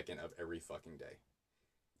every second of every fucking day.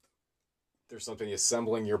 There's something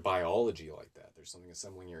assembling your biology like that. There's something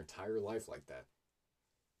assembling your entire life like that.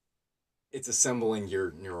 It's assembling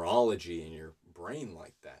your neurology and your brain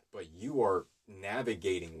like that. But you are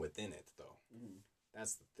navigating within it, though. Mm-hmm.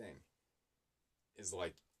 That's the thing. Is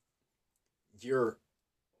like, you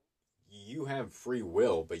have free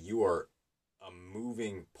will, but you are a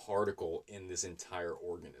moving particle in this entire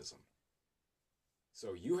organism.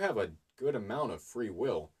 So you have a good amount of free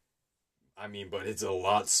will. I mean, but it's a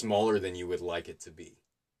lot smaller than you would like it to be.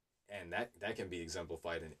 And that can be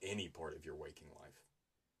exemplified in any part of your waking life.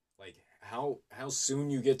 Like, how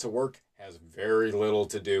soon you get to work has very little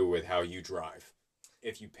to do with how you drive,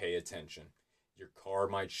 if you pay attention. Your car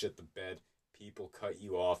might shit the bed, people cut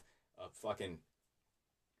you off, a fucking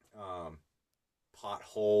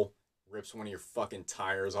pothole rips one of your fucking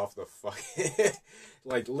tires off the fucking...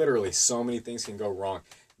 Like, literally, so many things can go wrong.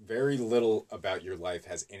 Very little about your life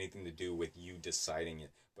has anything to do with you deciding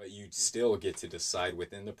it, but you still get to decide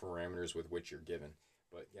within the parameters with which you're given.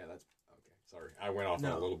 But yeah, that's... Okay, sorry. I went off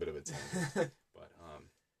on a little bit of a tangent. But,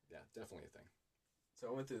 yeah, definitely a thing. So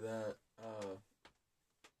I went through that,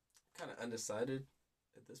 kind of undecided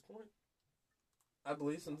at this point. I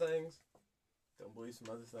believe some things, don't believe some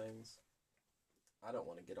other things. I don't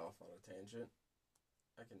want to get off on a tangent.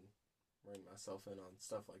 I can rein myself in on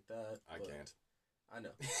stuff like that. I can't. I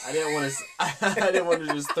know. I didn't want to. I didn't want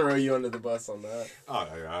to just throw you under the bus on that.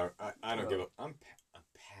 Oh, I don't give a. I'm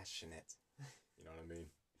passionate. You know what I mean?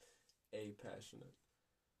 Passionate.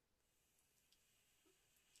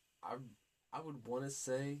 I would want to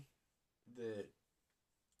say that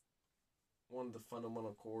one of the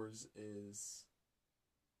fundamental cores is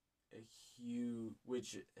a huge,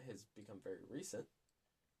 which has become very recent,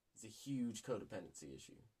 is a huge codependency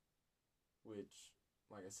issue. Which,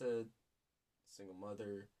 like I said, single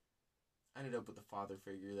mother. I ended up with a father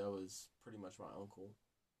figure that was pretty much my uncle.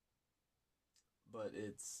 But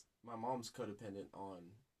it's, my mom's codependent on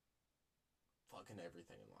fucking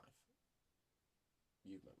everything in life.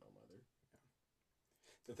 You've met my mother.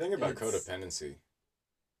 The thing about codependency,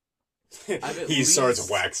 he starts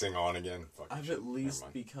waxing on again. I've at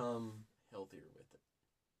least become healthier with it.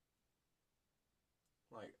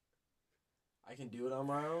 Like, I can do it on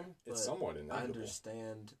my own, but it's somewhat inevitable. I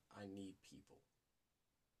understand I need people.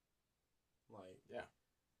 Like,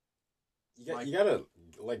 You gotta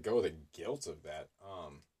let go of the guilt of that.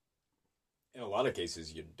 In a lot of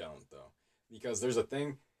cases, you don't though, because there's a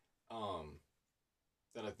thing,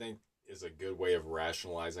 that I think is a good way of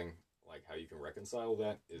rationalizing like how you can reconcile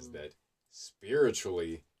that is that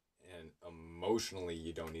spiritually and emotionally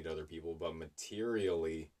you don't need other people, but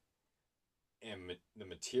materially and the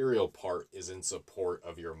material part is in support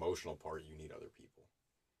of your emotional part. You need other people.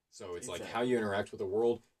 So it's like how you interact with the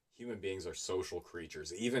world. Human beings are social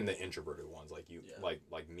creatures, even the introverted ones, like you,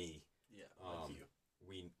 like me. Yeah, like you.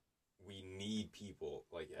 We need people,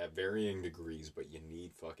 like at varying degrees, but you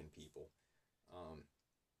need fucking people,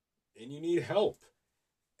 and you need help.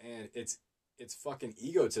 And it's fucking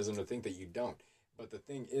egotism to think that you don't. But the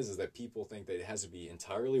thing is that people think that it has to be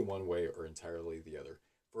entirely one way or entirely the other.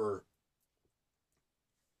 For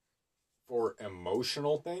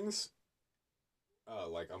emotional things,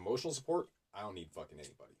 like emotional support, I don't need fucking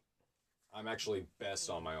anybody. I'm actually best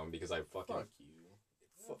on my own because I fucking... Fuck you.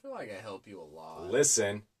 I feel like I help you a lot.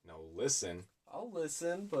 Listen. I'll listen,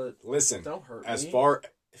 but... Listen. Don't hurt as me.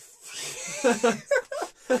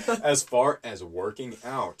 As far as working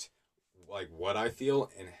out, like what I feel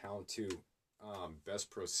and how to best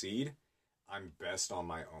proceed, I'm best on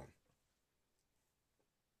my own.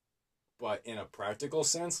 But in a practical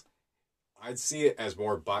sense, I'd see it as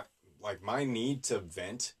more... like my need to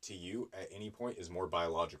vent to you at any point is more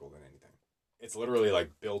biological than anything. It's literally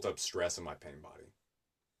like built up stress in my pain body.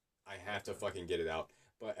 I have to fucking get it out.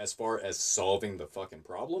 But as far as solving the fucking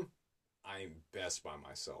problem, I'm best by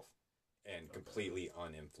myself and completely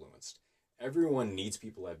uninfluenced. Everyone needs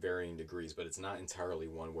people at varying degrees, but it's not entirely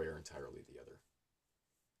one way or entirely the other.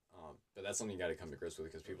 But that's something you got to come to grips with,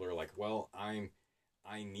 because people are like, well, I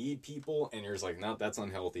need people, and you're just like, no, that's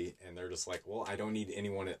unhealthy. And they're just like, well, I don't need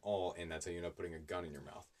anyone at all, and that's how you end up putting a gun in your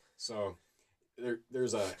mouth. So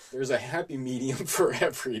there's a happy medium for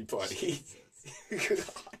everybody.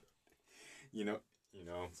 you know.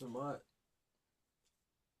 So my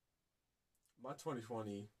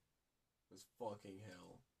 2020 was fucking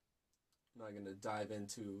hell. I'm not gonna dive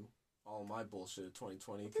into all my bullshit of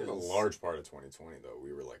 2020. I think a large part of 2020 though,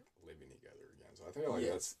 we were like living together again. So I think like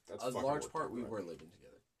that's a large part we were living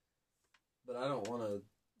together. But I don't want to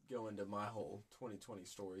go into my whole 2020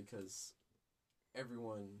 story because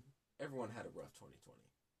everyone had a rough 2020.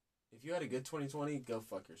 If you had a good 2020, go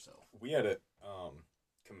fuck yourself. We had a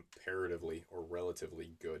comparatively or relatively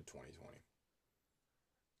good 2020.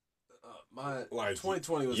 My like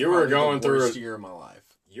 2020 was you were probably going the through worst year of my life.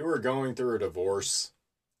 You were going through a divorce.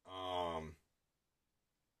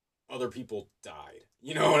 Other people died.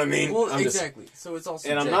 You know what I mean? Well, exactly. So it's also,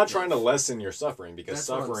 and I'm not trying to lessen your suffering, because that's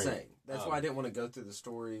suffering. What I'm saying. That's why I didn't want to go through the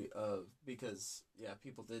story of, because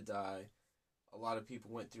people did die. A lot of people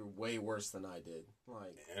went through way worse than I did.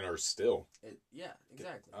 Like, and are still.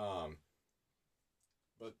 Exactly.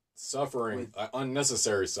 But suffering,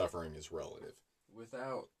 unnecessary suffering, is relative.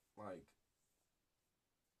 Without like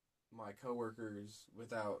my coworkers,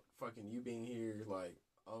 without fucking you being here, like,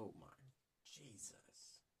 oh my Jesus.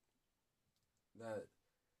 That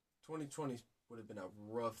 2020 would have been a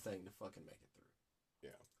rough thing to fucking make it through.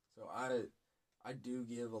 Yeah. So I do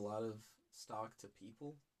give a lot of stock to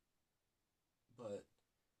people, but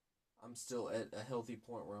I'm still at a healthy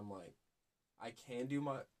point where I'm like, I can do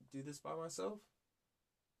this by myself,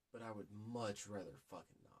 but I would much rather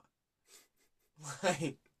fucking not.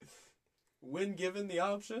 Like, when given the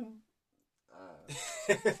option,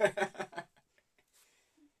 I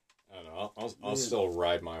don't know. I'll still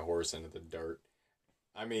ride my horse into the dirt.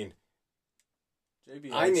 I mean,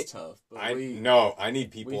 JBI's tough. But I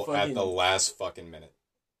need people at the last fucking minute.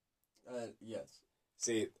 Yes.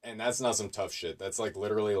 See, and that's not some tough shit. That's like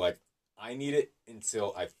literally like, I need it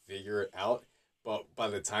until I figure it out. But by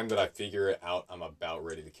the time that I figure it out, I'm about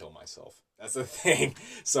ready to kill myself. That's the thing.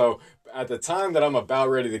 So at the time that I'm about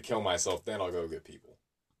ready to kill myself, then I'll go get people.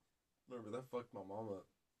 Remember, that fucked my mom up.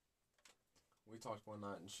 We talked one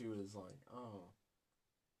night and she was like, oh,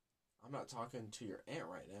 I'm not talking to your aunt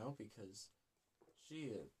right now because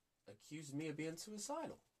she accused me of being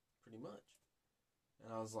suicidal, pretty much.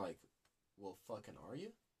 And I was like, well, fucking are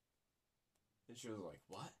you? And she was like,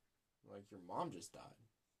 what? Like, your mom just died.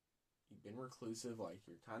 You've been reclusive, like,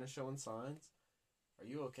 you're kind of showing signs. Are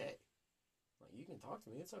you okay? Like, you can talk to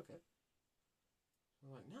me, it's okay.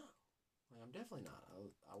 I'm like, no. Like, I'm definitely not.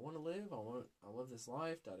 I want to live, I love this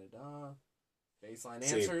life, da-da-da. Baseline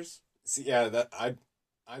answers. See, yeah, that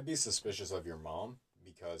I'd be suspicious of your mom,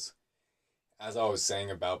 because as I was saying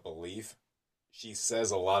about belief, she says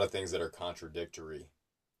a lot of things that are contradictory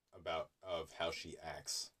of how she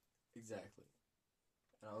acts. Exactly.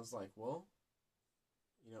 And I was like, well,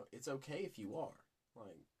 it's okay if you are.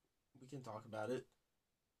 Like, we can talk about it.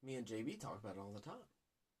 Me and JB talk about it all the time.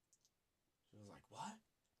 She was like, what?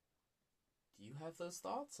 Do you have those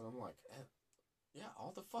thoughts? And I'm like, yeah,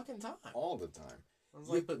 all the fucking time. All the time. I was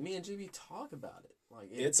like, but me and JB talk about it. Like,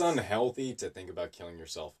 it's unhealthy to think about killing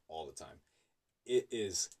yourself all the time. It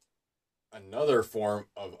is another form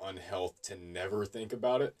of unhealth to never think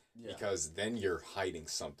about it, because then you're hiding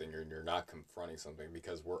something or you're not confronting something,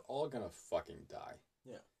 because we're all gonna fucking die.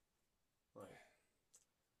 Yeah. Like,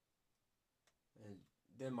 and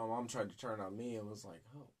then my mom tried to turn on me and was like,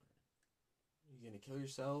 oh, are you gonna kill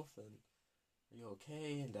yourself? And are you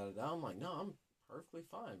okay? And da-da-da. I'm like, no, I'm perfectly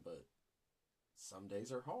fine, but some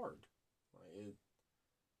days are hard. Like,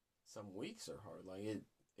 some weeks are hard. Like,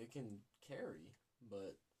 it can carry,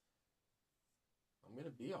 but I'm gonna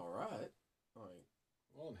be all right. Like,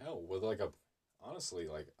 well, in hell, with honestly,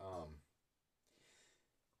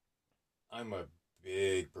 I'm a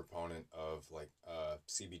big proponent of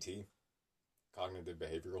CBT, cognitive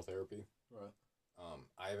behavioral therapy. Right.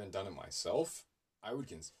 I haven't done it myself. I would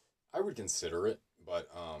consider it, but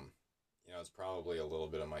it's probably a little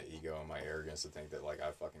bit of my ego and my arrogance to think that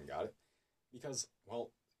I fucking got it, because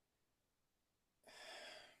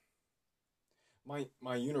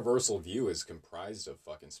my universal view is comprised of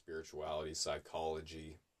fucking spirituality,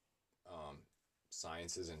 psychology,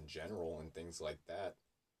 sciences in general, and things like that.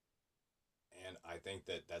 And I think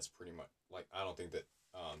that that's pretty much I don't think that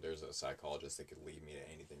there's a psychologist that could lead me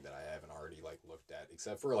to anything that I haven't already looked at,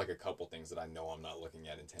 except for a couple things that I know I'm not looking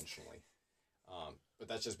at intentionally. But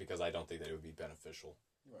that's just because I don't think that it would be beneficial.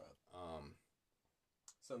 Right.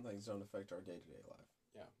 Some things don't affect our day-to-day life.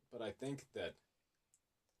 Yeah, but I think that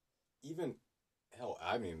even hell,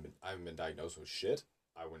 I haven't been diagnosed with shit.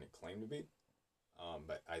 I wouldn't claim to be.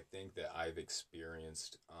 But I think that I've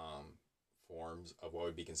experienced forms of what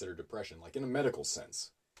would be considered depression, in a medical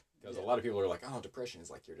sense. Because a lot of people are like, oh, depression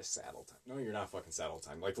is you're just sad all the time. No, you're not fucking sad all the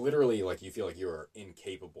time. Literally, you feel like you are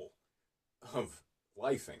incapable of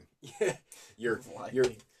lifing. you're,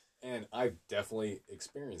 and I've definitely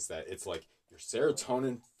experienced that. It's your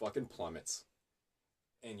serotonin fucking plummets.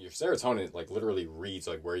 And your serotonin, literally reads,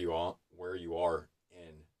 where you are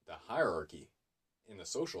in the hierarchy, in the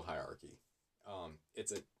social hierarchy.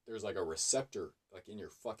 There's a receptor, in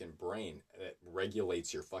your fucking brain that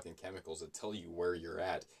regulates your fucking chemicals that tell you where you're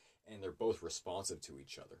at. And they're both responsive to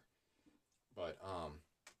each other. But,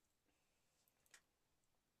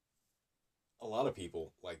 a lot of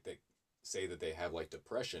people, they say that they have,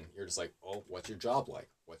 depression. You're just oh, what's your job like?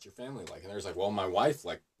 What's your family like? And they're well, my wife,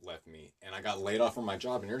 left me, and I got laid off from my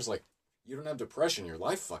job. And you're just you don't have depression. Your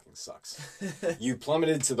life fucking sucks. You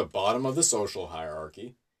plummeted to the bottom of the social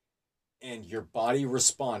hierarchy, and your body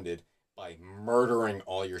responded by murdering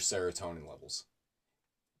all your serotonin levels.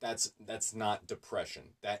 That's not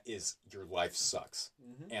depression. That is, your life sucks.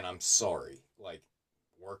 Mm-hmm. And I'm sorry.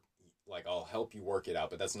 I'll help you work it out,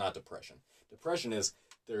 but that's not depression. Depression is,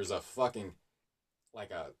 there's a fucking,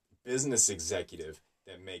 a business executive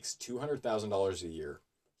that makes $200,000 a year.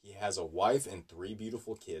 He has a wife and 3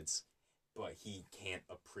 beautiful kids, but he can't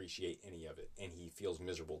appreciate any of it, and he feels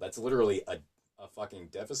miserable. That's literally a fucking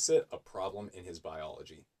deficit, a problem in his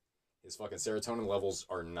biology. His fucking serotonin levels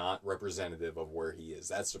are not representative of where he is.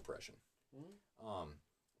 That's depression. Mm-hmm.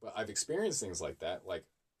 But I've experienced things like that,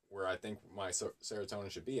 where I think my serotonin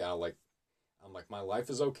should be. I'm my life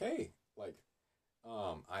is okay.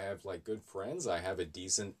 I have good friends. I have a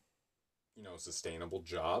decent, sustainable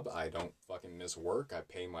job. I don't fucking miss work. I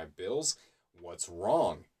pay my bills. What's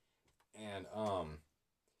wrong? And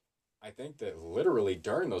I think that literally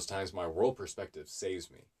during those times, my world perspective saves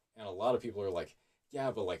me. And a lot of people are yeah,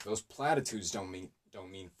 but those platitudes don't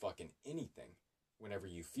mean fucking anything whenever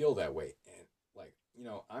you feel that way. And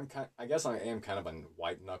I guess I am kind of a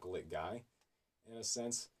white knuckle it guy in a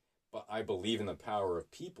sense, but I believe in the power of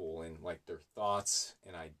people and their thoughts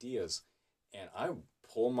and ideas, and I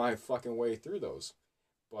pull my fucking way through those.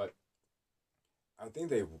 But I think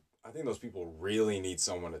those people really need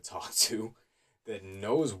someone to talk to that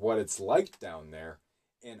knows what it's like down there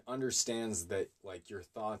and understands that your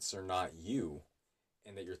thoughts are not you.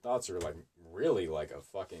 And that your thoughts are really a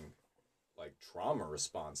fucking trauma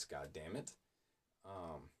response, goddammit.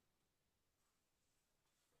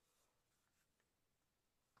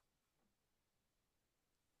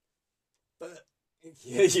 But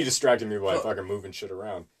yeah, you distracted me by fucking moving shit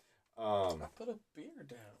around. I put a beer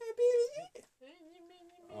down.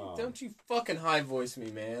 Don't you fucking high voice me,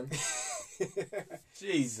 man.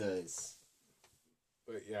 Jesus.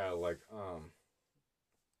 But yeah,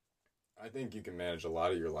 I think you can manage a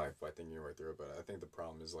lot of your life by thinking your way through it, but I think the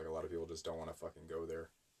problem is a lot of people just don't want to fucking go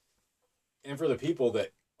there. And for the people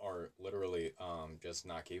that are literally just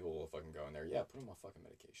not capable of fucking going there, yeah, put them on fucking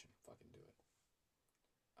medication. Fucking do it.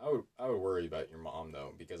 I would worry about your mom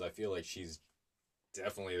though, because I feel like she's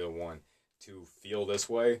definitely the one to feel this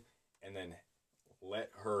way, and then let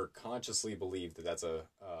her consciously believe that that's a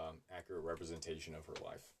accurate representation of her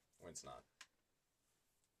life when it's not.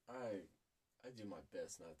 I do my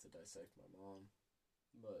best not to dissect my mom,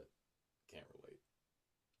 but Can't relate.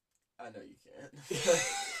 I know you can't.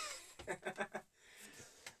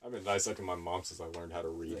 I've been dissecting my mom since I learned how to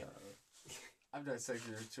read. Yeah. I've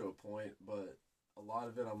dissected her to a point, but a lot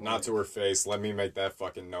of it I'm Not like, to her face. Let me make that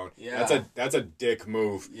fucking known. Yeah. That's a dick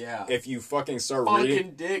move. yeah, If you fucking start fucking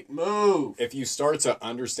reading, dick move. if you start to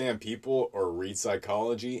understand people or read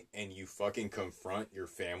psychology and you fucking confront your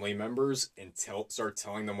family members and start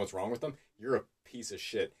telling them what's wrong with them, you're a piece of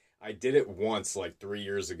shit. I did it once like 3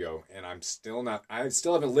 years ago, and I still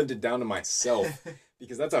haven't lived it down to myself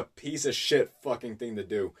because that's a piece of shit fucking thing to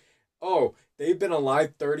do. Oh, they've been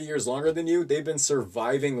alive 30 years longer than you. They've been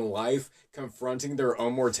surviving life, confronting their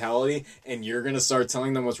own mortality, and you're going to start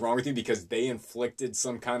telling them what's wrong with you because they inflicted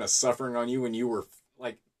some kind of suffering on you when you were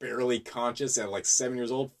like barely conscious at like 7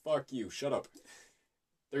 years old. Fuck you. Shut up.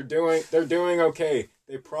 They're doing okay.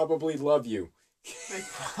 They probably love you. They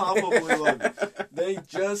probably love you. They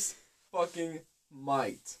just fucking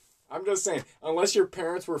might. I'm just saying, unless your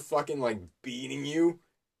parents were fucking like beating you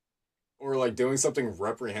or like doing something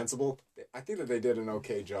reprehensible, I think that they did an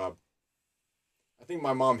okay job. I think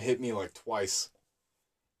my mom hit me like twice.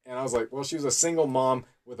 And I was like, well, she was a single mom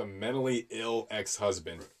with a mentally ill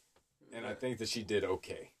ex-husband. And I think that she did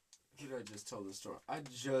okay. Did I just tell this story? I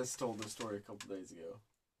just told this story a couple days ago.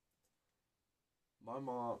 My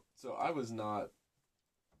mom, so I was not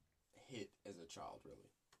hit as a child, really.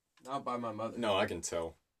 Not by my mother. No, I can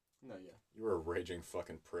tell. No, yeah. You were a raging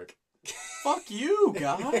fucking prick. Fuck you,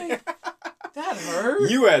 guy. That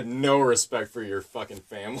hurt. You had no respect for your fucking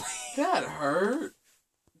family. That hurt.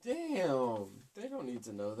 Damn. They don't need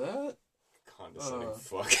to know that. Condescending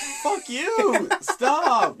fuck. Fuck you.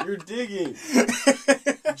 Stop. You're digging.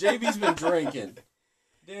 JB's been drinking.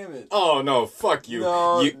 Damn it. Oh no, fuck you.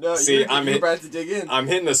 No, see, you're about to dig in. I'm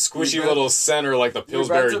hitting the squishy You're about- little center like the you're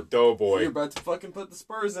about Pillsbury to- Doughboy. You're about to fucking put the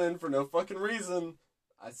spurs in for no fucking reason.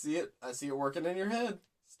 I see it. I see it working in your head.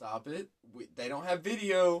 Stop it. They don't have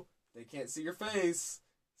video. They can't see your face.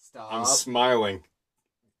 Stop. I'm smiling.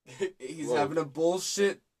 He's Look. having a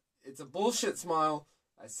bullshit. It's a bullshit smile.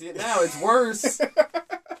 I see it now. It's worse.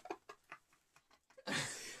 I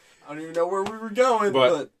don't even know where we were going,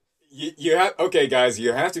 but You have okay, guys.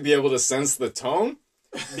 You have to be able to sense the tone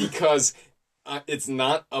because it's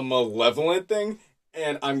not a malevolent thing,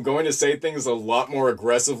 and I'm going to say things a lot more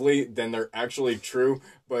aggressively than they're actually true.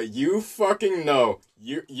 But you fucking know.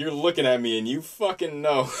 You're looking at me, and you fucking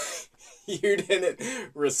know. You didn't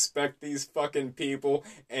respect these fucking people,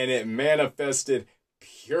 and it manifested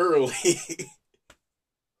purely.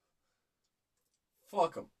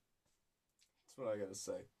 fuck them. That's what I gotta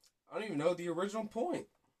say. I don't even know the original point.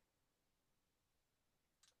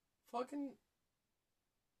 Fucking.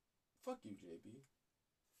 Fuck you, JB.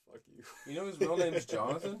 Fuck you. You know his real name is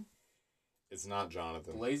Jonathan? It's not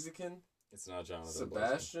Jonathan. Blaziken? It's not Jonathan.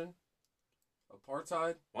 Sebastian?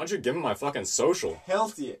 Apartheid? Why don't you give him my fucking social?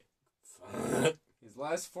 Healthy. His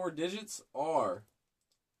last 4 digits are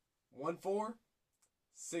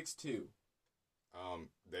 1462.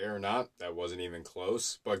 They are not. That wasn't even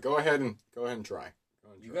close. But go ahead and try. Go ahead and try.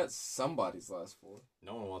 You got somebody's last 4.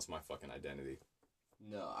 No one wants my fucking identity.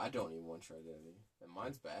 No, I don't even want your identity. And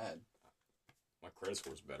mine's bad. My credit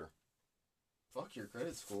score's better. Fuck your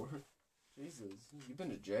credit score. Jesus, you've been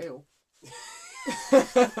to jail.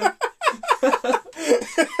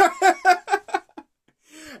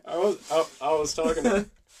 I was talking to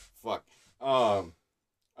fuck. I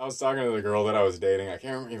was talking to the girl that I was dating. I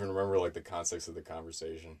can't even remember like the context of the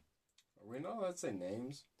conversation. Are we not allowed to say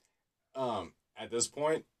names? At this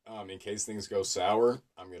point, in case things go sour,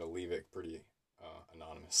 I'm gonna leave it pretty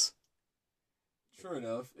anonymous. Sure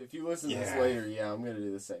enough. If you listen to this Yeah. later, yeah, I'm gonna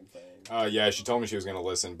do the same thing. Yeah, she told me she was gonna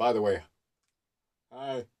listen. By the way,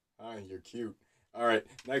 hi, you're cute. All right,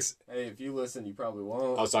 next. Hey, if you listen, you probably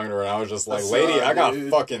won't. I was talking to her and I was just like, What's lady, up, I got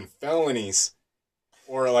dude? fucking felonies.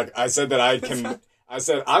 Or like, I said that I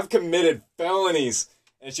said, I've committed felonies.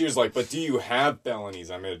 And she was like, but do you have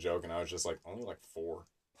felonies? I made a joke and I was just like, only like 4.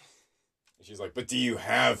 And she's like, but do you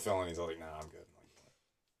have felonies? I was like, nah, I'm good.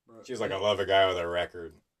 Bro, She's like, I love a guy with a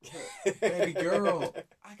record. baby girl,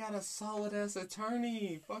 I got a solid ass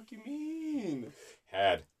attorney. Fuck you mean?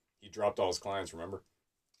 He dropped all his clients, remember?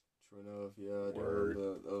 True enough, yeah. Word.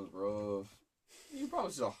 That was rough. You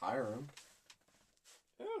probably still hire him.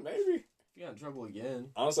 Yeah, maybe. If you got in trouble again.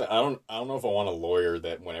 Honestly, I don't know if I want a lawyer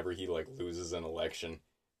that whenever he like loses an election,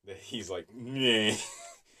 that he's like, nah.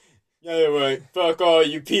 Yeah, right. Fuck all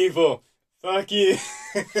you people. Fuck you.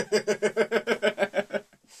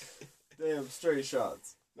 Damn, straight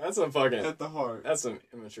shots. That's some fucking. At the heart. That's some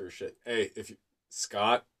immature shit. Hey, if you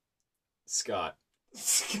Scott, Scott.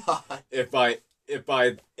 if by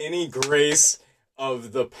any grace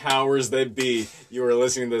of the powers that be, you are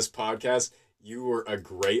listening to this podcast, you were a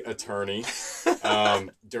great attorney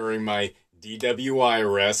during my DWI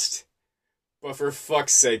arrest. But for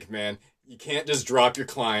fuck's sake, man, you can't just drop your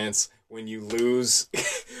clients when you lose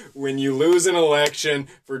an election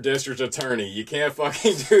for district attorney. You can't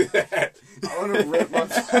fucking do that. I want to rip my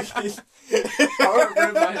fucking... I want to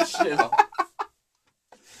rip my shit off.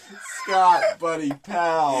 Scott, buddy,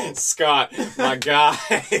 pal. Scott, my guy.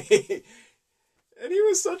 And he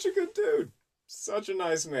was such a good dude. Such a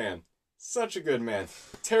nice man. Such a good man.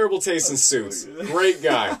 Terrible taste in suits. Great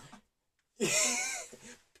guy.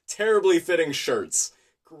 Terribly fitting shirts.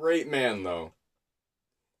 Great man, though.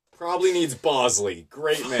 Probably needs Bosley.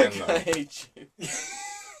 Great man, though. I hate you.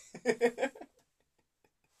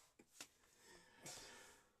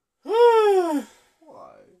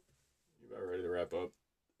 Why? You about ready to wrap up?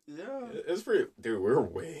 Yeah. It's pretty... Dude, we're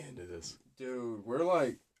way into this. Dude, we're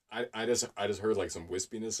like... I just heard like some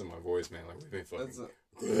wispiness in my voice, man. Like we've been fucking...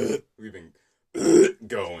 We've been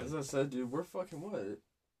going. As I said, dude, we're fucking what?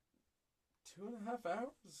 2.5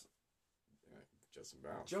 hours? Yeah, just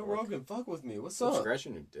about. Joe Rogan, fuck with me. What's Stop up?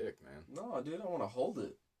 scratching your dick, man. No, dude, I want to hold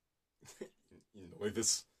it. You know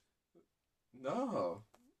this? No.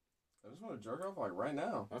 I just want to jerk off like right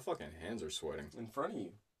now. My fucking hands are sweating. In front of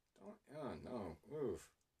you. No. Oof.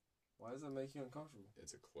 Why does that make you uncomfortable?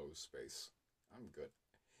 It's a closed space. I'm good.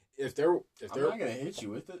 If they're I'm not gonna hit you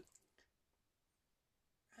with it.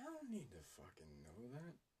 I don't need to fucking know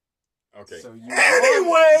that. Okay.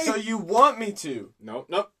 So you want me to?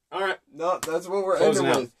 Nope. All right. No, that's what we're Closing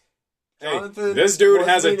ending out. with. Hey, Jonathan this dude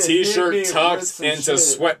wants has me a to hit me t-shirt with tucked some into shit.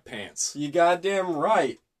 sweatpants. You goddamn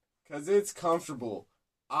right. Because it's comfortable.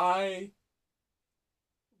 I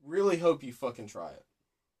really hope you fucking try it.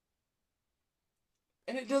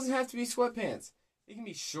 And it doesn't have to be sweatpants. It can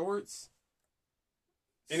be shorts.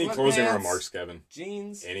 Any closing sweatpants, remarks, Kevin?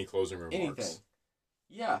 Jeans. Any closing remarks? Anything.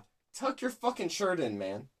 Yeah. Tuck your fucking shirt in,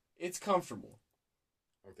 man. It's comfortable.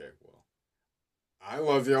 Okay, well, I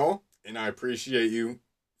love y'all, and I appreciate you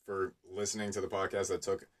for listening to the podcast that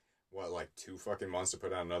took, like 2 fucking months to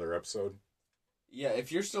put out another episode? Yeah,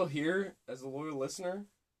 if you're still here as a loyal listener,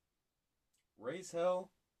 raise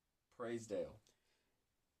hell, praise Dale.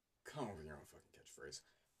 Come over your own fucking catchphrase.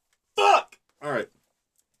 Fuck! Alright.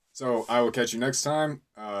 So, I will catch you next time.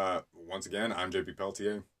 Once again, I'm JP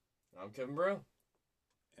Peltier. I'm Kevin Brown.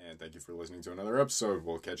 And thank you for listening to another episode.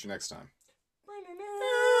 We'll catch you next time.